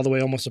silver all the way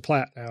almost to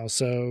plat now.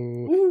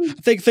 So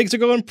I think things are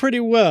going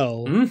pretty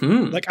well.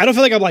 Mm-hmm. Like I don't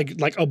feel like I'm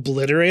like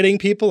obliterating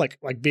people.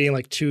 Like being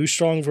like too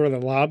strong for the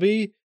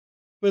lobby.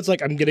 But it's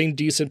like I'm getting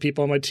decent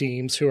people on my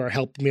teams who are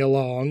helping me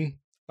along.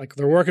 Like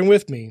they're working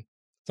with me.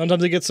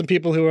 Sometimes I get some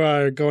people who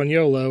are going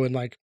YOLO and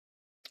like,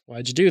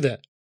 why'd you do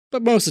that?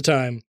 But most of the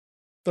time,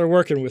 they're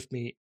working with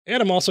me.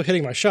 And I'm also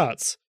hitting my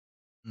shots.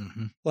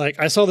 Mm-hmm. Like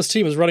I saw this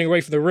team was running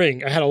away from the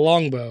ring. I had a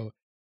longbow,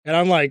 and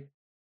I'm like,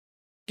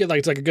 get like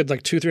it's like a good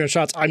like 200-300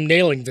 shots. I'm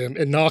nailing them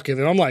and knocking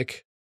them. I'm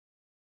like,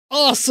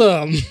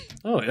 awesome.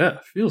 Oh yeah,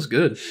 feels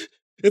good.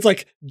 It's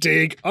like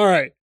dig. All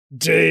right,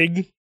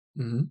 dig.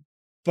 Mm-hmm.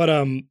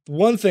 But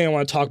one thing I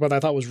want to talk about that I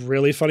thought was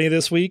really funny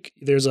this week.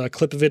 There's a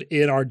clip of it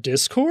in our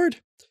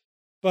Discord.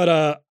 But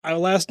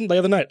the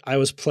other night I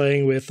was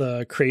playing with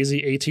Crazy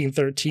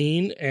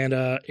 1813 and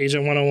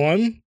Agent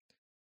 101.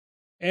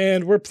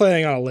 And we're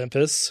playing on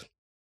Olympus,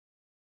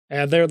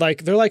 and they're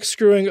like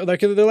screwing,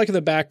 like they're like in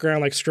the background,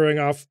 like screwing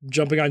off,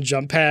 jumping on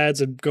jump pads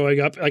and going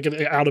up like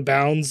out of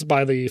bounds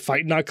by the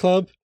Fight Not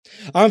Club.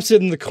 I'm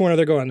sitting in the corner,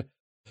 they're going,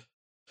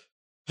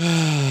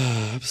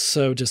 I'm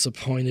so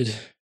disappointed.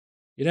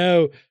 You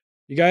know,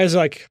 you guys are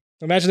like,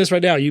 imagine this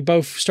right now. You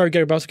both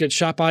about to get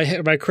shot by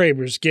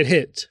Kravers, get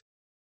hit.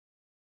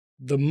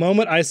 The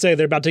moment I say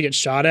they're about to get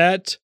shot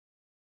at,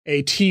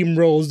 a team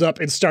rolls up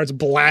and starts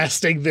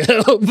blasting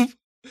them.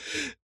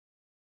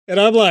 And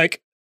I'm like,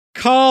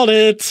 called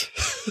it.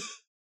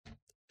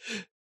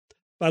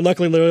 I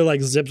luckily literally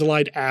like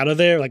ziplined out of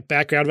there, like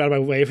back out of my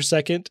way for a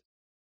second.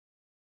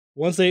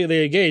 Once they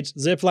engage,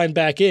 zipline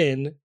back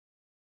in,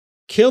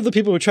 kill the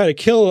people who try to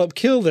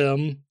kill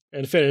them,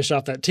 and finish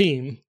off that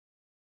team.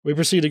 We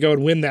proceed to go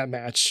and win that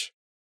match.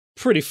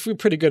 Pretty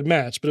good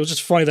match, but it was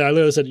just funny that I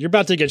literally said, "You're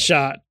about to get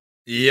shot."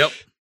 Yep.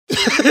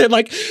 And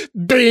like,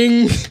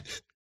 bing.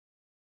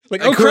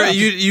 Like, oh crap.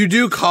 You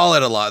do call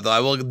it a lot, though. I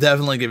will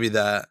definitely give you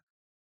that.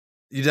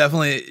 You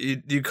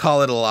definitely you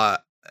call it a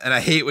lot, and I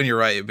hate when you're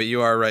right, but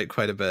you are right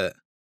quite a bit.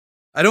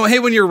 I don't hate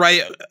when you're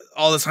right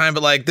all the time,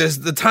 but like there's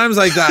the times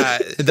like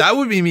that. That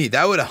would be me.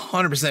 That would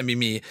 100% be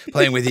me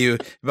playing with you.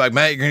 Be like,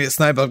 Matt, you're gonna get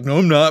sniped. Like, no,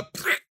 I'm not.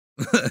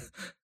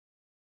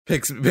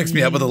 picks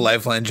me up with a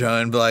lifeline,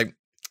 John. Be like,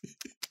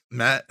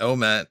 Matt,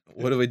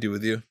 what do I do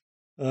with you?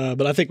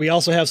 But I think we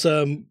also have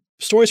some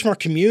stories from our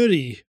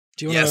community.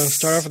 Do you want to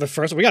start off with the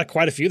first one? We got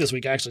quite a few this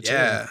week, actually, too.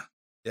 Yeah,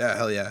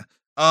 hell yeah.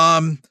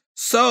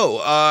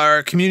 So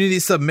our community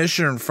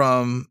submission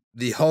from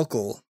the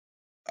Hulkle.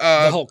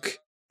 The Hulk.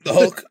 The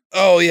Hulk?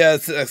 Oh, yeah.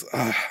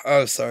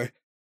 Oh, sorry.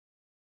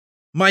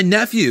 My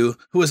nephew,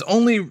 who has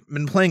only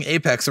been playing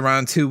Apex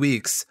around 2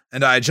 weeks,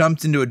 and I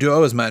jumped into a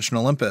duos match in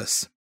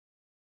Olympus.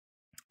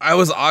 I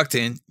was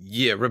Octane,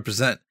 yeah,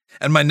 represent,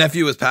 and my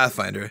nephew was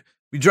Pathfinder.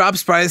 We dropped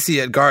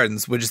Spicy at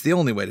Gardens, which is the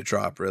only way to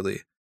drop,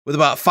 really, with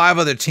about 5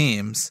 other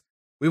teams.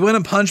 We win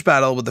a punch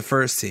battle with the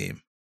first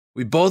team.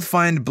 We both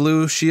find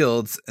blue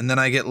shields, and then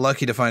I get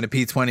lucky to find a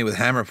P20 with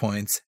hammer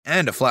points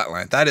and a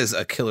flatline. That is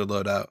a killer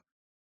loadout.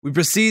 We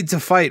proceed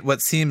to fight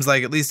what seems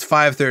like at least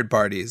 5 third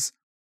parties.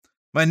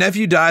 My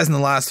nephew dies in the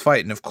last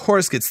fight and of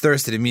course gets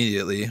thirsted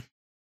immediately.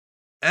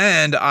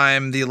 And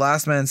I'm the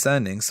last man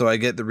standing, so I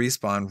get the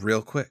respawn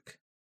real quick.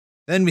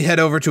 Then we head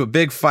over to a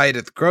big fight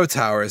at the Grow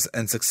Towers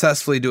and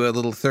successfully do a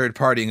little third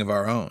partying of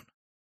our own.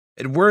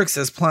 It works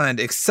as planned,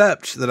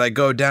 except that I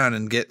go down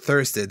and get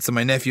thirsted, so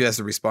my nephew has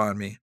to respawn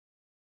me.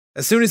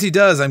 As soon as he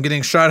does, I'm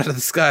getting shot out of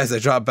the sky as I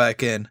drop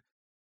back in.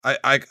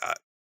 I'm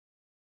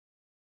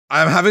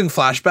having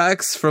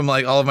flashbacks from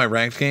like all of my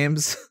ranked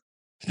games.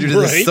 Due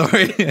to this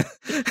story.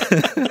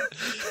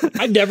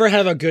 I never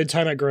have a good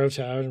time at Grove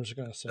Towers. I'm just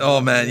gonna say. Oh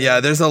man, yeah.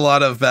 There's a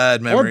lot of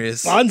bad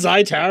memories. Or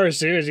Bonsai Towers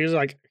too. He was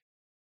like,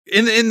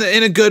 in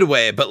a good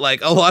way, but like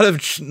a lot of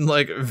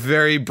like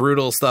very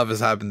brutal stuff has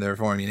happened there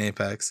for me in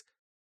Apex.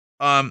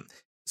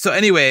 So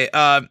anyway,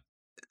 our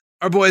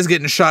boy's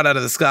getting shot out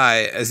of the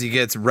sky as he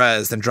gets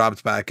rezzed and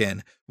dropped back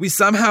in. We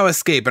somehow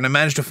escape, and I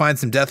managed to find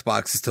some death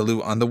boxes to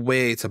loot on the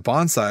way to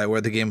Bonsai,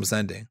 where the game was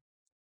ending.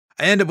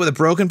 I end up with a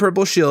broken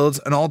purple shield,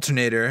 an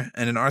alternator,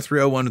 and an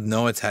R301 with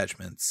no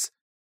attachments.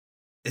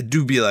 It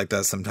do be like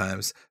that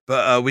sometimes.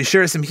 But we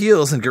share some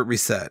heals and get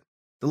reset.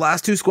 The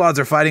last 2 squads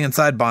are fighting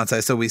inside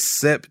Bonsai, so we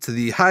sip to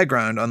the high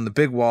ground on the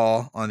big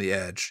wall on the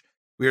edge.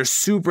 We are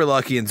super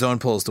lucky and zone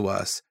pulls to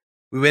us.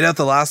 We wait out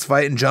the last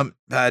fight and jump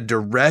pad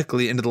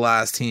directly into the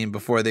last team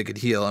before they could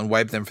heal and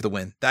wipe them for the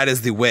win. That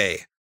is the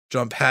way.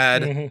 Jump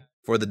pad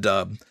for the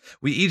dub.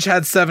 We each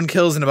had 7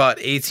 kills and about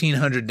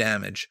 1,800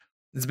 damage.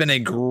 It's been a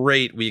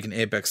great week in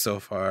Apex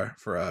so far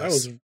for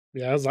us.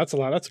 That's a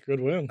lot. That's a good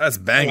win. That's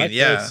banging,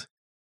 yeah. This.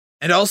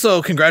 And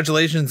also,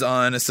 congratulations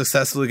on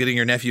successfully getting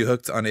your nephew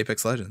hooked on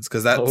Apex Legends,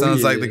 because that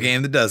sounds like the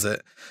game that does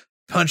it.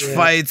 Punch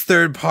fights,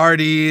 third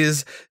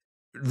parties,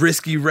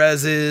 risky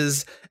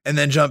reses, and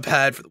then jump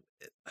pad for the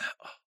win.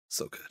 Oh,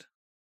 so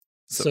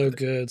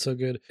good. So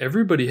good.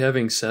 Everybody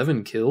having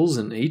 7 kills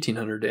and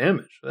 1,800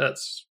 damage.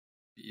 That's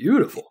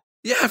beautiful.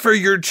 Yeah, for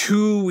your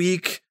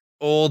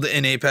 2-week-old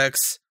in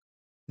Apex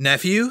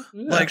nephew,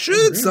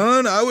 shit,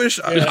 son. I wish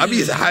I'd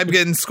be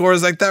getting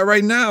scores like that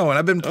right now, and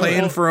I've been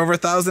playing for over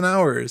 1,000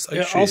 hours.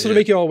 Also, to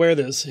make you all aware of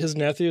this, his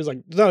nephew is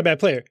not a bad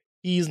player.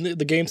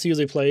 The games he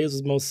usually plays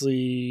is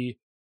mostly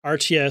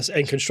RTS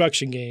and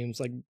construction games,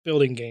 like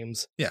building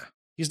games. Yeah,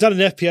 he's not an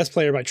FPS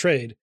player by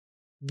trade,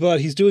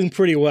 but he's doing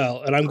pretty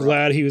well, and I'm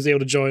glad he was able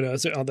to join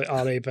us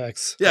on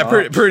Apex. Yeah,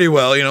 pretty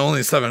well.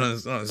 Only 7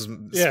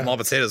 small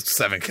potatoes,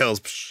 7 kills.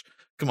 Psh,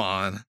 come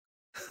on.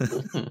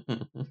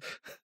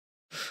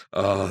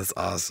 Oh, that's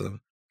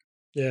awesome.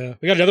 Yeah,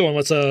 we got another one.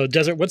 What's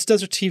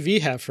Desert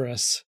TV have for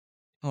us?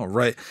 All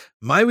right,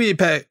 my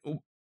Weepex.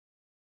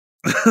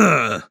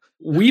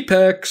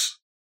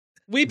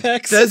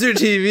 Desert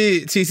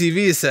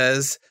TCV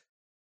says,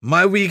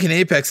 my week in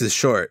Apex is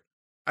short.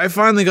 I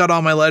finally got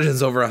all my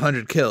legends over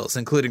 100 kills,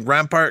 including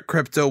Rampart,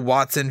 Crypto,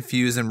 Watson,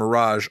 Fuse, and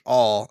Mirage,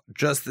 all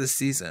just this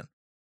season.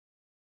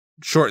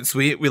 Short and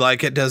sweet. We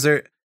like it,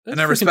 Desert. That's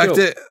and I respect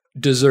it.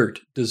 Dessert.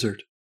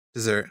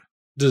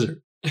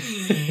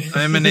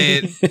 I'm in a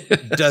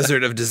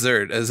desert of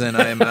dessert, as in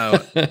I am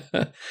out.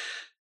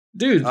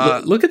 Dude,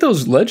 look at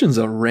those legends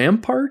on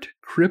Rampart,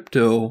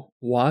 Crypto,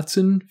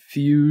 Watson,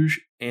 Fuse,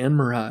 and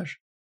Mirage.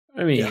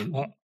 I mean,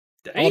 all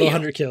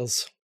 100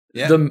 kills.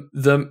 Yeah.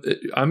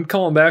 I'm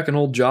calling back an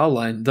old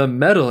jawline.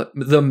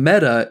 The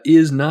meta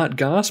is not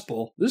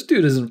gospel. This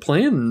dude isn't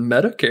playing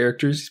meta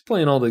characters. He's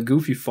playing all the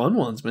goofy fun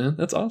ones, man.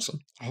 That's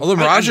awesome. Well, the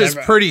Mirage is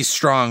pretty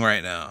strong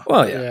right now.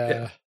 Well,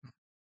 yeah.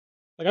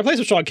 Like, I play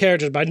some strong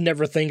characters, but I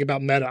never think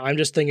about meta. I'm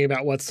just thinking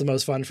about what's the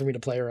most fun for me to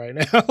play right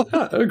now.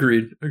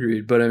 Agreed.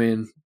 But I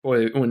mean,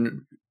 boy,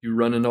 when you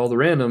run into all the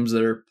randoms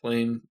that are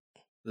playing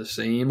the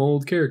same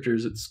old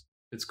characters,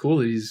 it's cool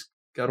that he's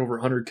got over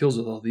 100 kills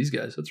with all these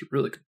guys. That's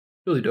really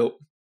dope.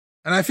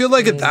 And I feel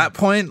like at that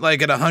point,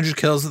 like at 100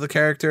 kills with the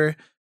character,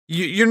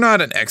 you're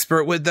not an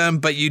expert with them,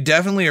 but you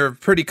definitely are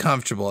pretty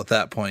comfortable at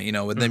that point.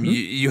 With them,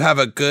 you have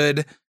a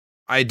good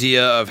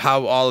idea of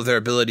how all of their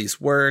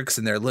abilities works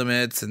and their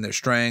limits and their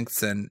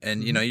strengths, and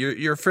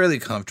you're fairly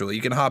comfortable.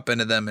 You can hop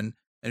into them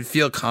and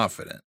feel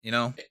confident,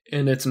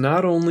 And it's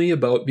not only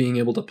about being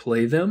able to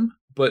play them,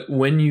 but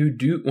when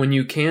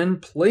you can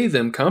play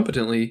them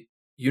competently,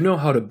 you know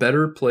how to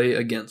better play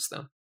against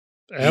them.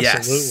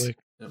 Absolutely.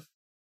 Yes.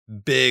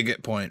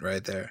 Big point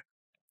right there.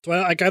 So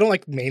I don't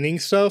like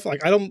maining stuff. I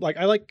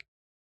like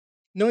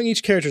knowing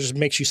each character just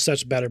makes you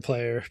such a better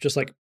player. Just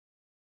like,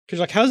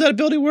 because how does that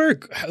ability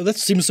work? That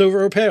seems so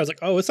overpowered. I was like,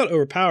 oh, it's not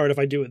overpowered. If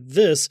I do it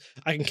this,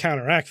 I can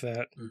counteract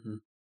that.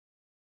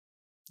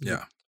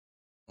 Yeah.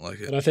 I like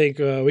it. But I think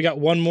we got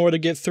one more to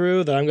get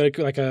through. That I'm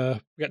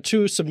gonna we got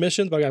 2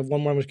 submissions, but I got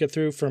one more to get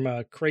through from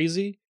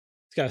Crazy.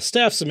 It's got a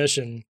staff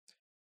submission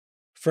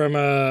from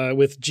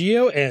with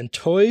Geo and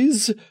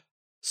Toys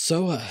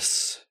So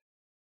Us.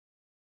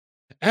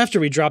 After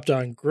we dropped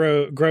on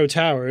Grow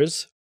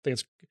Towers,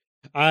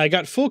 I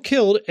got full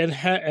killed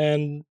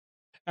and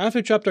after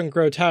we dropped on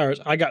Grow Towers,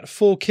 I got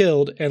full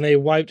killed and they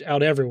wiped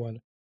out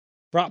everyone.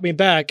 Brought me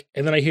back,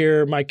 and then I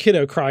hear my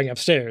kiddo crying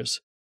upstairs.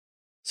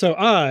 So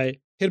I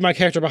hid my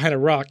character behind a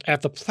rock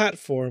at the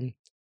platform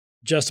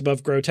just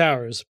above Grow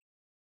Towers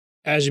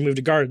as you move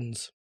to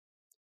Gardens.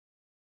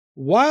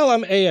 While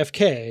I'm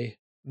AFK,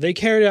 they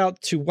carried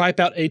out to wipe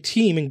out a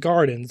team in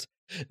Gardens,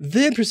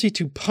 then proceed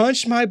to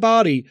punch my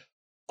body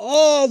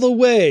all the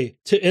way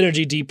to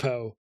Energy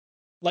Depot.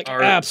 Like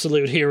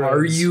absolute heroes.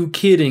 Are you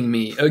kidding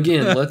me?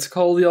 Again, let's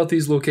call out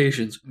these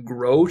locations.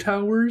 Grow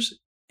Towers,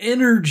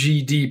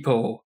 Energy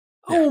Depot.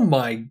 Oh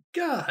my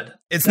God.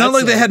 It's not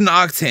like they had an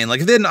Octane. Like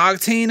if they had an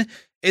Octane,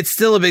 it's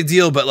still a big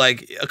deal, but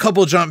like a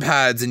couple jump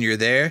pads and you're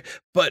there.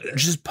 But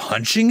just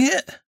punching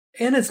it?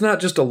 And it's not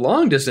just a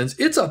long distance,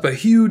 it's up a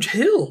huge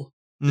hill.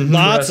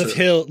 Lots of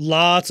hills.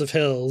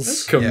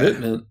 That's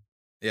commitment.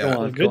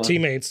 Yeah. Good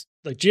teammates.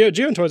 Like Geo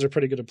and Toys are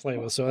pretty good to play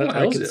with, so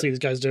I can see these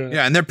guys doing it.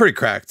 Yeah, and they're pretty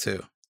cracked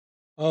too.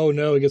 Oh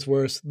no, it gets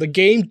worse. The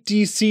game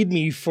DC'd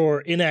me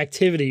for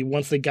inactivity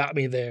once they got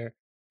me there.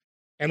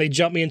 And they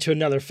jumped me into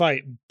another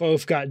fight.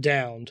 Both got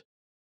downed.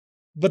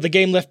 But the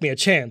game left me a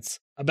chance.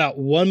 About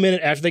 1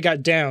 minute after they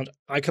got downed,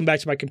 I come back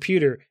to my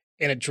computer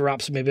and it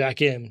drops me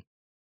back in.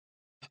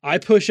 I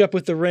push up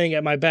with the ring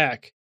at my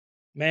back.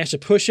 Manage to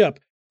push up,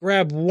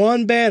 grab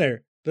one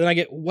banner, but then I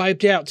get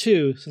wiped out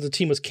too since the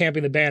team was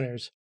camping the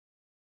banners.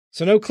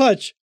 So no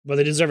clutch, but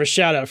they deserve a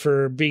shout out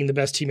for being the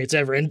best teammates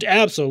ever. And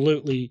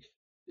absolutely,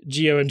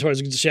 Geo and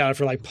Toys get a shout out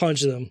for like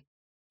punching them.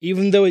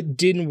 Even though it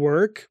didn't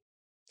work,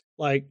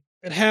 like,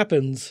 it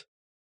happens.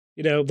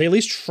 You know, they at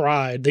least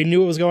tried. They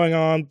knew what was going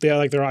on. They're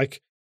like,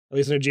 at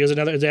least Geo's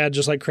another dad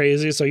just like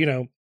crazy. So, you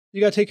know,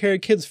 you got to take care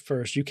of kids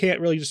first. You can't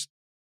really just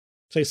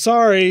say,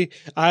 sorry,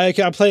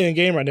 I'm playing a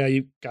game right now.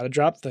 You got to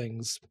drop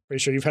things. Pretty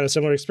sure you've had a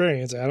similar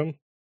experience, Adam.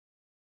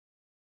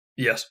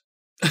 Yes.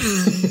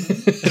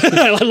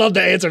 I love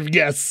the answer.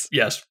 Yes.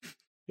 Yes.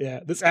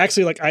 Yeah. This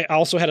actually, like, I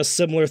also had a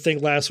similar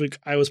thing last week.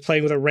 I was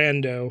playing with a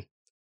rando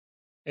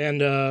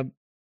and,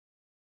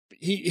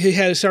 he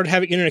had started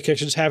having internet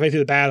connections halfway through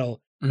the battle,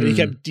 and he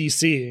kept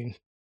DCing.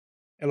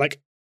 And he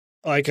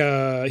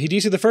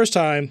DC'd the first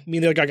time, me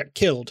and the other guy got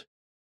killed.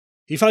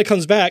 He finally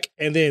comes back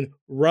and then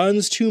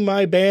runs to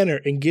my banner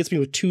and gets me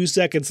with 2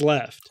 seconds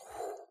left.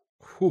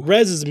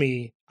 Reses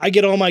me. I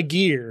get all my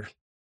gear.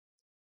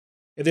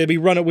 And then we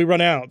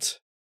run out.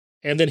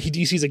 And then he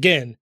DCs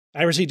again.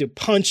 I proceed to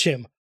punch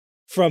him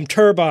from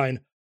Turbine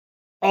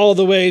all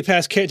the way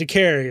past to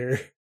Carrier.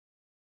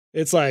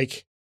 It's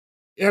like,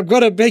 I'm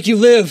going to make you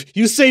live.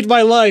 You saved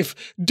my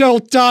life.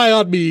 Don't die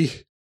on me.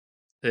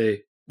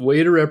 Hey,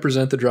 way to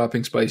represent the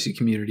Dropping Spicy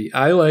community.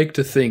 I like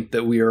to think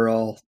that we are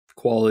all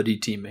quality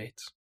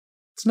teammates.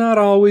 It's not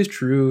always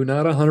true,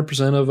 not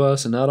 100% of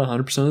us, and not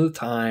 100% of the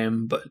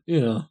time, but, you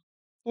know.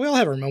 We all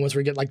have our moments where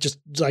we get just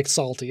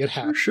salty. It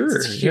happens. For sure.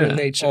 It's human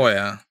nature. Oh,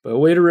 yeah. But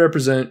way to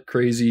represent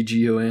Crazy,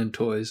 Geo, and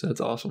Toys.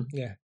 That's awesome.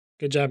 Yeah.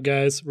 Good job,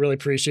 guys. Really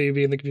appreciate you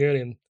being in the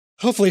community. And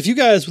hopefully, if you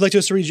guys would like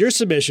us to read your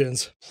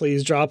submissions,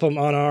 please drop them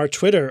on our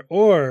Twitter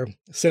or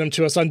send them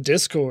to us on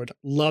Discord.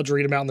 Love to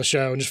read them out on the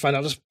show and just find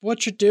out just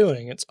what you're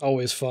doing. It's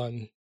always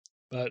fun.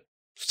 But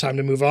it's time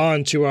to move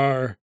on to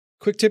our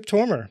quick tip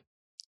corner.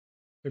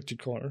 Quick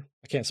tip corner.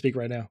 I can't speak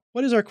right now.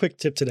 What is our quick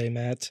tip today,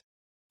 Matt?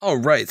 All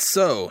right.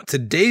 So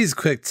today's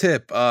quick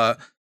tip.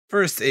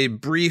 First, a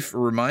brief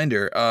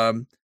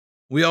reminder.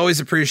 We always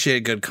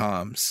appreciate good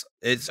comms.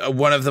 It's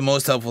one of the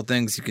most helpful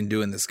things you can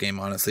do in this game.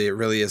 Honestly, it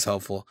really is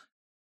helpful.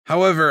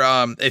 However,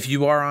 if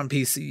you are on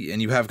PC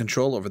and you have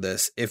control over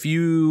this, if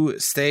you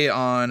stay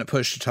on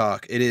push to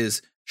talk, it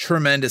is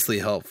tremendously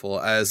helpful.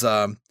 As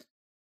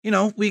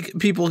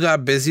people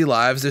got busy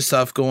lives, there's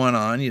stuff going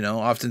on. You know,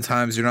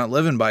 oftentimes you're not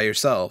living by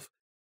yourself,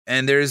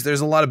 and there's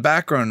a lot of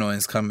background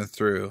noise coming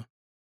through.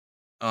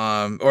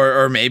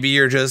 Or maybe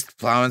you're just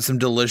plowing some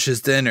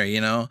delicious dinner,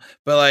 you know.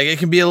 But like it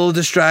can be a little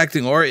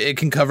distracting, or it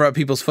can cover up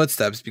people's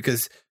footsteps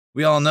because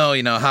we all know,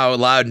 you know, how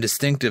loud and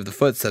distinctive the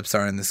footsteps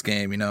are in this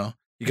game. You know.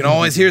 You can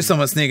always hear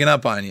someone sneaking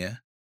up on you.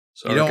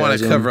 Sarcasm. You don't want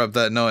to cover up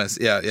that noise.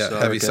 Yeah. Sarcasm.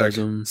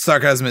 Heavy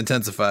sarcasm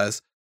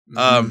intensifies.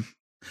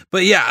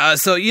 But yeah,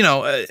 so, you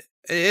know,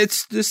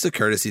 it's just a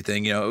courtesy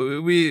thing. You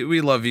know,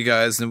 we love you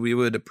guys and we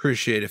would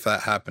appreciate if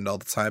that happened all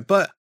the time.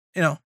 But,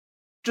 you know,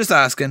 just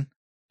asking.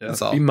 Yeah,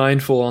 that's all. Be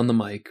mindful on the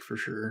mic for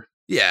sure.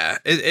 Yeah,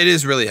 it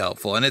is really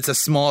helpful. And it's a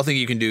small thing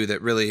you can do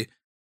that really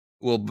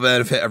will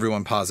benefit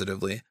everyone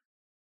positively.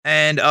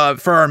 And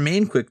for our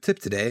main quick tip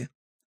today,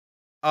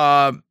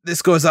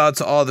 this goes out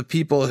to all the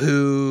people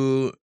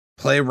who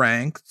play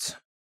ranked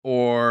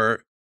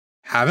or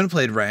haven't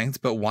played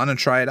ranked but want to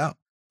try it out.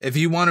 If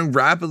you want to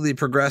rapidly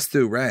progress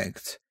through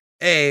ranked,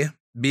 A,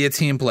 be a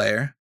team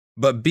player,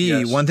 but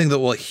B, one thing that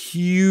will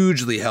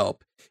hugely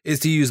help is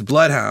to use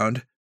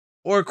Bloodhound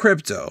or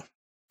crypto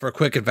for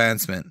quick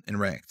advancement in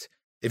ranked.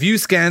 If you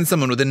scan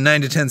someone within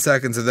 9 to 10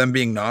 seconds of them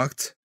being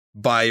knocked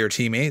by your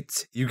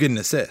teammates, you get an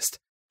assist.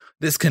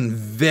 This can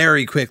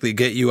very quickly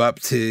get you up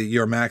to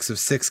your max of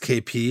 6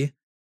 KP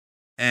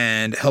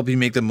and help you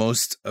make the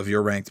most of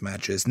your ranked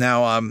matches.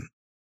 Now,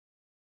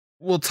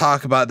 we'll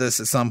talk about this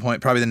at some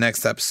point, probably the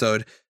next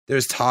episode.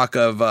 There's talk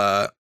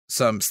of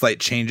some slight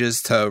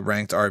changes to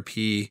ranked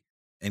RP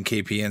and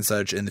KP and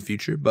such in the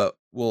future, but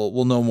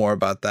we'll know more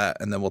about that,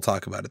 and then we'll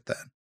talk about it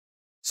then.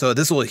 So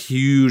this will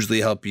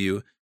hugely help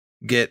you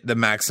get the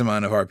max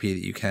amount of RP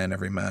that you can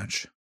every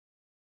match.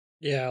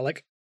 Yeah,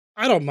 like,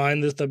 I don't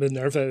mind this type of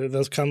nerf that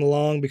does come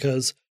along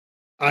because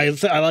I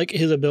like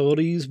his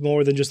abilities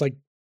more than just, like,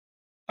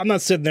 I'm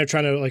not sitting there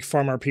trying to, like,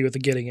 farm RP with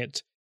getting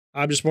it.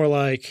 I'm just more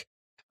like,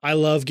 I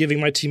love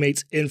giving my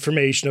teammates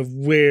information of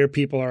where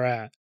people are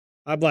at.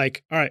 I'm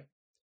like, all right,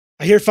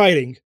 I hear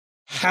fighting.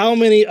 How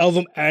many of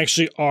them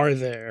actually are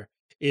there?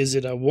 Is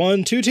it a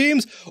 1-2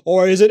 teams,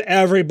 or is it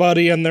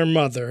everybody and their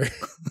mother?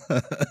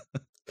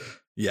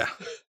 Yeah.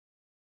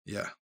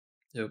 Yeah.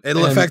 Yep.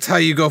 It'll affect how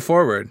you go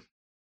forward.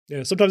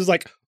 Yeah, sometimes it's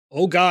like,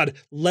 oh God,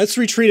 let's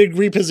retreat and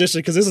reposition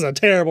because this is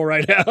terrible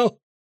right now.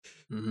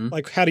 Mm-hmm.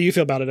 Like, how do you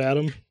feel about it,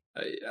 Adam?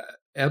 I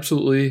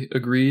absolutely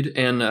agreed.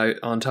 And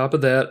on top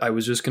of that, I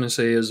was just going to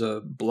say, as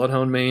a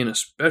Bloodhound main,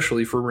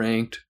 especially for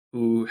ranked,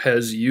 who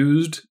has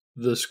used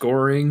the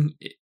scoring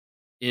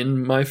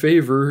in my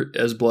favor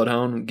as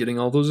Bloodhound, getting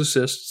all those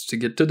assists to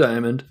get to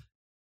Diamond,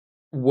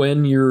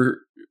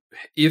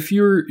 if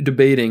you're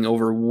debating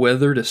over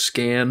whether to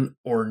scan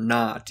or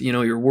not,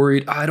 you're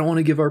worried, I don't want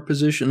to give our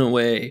position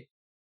away.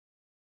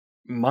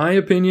 My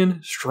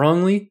opinion,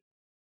 strongly,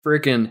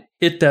 frickin'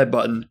 hit that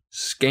button,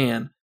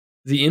 scan.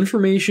 The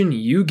information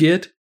you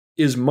get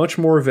is much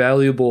more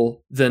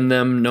valuable than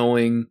them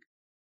knowing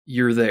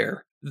you're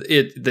there.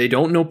 They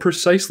don't know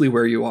precisely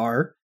where you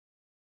are.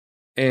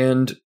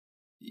 And,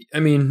 I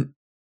mean,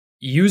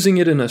 using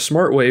it in a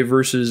smart way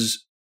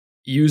versus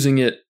using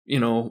it,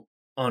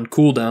 on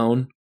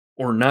cooldown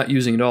or not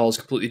using it all is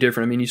completely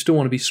different. I mean, you still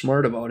want to be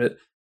smart about it.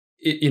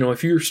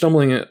 If you're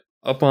stumbling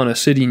up on a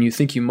city and you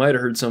think you might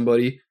have heard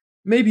somebody,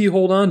 maybe you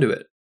hold on to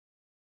it.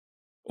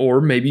 Or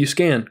maybe you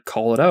scan,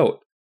 call it out.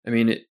 I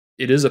mean,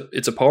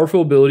 it's a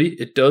powerful ability.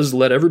 It does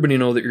let everybody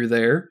know that you're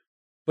there,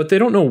 but they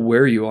don't know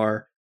where you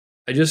are.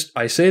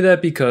 I say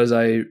that because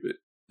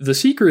the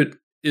secret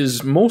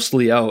is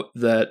mostly out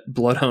that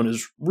Bloodhound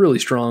is really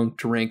strong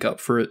to rank up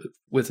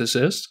with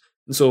assists.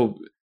 And so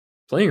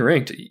playing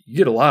ranked, you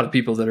get a lot of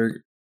people that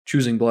are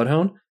choosing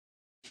Bloodhound.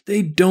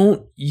 They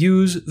don't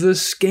use the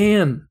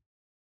scan.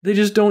 They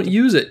just don't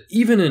use it.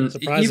 Even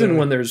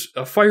when there's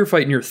a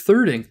firefight and you're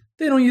thirding,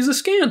 they don't use the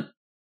scan.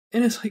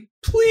 And it's like,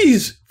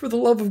 please, for the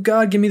love of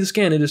God, give me the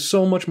scan. It is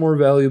so much more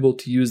valuable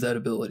to use that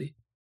ability.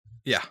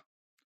 Yeah.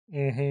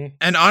 Mm-hmm.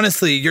 And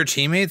honestly, your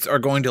teammates are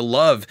going to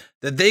love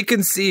that they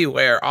can see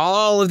where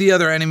all of the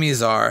other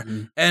enemies are.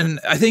 Mm-hmm. And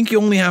I think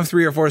you only have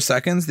 3 or 4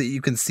 seconds that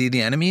you can see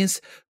the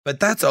enemies, but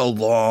that's a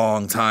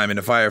long time in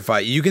a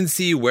firefight. You can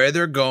see where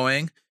they're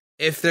going.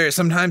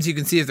 Sometimes you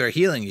can see if they're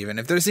healing, even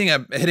if they're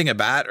hitting a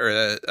bat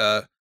or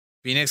a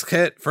Phoenix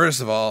kit.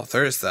 First of all,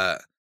 thirst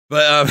that.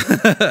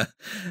 But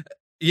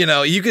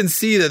you can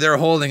see that they're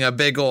holding a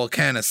big old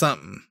can of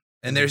something,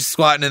 and they're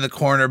squatting in the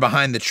corner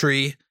behind the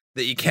tree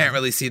that you can't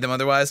really see them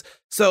otherwise.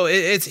 So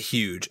it's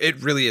huge.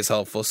 It really is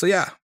helpful. So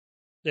yeah.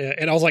 Yeah,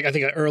 and I was like, I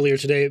think earlier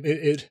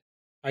today,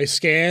 I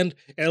scanned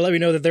and it let me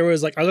know that there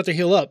was I was about to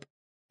heal up.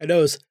 I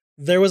noticed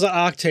there was an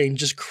Octane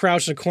just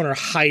crouched in a corner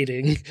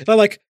hiding. And I'm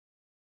like,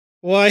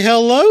 why,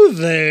 hello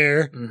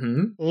there.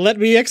 Mm-hmm. Let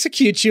me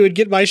execute you and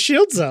get my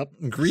shields up.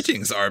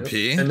 Greetings,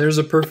 RP. And there's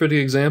a perfect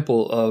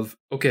example of,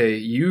 okay,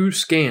 you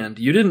scanned.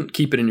 You didn't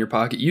keep it in your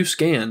pocket. You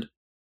scanned.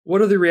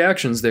 What are the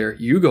reactions there?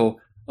 You go,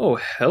 oh,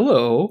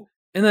 hello.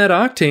 And that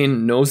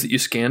Octane knows that you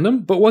scanned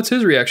him, but what's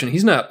his reaction?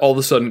 He's not all of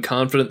a sudden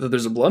confident that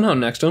there's a Bloodhound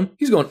next to him.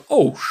 He's going,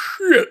 oh,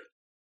 shit.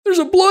 There's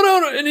a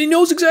Bloodhound, and he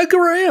knows exactly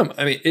where I am.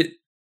 I mean,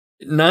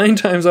 9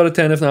 times out of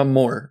 10, if not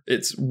more,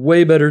 it's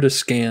way better to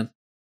scan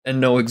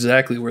and know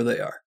exactly where they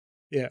are.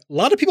 Yeah, a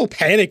lot of people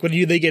panic when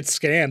they get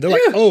scanned. They're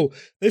like, oh,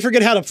 they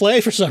forget how to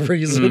play for some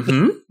reason.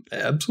 Mm-hmm.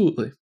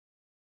 Absolutely.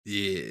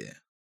 Yeah.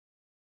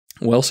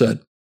 Well said.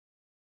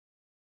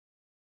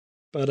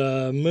 But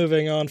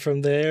moving on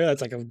from there,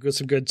 that's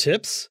some good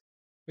tips.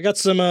 We got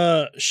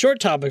some short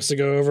topics to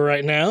go over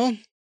right now.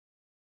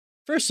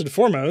 First and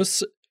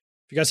foremost, if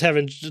you guys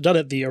haven't done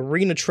it, the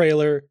Arena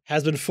trailer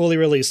has been fully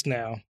released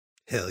now.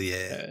 Hell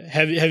yeah.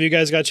 Have you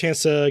guys got a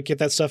chance to get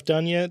that stuff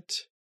done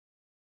yet?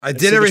 I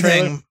did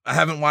everything. I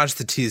haven't watched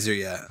the teaser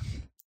yet.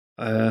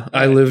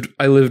 I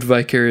lived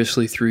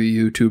vicariously through a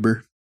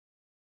YouTuber.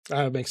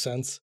 That makes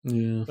sense.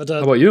 Yeah. But,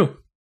 how about you?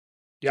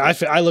 Yeah,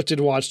 I looked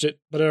and watched it.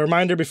 But a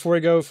reminder before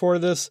we go for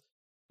this,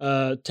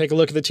 take a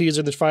look at the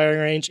teaser, the firing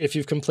range, if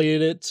you've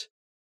completed it.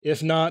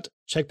 If not,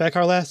 check back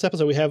our last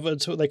episode. We have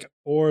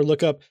or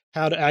look up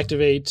how to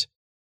activate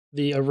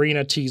the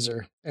Arena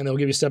teaser, and they'll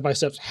give you step by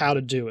step how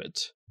to do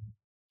it.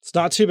 It's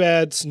not too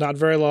bad. It's not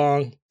very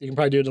long. You can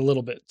probably do it in a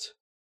little bit.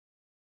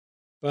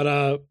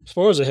 But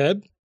spoilers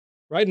ahead.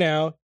 Right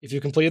now, if you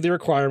completed the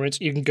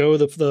requirements, you can go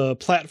to the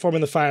platform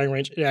in the firing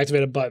range and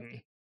activate a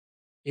button.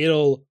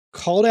 It'll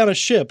call down a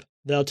ship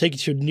that'll take you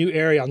to a new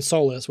area on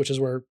Solus, which is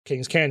where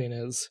King's Canyon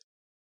is.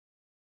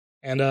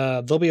 And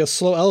there'll be a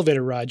slow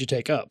elevator ride you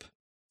take up.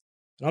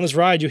 And on this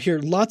ride, you hear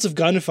lots of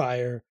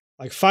gunfire,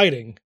 like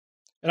fighting.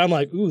 And I'm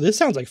like, ooh, this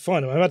sounds like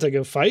fun. Am I about to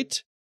go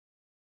fight?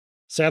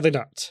 Sadly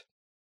not.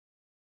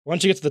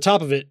 Once you get to the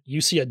top of it, you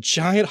see a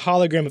giant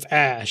hologram of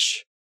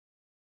Ash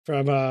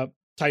from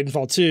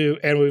Titanfall 2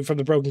 and from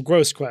the Broken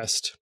Ghost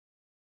quest,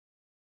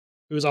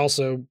 who is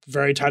also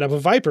very tied up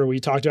with Viper we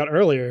talked about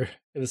earlier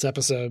in this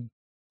episode.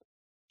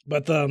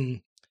 But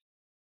when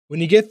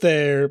you get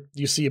there,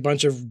 you see a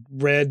bunch of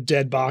red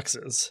dead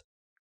boxes.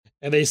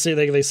 And they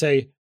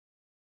say,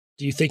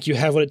 do you think you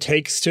have what it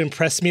takes to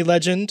impress me,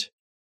 legend?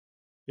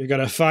 You're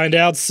going to find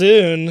out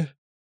soon.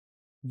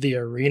 The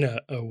arena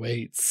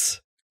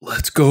awaits.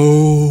 Let's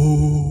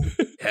go.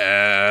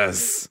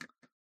 Yes.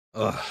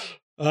 Ugh.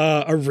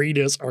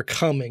 Arenas are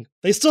coming.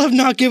 They still have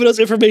not given us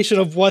information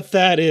of what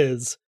that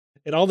is.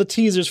 In all the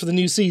teasers for the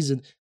new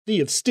season, they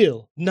have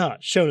still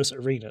not shown us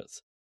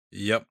arenas.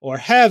 Yep. Or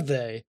have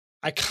they?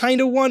 I kind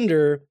of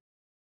wonder,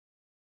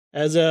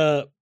 as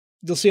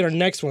you'll see in our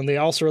next one, they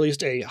also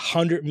released a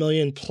 100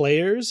 million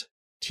players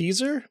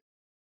teaser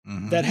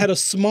that had a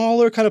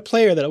smaller kind of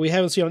player that we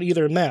haven't seen on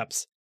either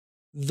maps.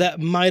 That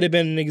might have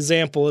been an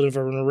example of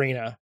an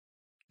arena.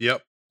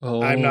 Yep.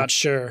 Oh. I'm not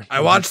sure.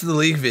 I watched the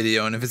leak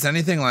video, and if it's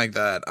anything like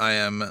that, I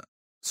am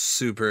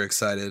super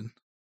excited.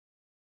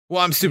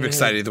 Well, I'm super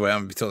excited either way, I'm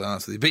going to be totally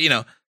honest with you. But, you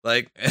know,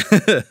 like, it's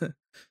going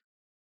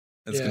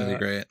to be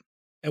great.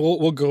 And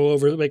we'll go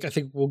over, I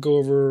think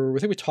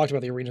we talked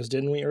about the arenas,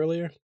 didn't we,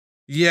 earlier?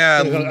 Yeah,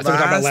 I think we talked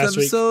about last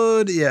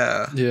episode, week.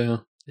 Yeah.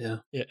 Yeah,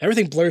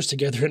 everything blurs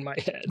together in my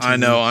head. I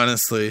know,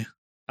 honestly.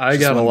 I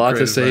got a lot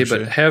to say,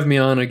 but have me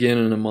on again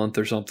in a month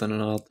or something,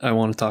 and I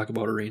want to talk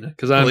about Arena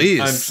because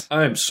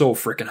I'm so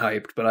freaking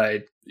hyped.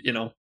 But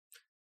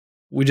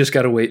we just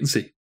got to wait and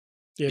see.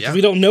 Yeah, because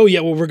we don't know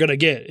yet what we're gonna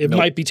get. It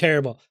might be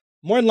terrible.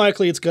 More than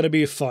likely, it's gonna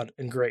be fun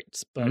and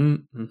great. But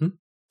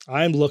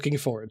I'm looking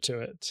forward to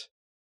it.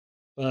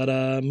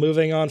 But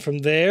moving on from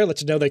there,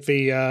 let you know like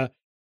the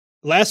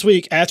last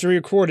week after we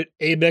recorded,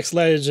 Apex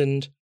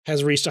Legend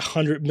has reached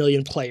 100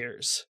 million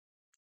players.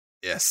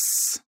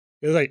 Yes.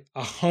 There's like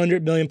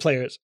 100 million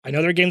players. I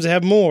know there are games that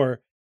have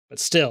more, but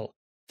still,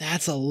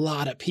 that's a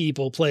lot of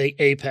people playing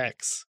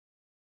Apex.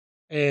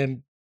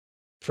 And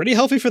pretty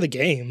healthy for the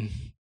game,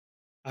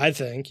 I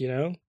think, you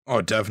know?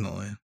 Oh,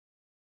 definitely.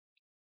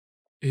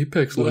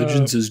 Apex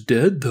Legends is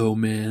dead, though,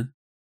 man.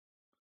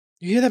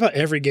 You hear that about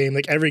every game.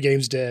 Like, every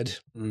game's dead.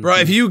 Bro,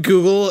 if you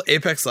Google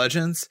Apex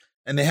Legends,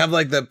 and they have,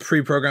 like, the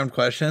pre-programmed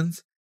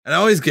questions, and I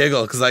always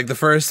giggle, because, like, the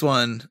first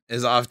one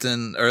is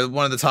often, or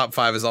one of the top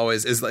 5 is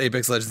always, is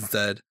Apex Legends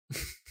dead?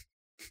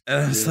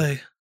 And I was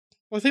like...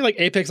 Well, I think, like,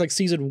 Apex, like,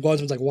 Season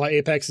 1 was, like, why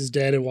Apex is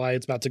dead and why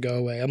it's about to go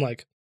away. I'm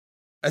like...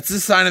 That's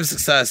a sign of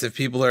success if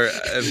people are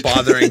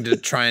bothering to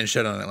try and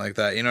shit on it like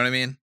that. You know what I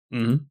mean?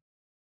 Mm-hmm.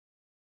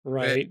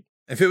 Right.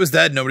 If it was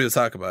dead, nobody would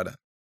talk about it.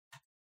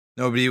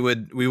 We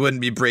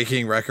wouldn't be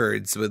breaking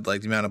records with,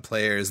 like, the amount of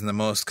players and the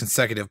most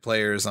consecutive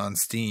players on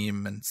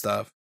Steam and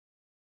stuff.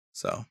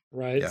 So...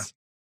 Right. Yeah.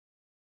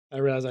 I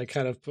realize I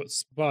kind of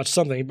botched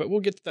something, but we'll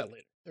get to that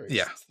later. There we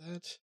go.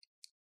 That.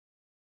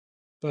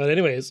 But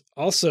anyways,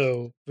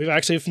 also, we've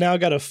actually now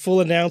got a full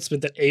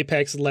announcement that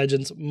Apex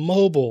Legends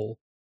Mobile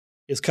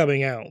is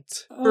coming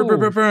out.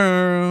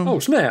 Oh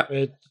snap.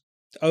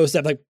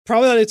 Snap. Like,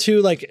 probably not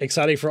too, like,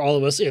 exciting for all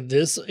of us in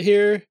this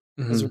here,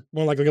 because we're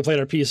more likely going to play it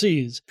on our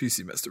PCs.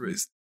 PC Master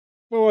Race.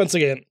 But once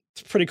again,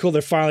 it's pretty cool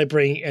they're finally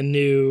bringing a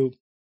new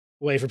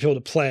way for people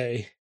to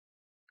play.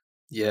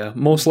 Yeah,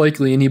 most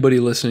likely anybody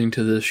listening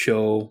to this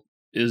show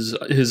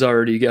has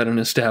already got an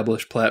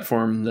established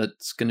platform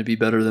that's going to be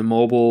better than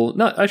mobile.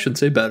 Not, I shouldn't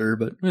say better,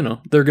 but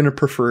they're going to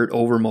prefer it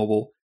over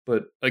mobile.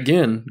 But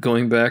again,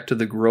 going back to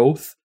the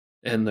growth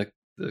and the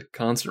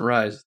constant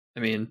rise, I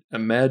mean,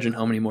 imagine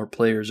how many more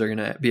players are going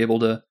to be able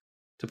to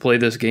play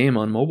this game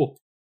on mobile.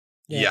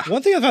 Yeah.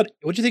 One thing I thought,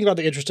 what do you think about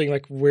the interesting,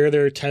 like, where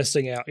they're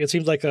testing out? It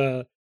seems like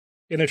in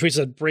their tweets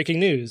said,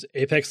 breaking news,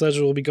 Apex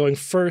Legends will be going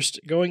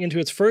into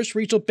its first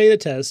regional beta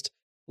test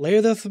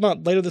later this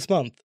month.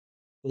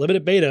 The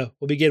limited beta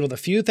will begin with a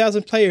few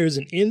thousand players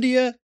in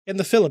India and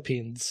the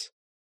Philippines.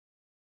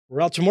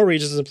 We're out to more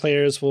regions and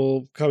players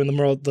will come in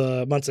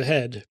the months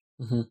ahead.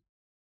 Mm-hmm.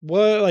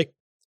 I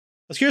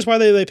was curious why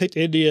they picked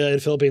India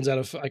and Philippines out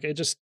of, like,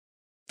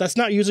 that's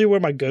not usually where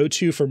my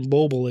go-to for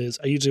mobile is.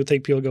 I usually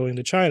think people going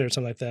to China or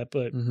something like that,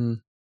 but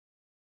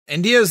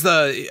India's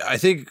I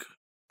think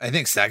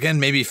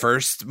second, maybe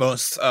first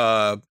most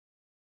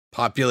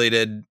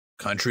populated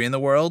country in the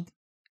world.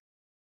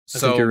 I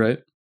think you're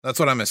right. That's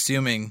what I'm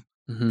assuming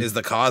is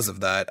the cause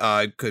of that.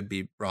 I could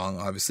be wrong,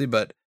 obviously,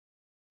 but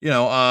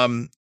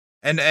and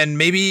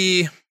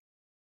maybe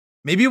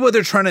what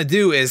they're trying to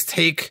do is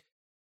take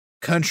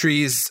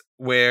countries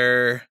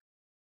where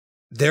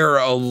there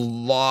are a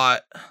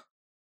lot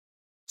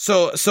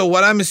So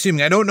what I'm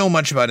assuming, I don't know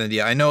much about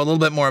India. I know a little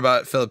bit more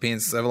about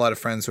Philippines, 'cause I have a lot of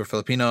friends who are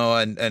Filipino,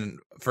 and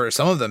for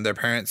some of them, their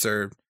parents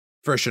are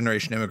first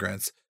generation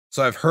immigrants.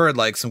 So I've heard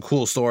like some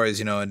cool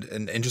stories,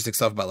 and interesting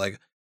stuff about like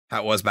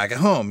how it was back at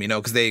home,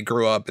 because they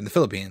grew up in the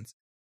Philippines.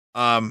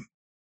 And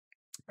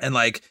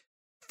like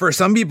for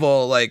some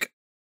people, like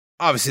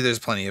obviously there's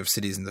plenty of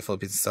cities in the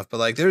Philippines and stuff, but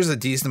like there's a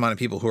decent amount of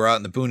people who are out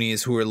in the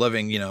boonies who are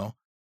living,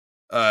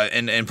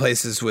 in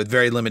places with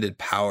very limited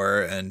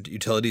power and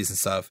utilities and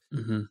stuff,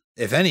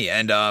 if any.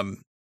 And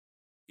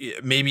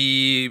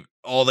maybe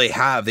all they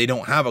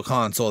don't have a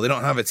console, they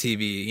don't have a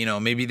TV,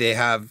 maybe they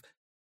have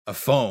a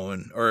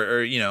phone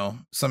or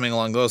something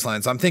along those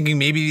lines. So I'm thinking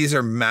maybe these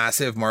are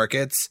massive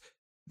markets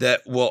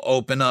that will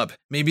open up.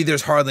 Maybe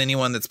there's hardly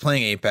anyone that's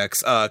playing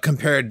Apex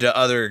compared to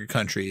other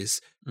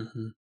countries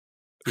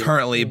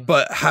currently,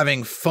 but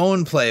having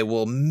phone play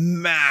will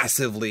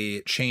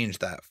massively change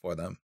that for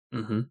them.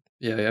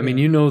 Yeah, I mean,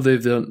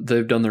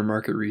 they've done their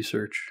market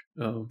research.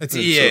 It's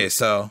EA,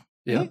 so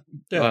yeah.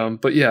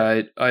 But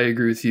yeah, I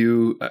agree with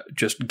you.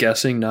 Just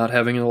guessing, not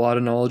having a lot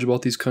of knowledge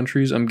about these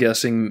countries, I'm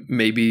guessing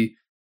maybe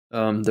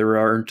there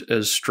aren't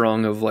as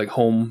strong of like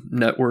home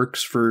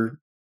networks for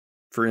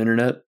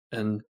internet,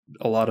 and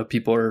a lot of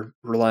people are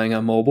relying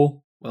on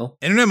mobile. Well,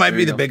 internet might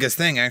be the biggest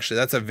thing. Actually,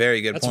 that's a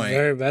very good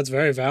point. That's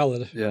very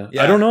valid. Yeah,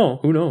 I don't know.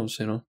 Who knows?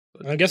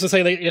 I guess to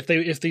say if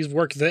they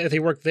work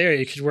there,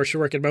 it should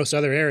work in most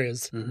other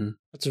areas.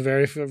 That's a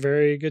very,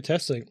 very good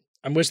testing.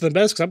 I'm wishing them the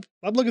best because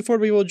I'm looking forward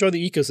to being able to join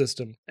the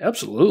ecosystem.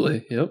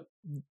 Absolutely. Yep.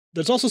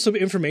 There's also some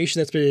information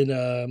that's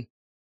been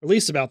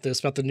released about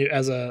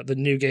the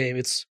new game.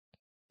 It's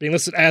being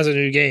listed as a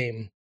new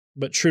game,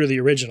 but true to the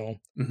original.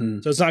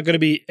 So it's not going to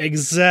be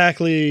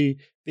exactly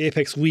the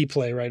Apex we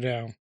play right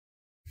now.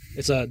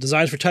 It's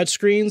designed for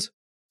touchscreens.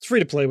 It's free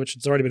to play, which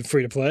it's already been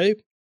free to play.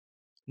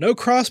 No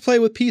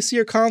crossplay with PC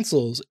or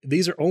consoles.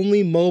 These are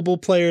only mobile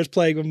players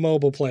playing with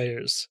mobile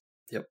players.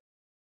 Yep.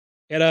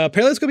 And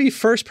apparently it's going to be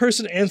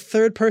first-person and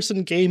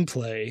third-person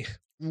gameplay.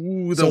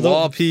 Ooh, the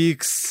wall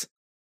peaks.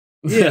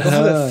 Yeah,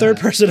 the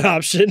third-person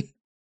option.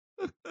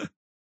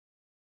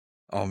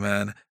 Oh,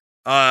 man.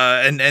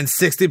 And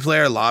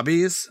 60-player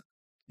lobbies?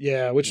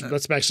 Yeah, which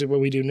that's actually what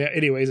we do now.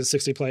 Anyways, it's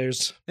 60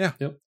 players. Yeah.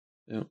 Yep.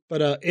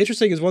 But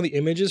interesting is one of the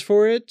images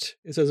for it.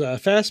 It says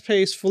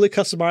fast-paced, fully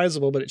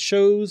customizable, but it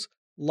shows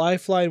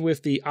Lifeline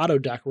with the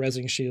auto-dock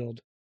resing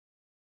shield.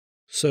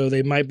 So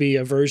they might be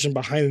a version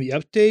behind the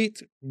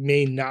update,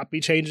 may not be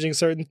changing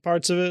certain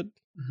parts of it.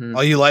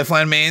 All you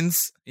Lifeline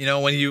mains,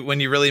 when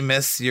you really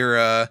miss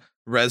your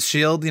res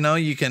shield,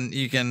 you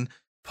can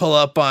pull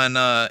up on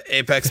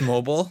Apex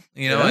Mobile,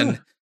 and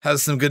have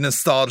some good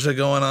nostalgia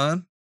going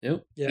on.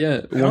 Yep.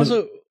 Yeah.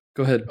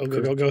 Go ahead. Oh,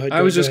 go ahead.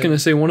 I was just going to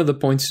say one of the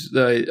points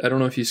that I don't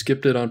know if you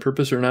skipped it on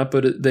purpose or not,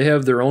 but they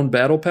have their own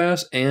battle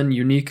pass and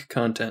unique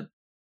content.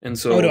 And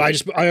so,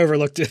 I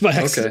overlooked it by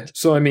accident. Okay,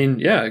 so I mean,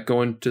 yeah,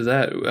 going to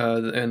that,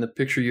 and the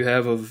picture you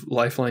have of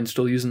Lifeline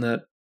still using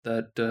that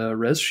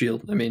res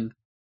shield. I mean,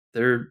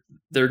 they're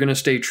going to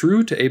stay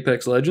true to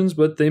Apex Legends,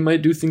 but they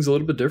might do things a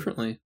little bit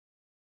differently.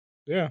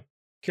 Yeah,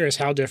 curious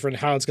how different,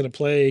 how it's going to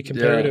play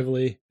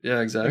comparatively. Yeah,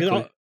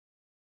 exactly.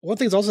 One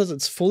thing is also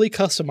it's fully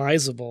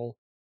customizable.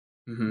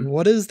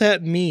 What does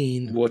that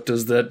mean? What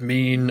does that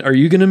mean? Are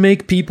you going to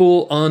make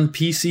people on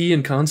PC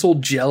and console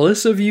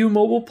jealous of you,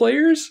 mobile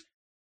players?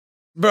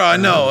 Bro,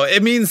 no,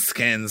 it means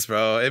skins,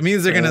 bro. It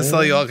means they're going to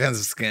sell you all kinds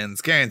of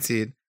skins,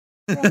 guaranteed.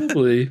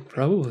 Probably.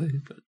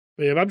 But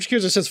yeah, I'm just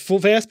curious. It says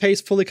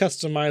fast-paced, fully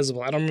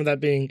customizable. I don't remember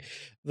that being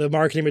the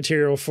marketing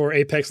material for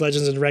Apex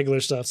Legends and regular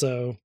stuff.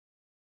 So,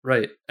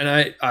 right, and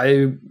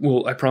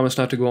I promise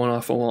not to go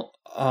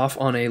off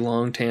on a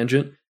long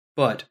tangent,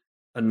 but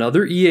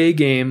another EA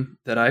game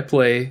that I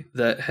play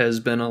that has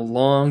been a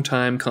long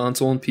time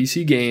console and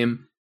PC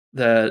game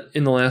that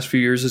in the last few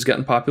years has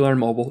gotten popular on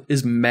mobile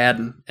is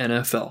Madden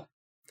NFL.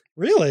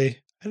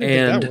 Really? I didn't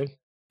get that one.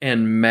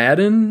 And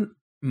Madden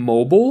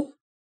Mobile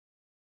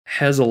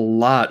has a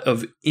lot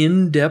of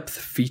in-depth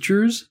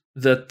features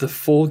that the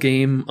full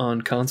game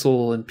on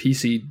console and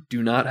PC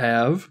do not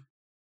have,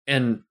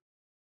 and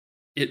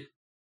it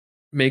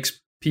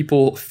makes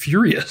people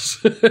furious.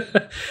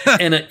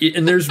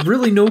 and there's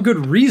really no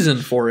good reason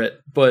for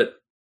it, but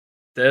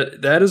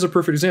that is a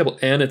perfect example,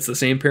 and it's the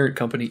same parent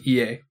company,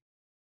 EA.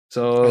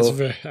 So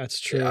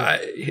that's true.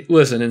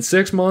 Listen, in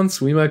 6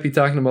 months, we might be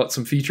talking about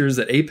some features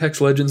that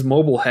Apex Legends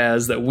Mobile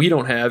has that we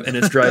don't have, and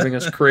it's driving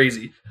us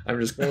crazy. I'm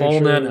just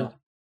calling that out.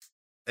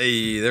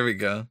 Hey, there we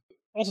go.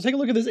 Also, take a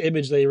look at this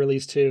image they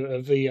released too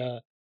of the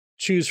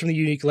choose from the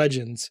unique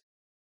legends.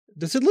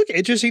 Does it look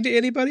interesting to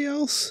anybody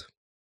else?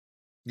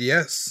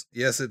 Yes,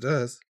 it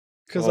does.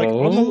 Because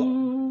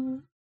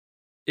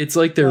it's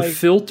like they're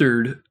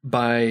filtered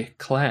by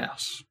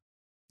class.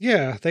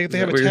 Yeah, they have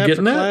a tab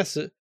for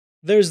classes.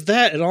 There's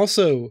that, and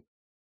also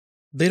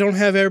they don't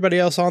have everybody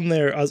else on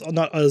there as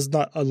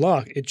not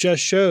unlocked. It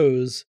just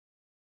shows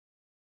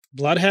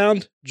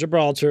Bloodhound,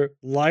 Gibraltar,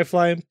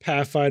 Lifeline,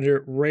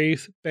 Pathfinder,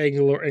 Wraith,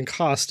 Bangalore, and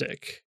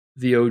Caustic.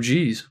 The OGs.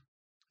 Is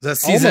that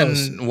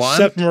season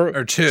 1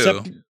 or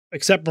 2?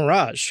 Except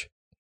Mirage.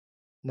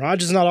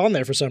 Mirage is not on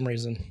there for some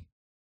reason.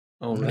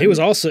 Oh, He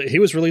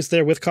was released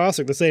there with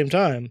Caustic at the same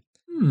time.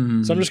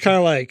 So I'm just kind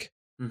of like,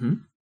 all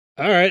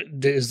right,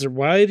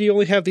 why do you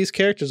only have these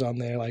characters on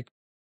there? Like,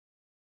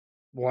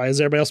 why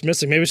is everybody else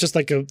missing? Maybe it's just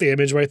like the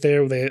image right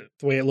there, the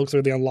way it looks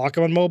where they unlock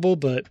them on mobile,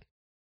 but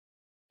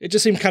it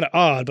just seemed kind of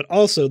odd. But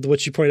also,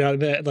 what you pointed out,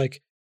 that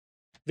like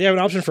they have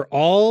an option for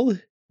all,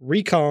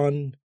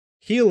 recon,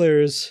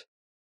 healers,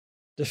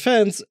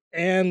 defense,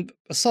 and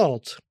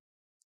assault.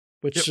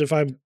 Which, if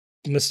I'm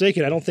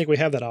mistaken, I don't think we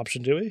have that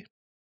option, do we?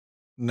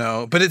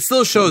 No, but it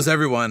still shows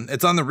everyone.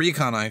 It's on the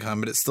recon icon,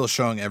 but it's still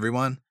showing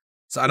everyone.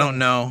 So I don't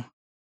know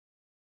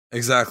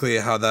exactly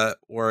how that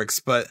works,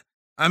 but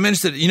I'm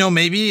interested.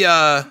 Maybe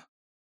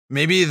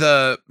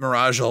the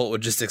Mirage ult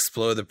would just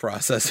explode the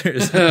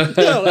processors.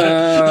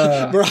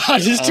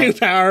 Mirage is too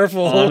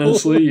powerful.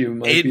 Honestly, you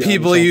might 8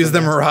 people use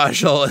the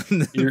Mirage ult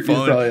and the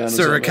phone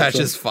server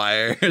catches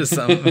fire or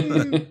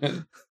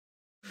something.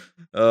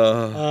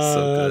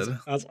 So good.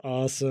 That's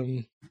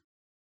awesome.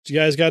 Do you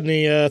guys got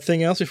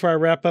anything else before I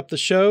wrap up the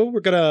show?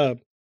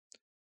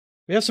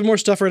 We have some more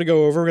stuff we're going to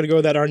go over. We're going to go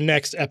with that our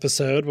next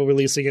episode. We're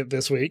releasing it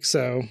this week,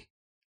 so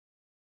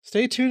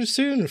stay tuned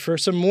soon for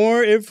some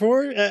more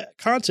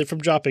content from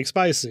Dropping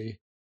Spicy.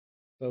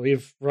 But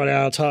we've run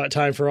out of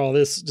time for all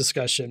this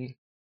discussion.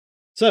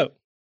 So, I'd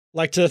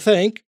like to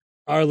thank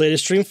our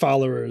latest stream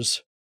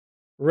followers,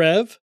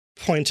 Rev,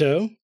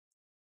 Pointo,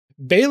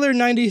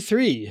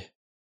 Baylor93,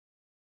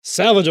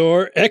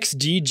 Salvador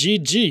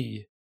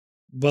XDGG,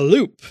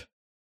 Baloop,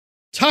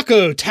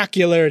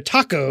 Taco-tacular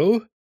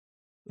Taco,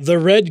 The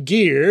Red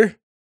Gear,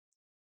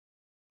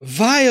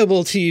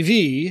 Viable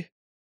TV,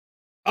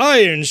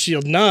 Iron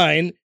Shield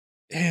 9,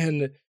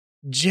 and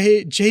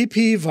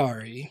JP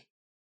Vari.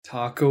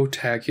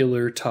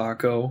 Taco-tacular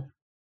Taco.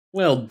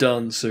 Well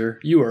done, sir.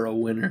 You are a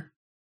winner.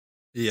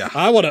 Yeah.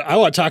 I want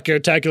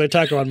Taco-tacular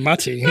Taco on my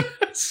team.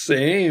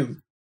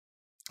 Same.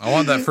 I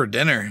want that for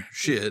dinner.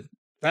 Shit.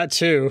 That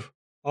too.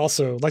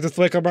 Also, I'd like to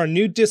thank our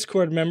new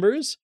Discord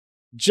members,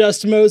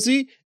 Just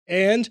Mosey,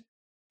 and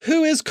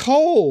Who is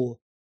Cole?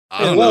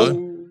 I don't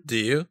know. Do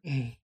you?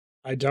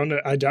 I don't know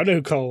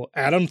who Cole.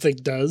 Adam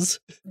does.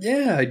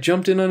 Yeah, I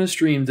jumped in on his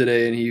stream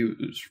today, and he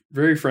was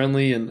very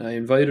friendly, and I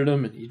invited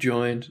him, and he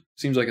joined.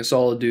 Seems like a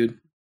solid dude.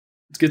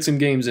 Let's get some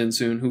games in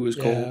soon. Who is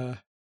Cole?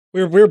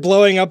 We're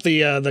blowing up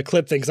the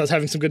clip thing because I was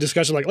having some good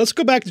discussion. Like, let's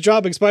go back to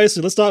Dropping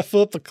Spicy. Let's not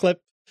flip the clip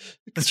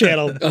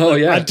channel. Oh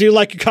yeah, I do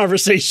like a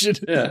conversation.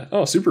 Yeah.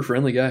 Oh, super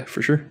friendly guy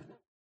for sure.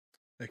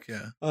 Heck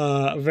yeah.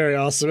 Very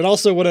awesome. And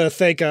also want to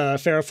thank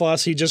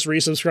Farrafloss. He just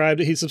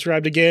resubscribed. He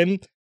subscribed again.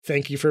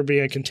 Thank you for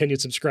being a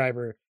continued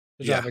subscriber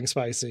to Dropping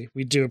Spicy.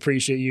 We do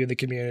appreciate you in the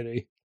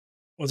community.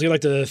 Once again, I'd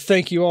like to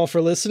thank you all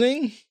for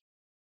listening.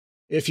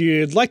 If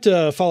you'd like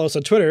to follow us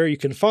on Twitter, you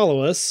can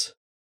follow us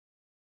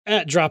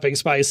at Dropping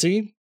Spicy.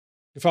 You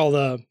can follow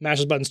the Mash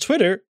Those Buttons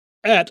Twitter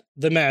at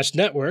the Mash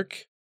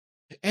Network.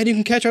 And you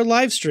can catch our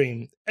live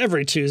stream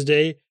every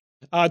Tuesday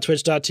on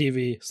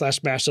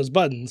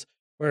twitch.tv/mashthosebuttons.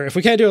 Where if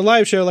we can't do a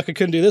live show like I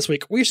couldn't do this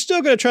week, we're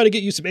still going to try to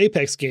get you some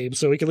Apex games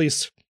so we can at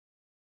least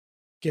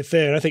get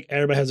there. And I think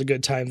everybody has a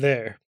good time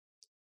there.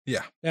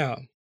 Yeah. Now,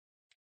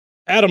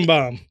 Adam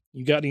Bomb,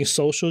 you got any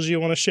socials you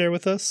want to share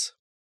with us?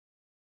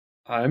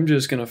 I'm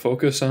just going to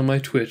focus on my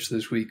Twitch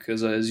this week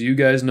because, as you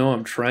guys know,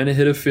 I'm trying to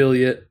hit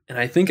affiliate. And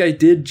I think I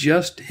did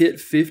just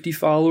hit 50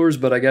 followers,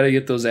 but I got to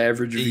get those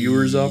average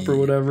viewers up or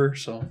whatever.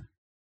 So,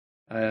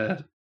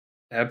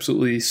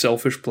 absolutely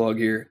selfish plug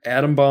here.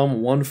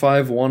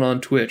 AdamBomb151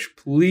 on Twitch.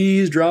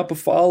 Please drop a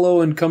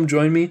follow and come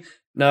join me.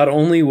 Not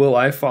only will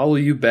I follow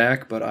you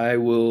back, but I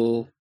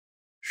will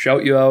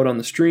shout you out on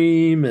the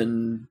stream,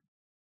 and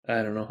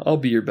I don't know. I'll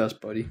be your best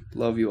buddy.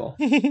 Love you all.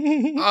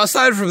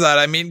 Aside from that,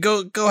 I mean,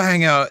 go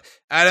hang out.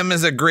 Adam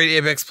is a great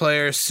Apex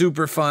player,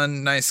 super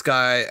fun, nice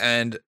guy,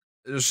 and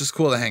it was just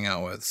cool to hang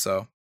out with.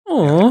 So,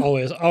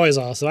 always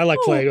awesome. I like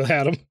playing with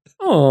Adam.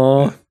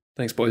 Aw,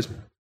 thanks, boys.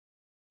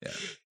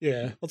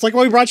 Yeah. It's like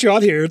when we brought you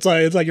on here. It's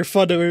like you're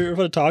fun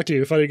to talk to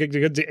you. Fun to get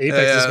good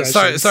Apex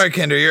discussions. Sorry,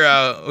 Kinder, you're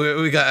out.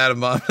 We got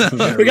Adam Bomb.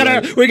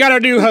 we got our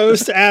new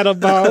host, Adam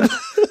Bomb.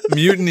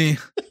 Mutiny.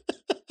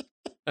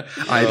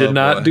 I did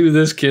not do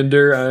this,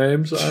 Kinder.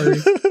 I'm sorry.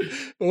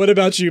 What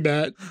about you,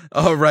 Matt?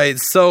 All right.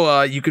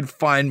 So you can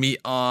find me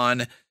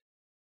on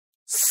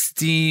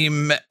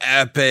Steam,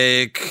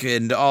 Epic,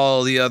 and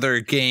all the other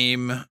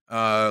game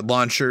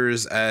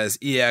launchers as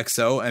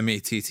EXO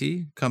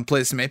MATT. Come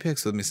play some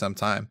Apex with me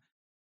sometime.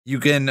 You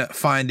can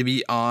find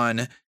me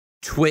on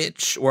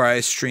Twitch, where I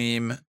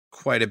stream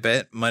quite a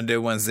bit, Monday,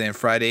 Wednesday, and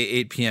Friday,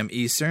 8 p.m.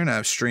 Eastern.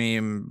 I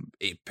stream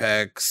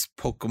Apex,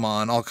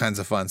 Pokemon, all kinds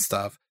of fun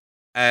stuff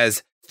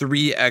as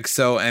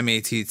 3XO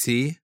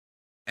MATT.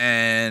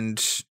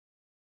 And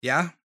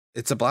yeah,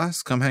 it's a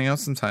blast. Come hang out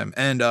sometime.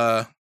 And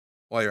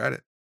while you're at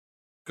it,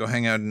 go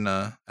hang out in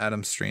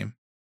Adam's stream.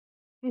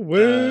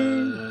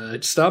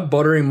 Stop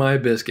buttering my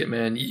biscuit,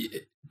 man.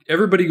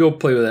 Everybody go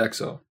play with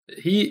EXO.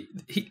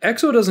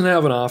 EXO doesn't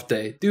have an off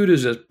day. Dude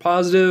is just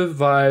positive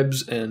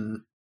vibes,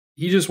 and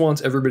he just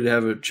wants everybody to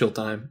have a chill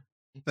time.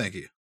 Thank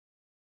you.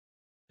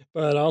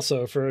 But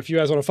also, if you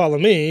guys want to follow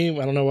me,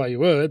 I don't know why you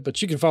would,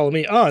 but you can follow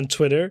me on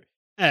Twitter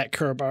at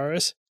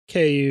Kurabaras,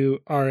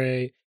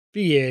 Kurabaras,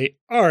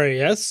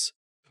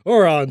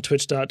 or on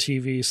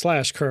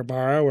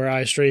twitch.tv/Kurabara, where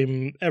I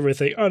stream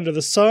everything under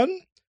the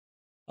sun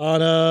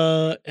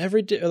on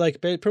every day,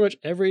 like pretty much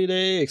every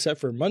day except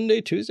for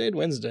Monday, Tuesday, and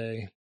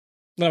Wednesday.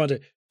 Not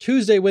Monday,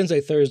 Tuesday,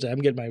 Wednesday, Thursday. I'm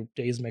getting my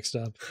days mixed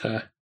up.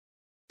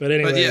 But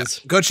anyways. But yeah,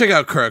 go check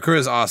out Kura.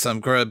 Kura's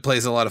awesome. Kura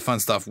plays a lot of fun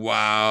stuff.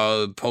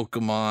 WoW,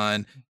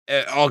 Pokemon,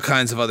 all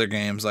kinds of other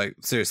games. Like,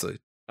 seriously.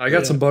 I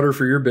got some butter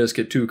for your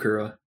biscuit too,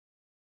 Kura.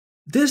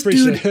 This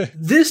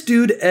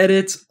dude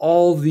edits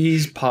all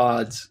these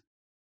pods.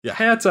 Yeah.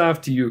 Hats off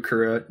to you,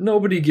 Kura.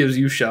 Nobody gives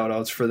you shout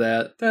outs for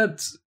that.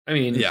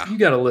 You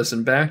got to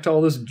listen back to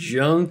all this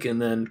junk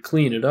and then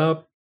clean it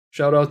up.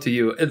 Shout out to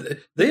you.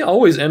 They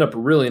always end up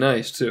really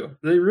nice too.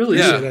 They really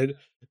do. I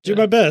do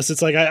my best.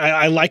 It's like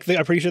I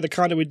appreciate the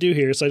content we do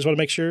here, so I just want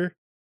to make sure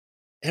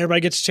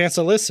everybody gets a chance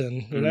to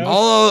listen. You know,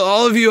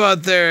 all of you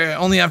out there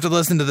only have to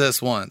listen to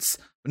this once.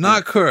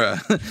 Not Kura.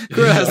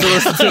 Kura has to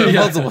listen to it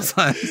multiple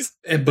times.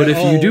 But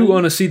if you do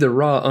want to see the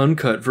raw,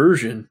 uncut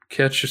version,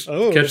 catch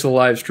the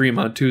live stream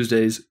on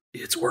Tuesdays.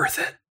 It's worth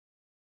it.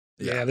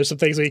 Yeah, there's some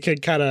things we can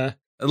kind of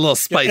a little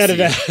spicy. Edit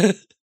out.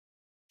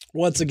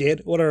 Once again,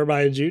 I want to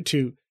remind you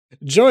to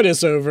join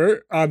us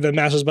over on the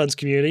Mash Those Buttons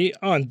community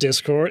on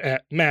Discord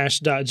at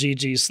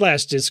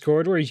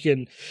mash.gg/Discord, where you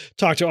can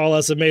talk to all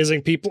us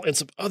amazing people and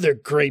some other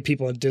great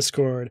people in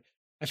Discord.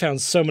 I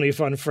found so many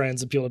fun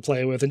friends and people to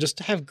play with and just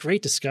to have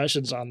great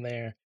discussions on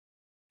there.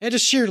 And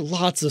just share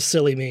lots of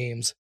silly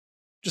memes.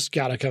 Just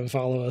gotta come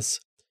follow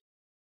us.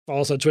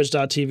 Follow us on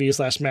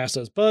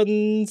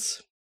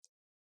twitch.tv/mashthosebuttons.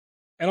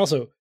 And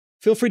also,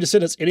 feel free to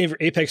send us any of your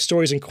Apex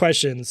stories and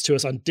questions to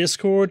us on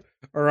Discord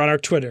or on our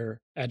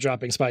Twitter at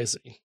Dropping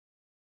Spicy.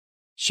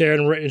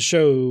 Share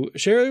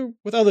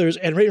with others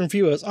and rate and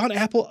review us on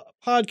Apple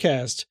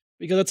Podcast,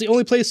 because that's the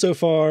only place so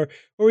far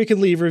where we can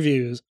leave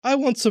reviews. I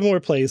want some more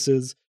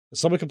places. If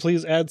someone can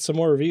please add some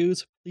more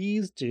reviews,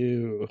 please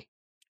do.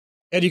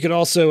 And you can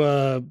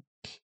also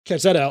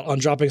catch that out on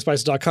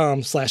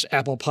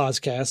droppingspicy.com/Apple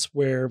Podcasts,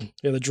 where you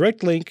have the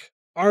direct link,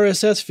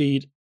 RSS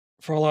feed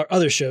for all our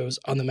other shows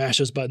on the Mash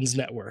Those Buttons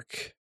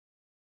network.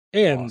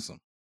 And awesome.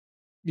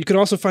 You can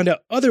also find out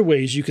other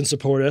ways you can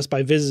support us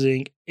by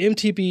visiting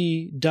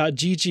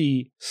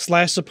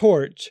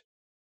mtb.gg/support,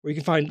 where you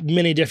can find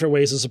many different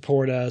ways to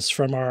support us,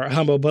 from our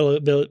Humble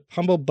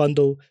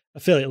Bundle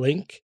affiliate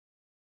link,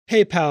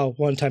 PayPal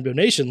one-time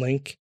donation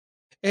link,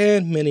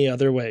 and many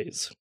other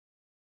ways.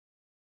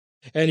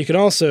 And you can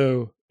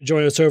also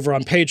join us over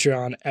on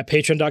Patreon at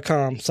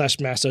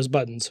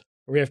patreon.com/mashthosebuttons,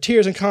 where we have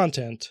tiers and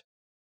content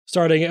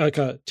starting at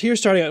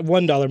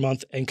 $1 a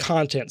month and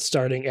content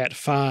starting at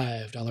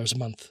 $5 a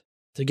month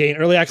to gain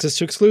early access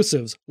to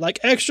exclusives like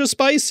Extra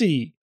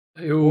Spicy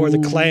or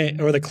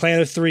the Clan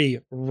of 3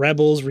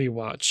 Rebels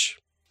Rewatch.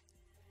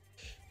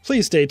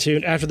 Please stay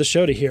tuned after the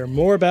show to hear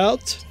more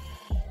about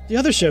the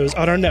other shows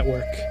on our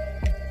network.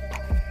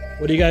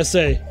 What do you guys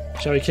say?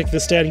 Shall we kick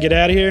this stand and get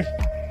out of here?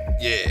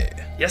 Yeah.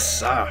 Yes,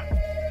 sir.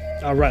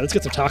 All right, let's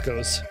get some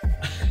tacos.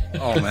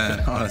 Oh,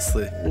 man,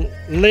 honestly.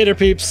 Later,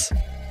 peeps.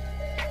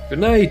 Good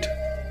night.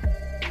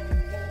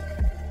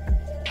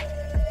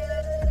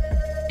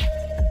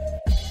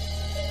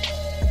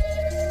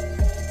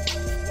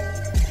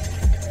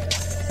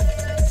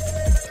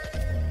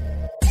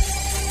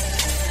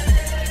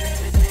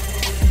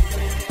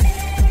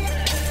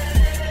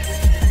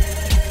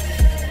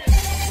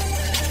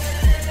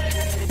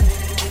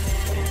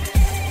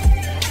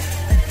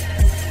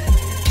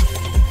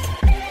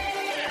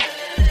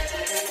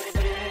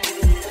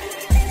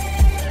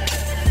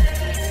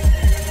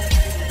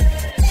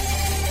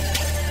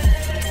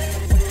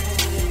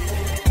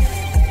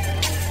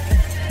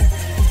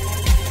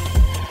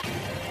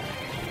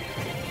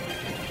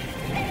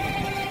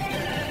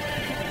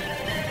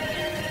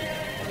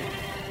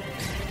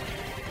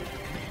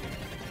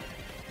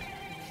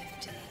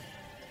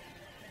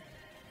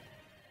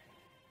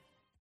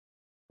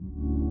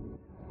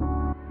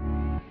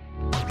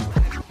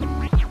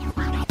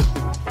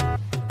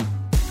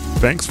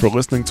 Thanks for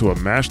listening to a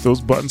Mash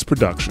Those Buttons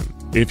production.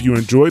 If you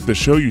enjoyed the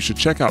show, you should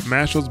check out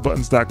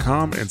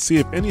mashthosebuttons.com and see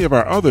if any of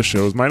our other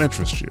shows might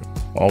interest you.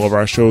 All of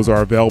our shows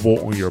are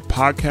available on your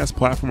podcast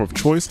platform of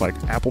choice like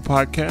Apple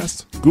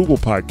Podcasts, Google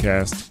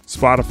Podcasts,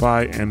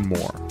 Spotify, and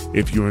more.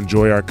 If you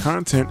enjoy our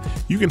content,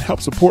 you can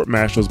help support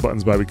Mash Those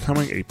Buttons by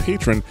becoming a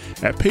patron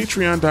at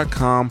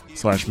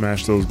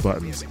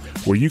patreon.com/mashthosebuttons,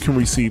 where you can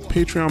receive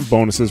Patreon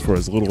bonuses for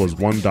as little as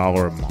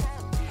 $1 a month.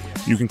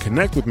 You can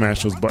connect with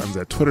Mash Those Buttons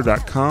at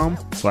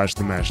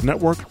twitter.com/The Mash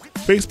Network,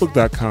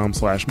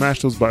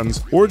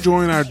 facebook.com/mashthosebuttons, or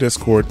join our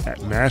Discord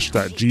at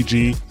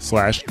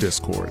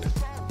mash.gg/Discord.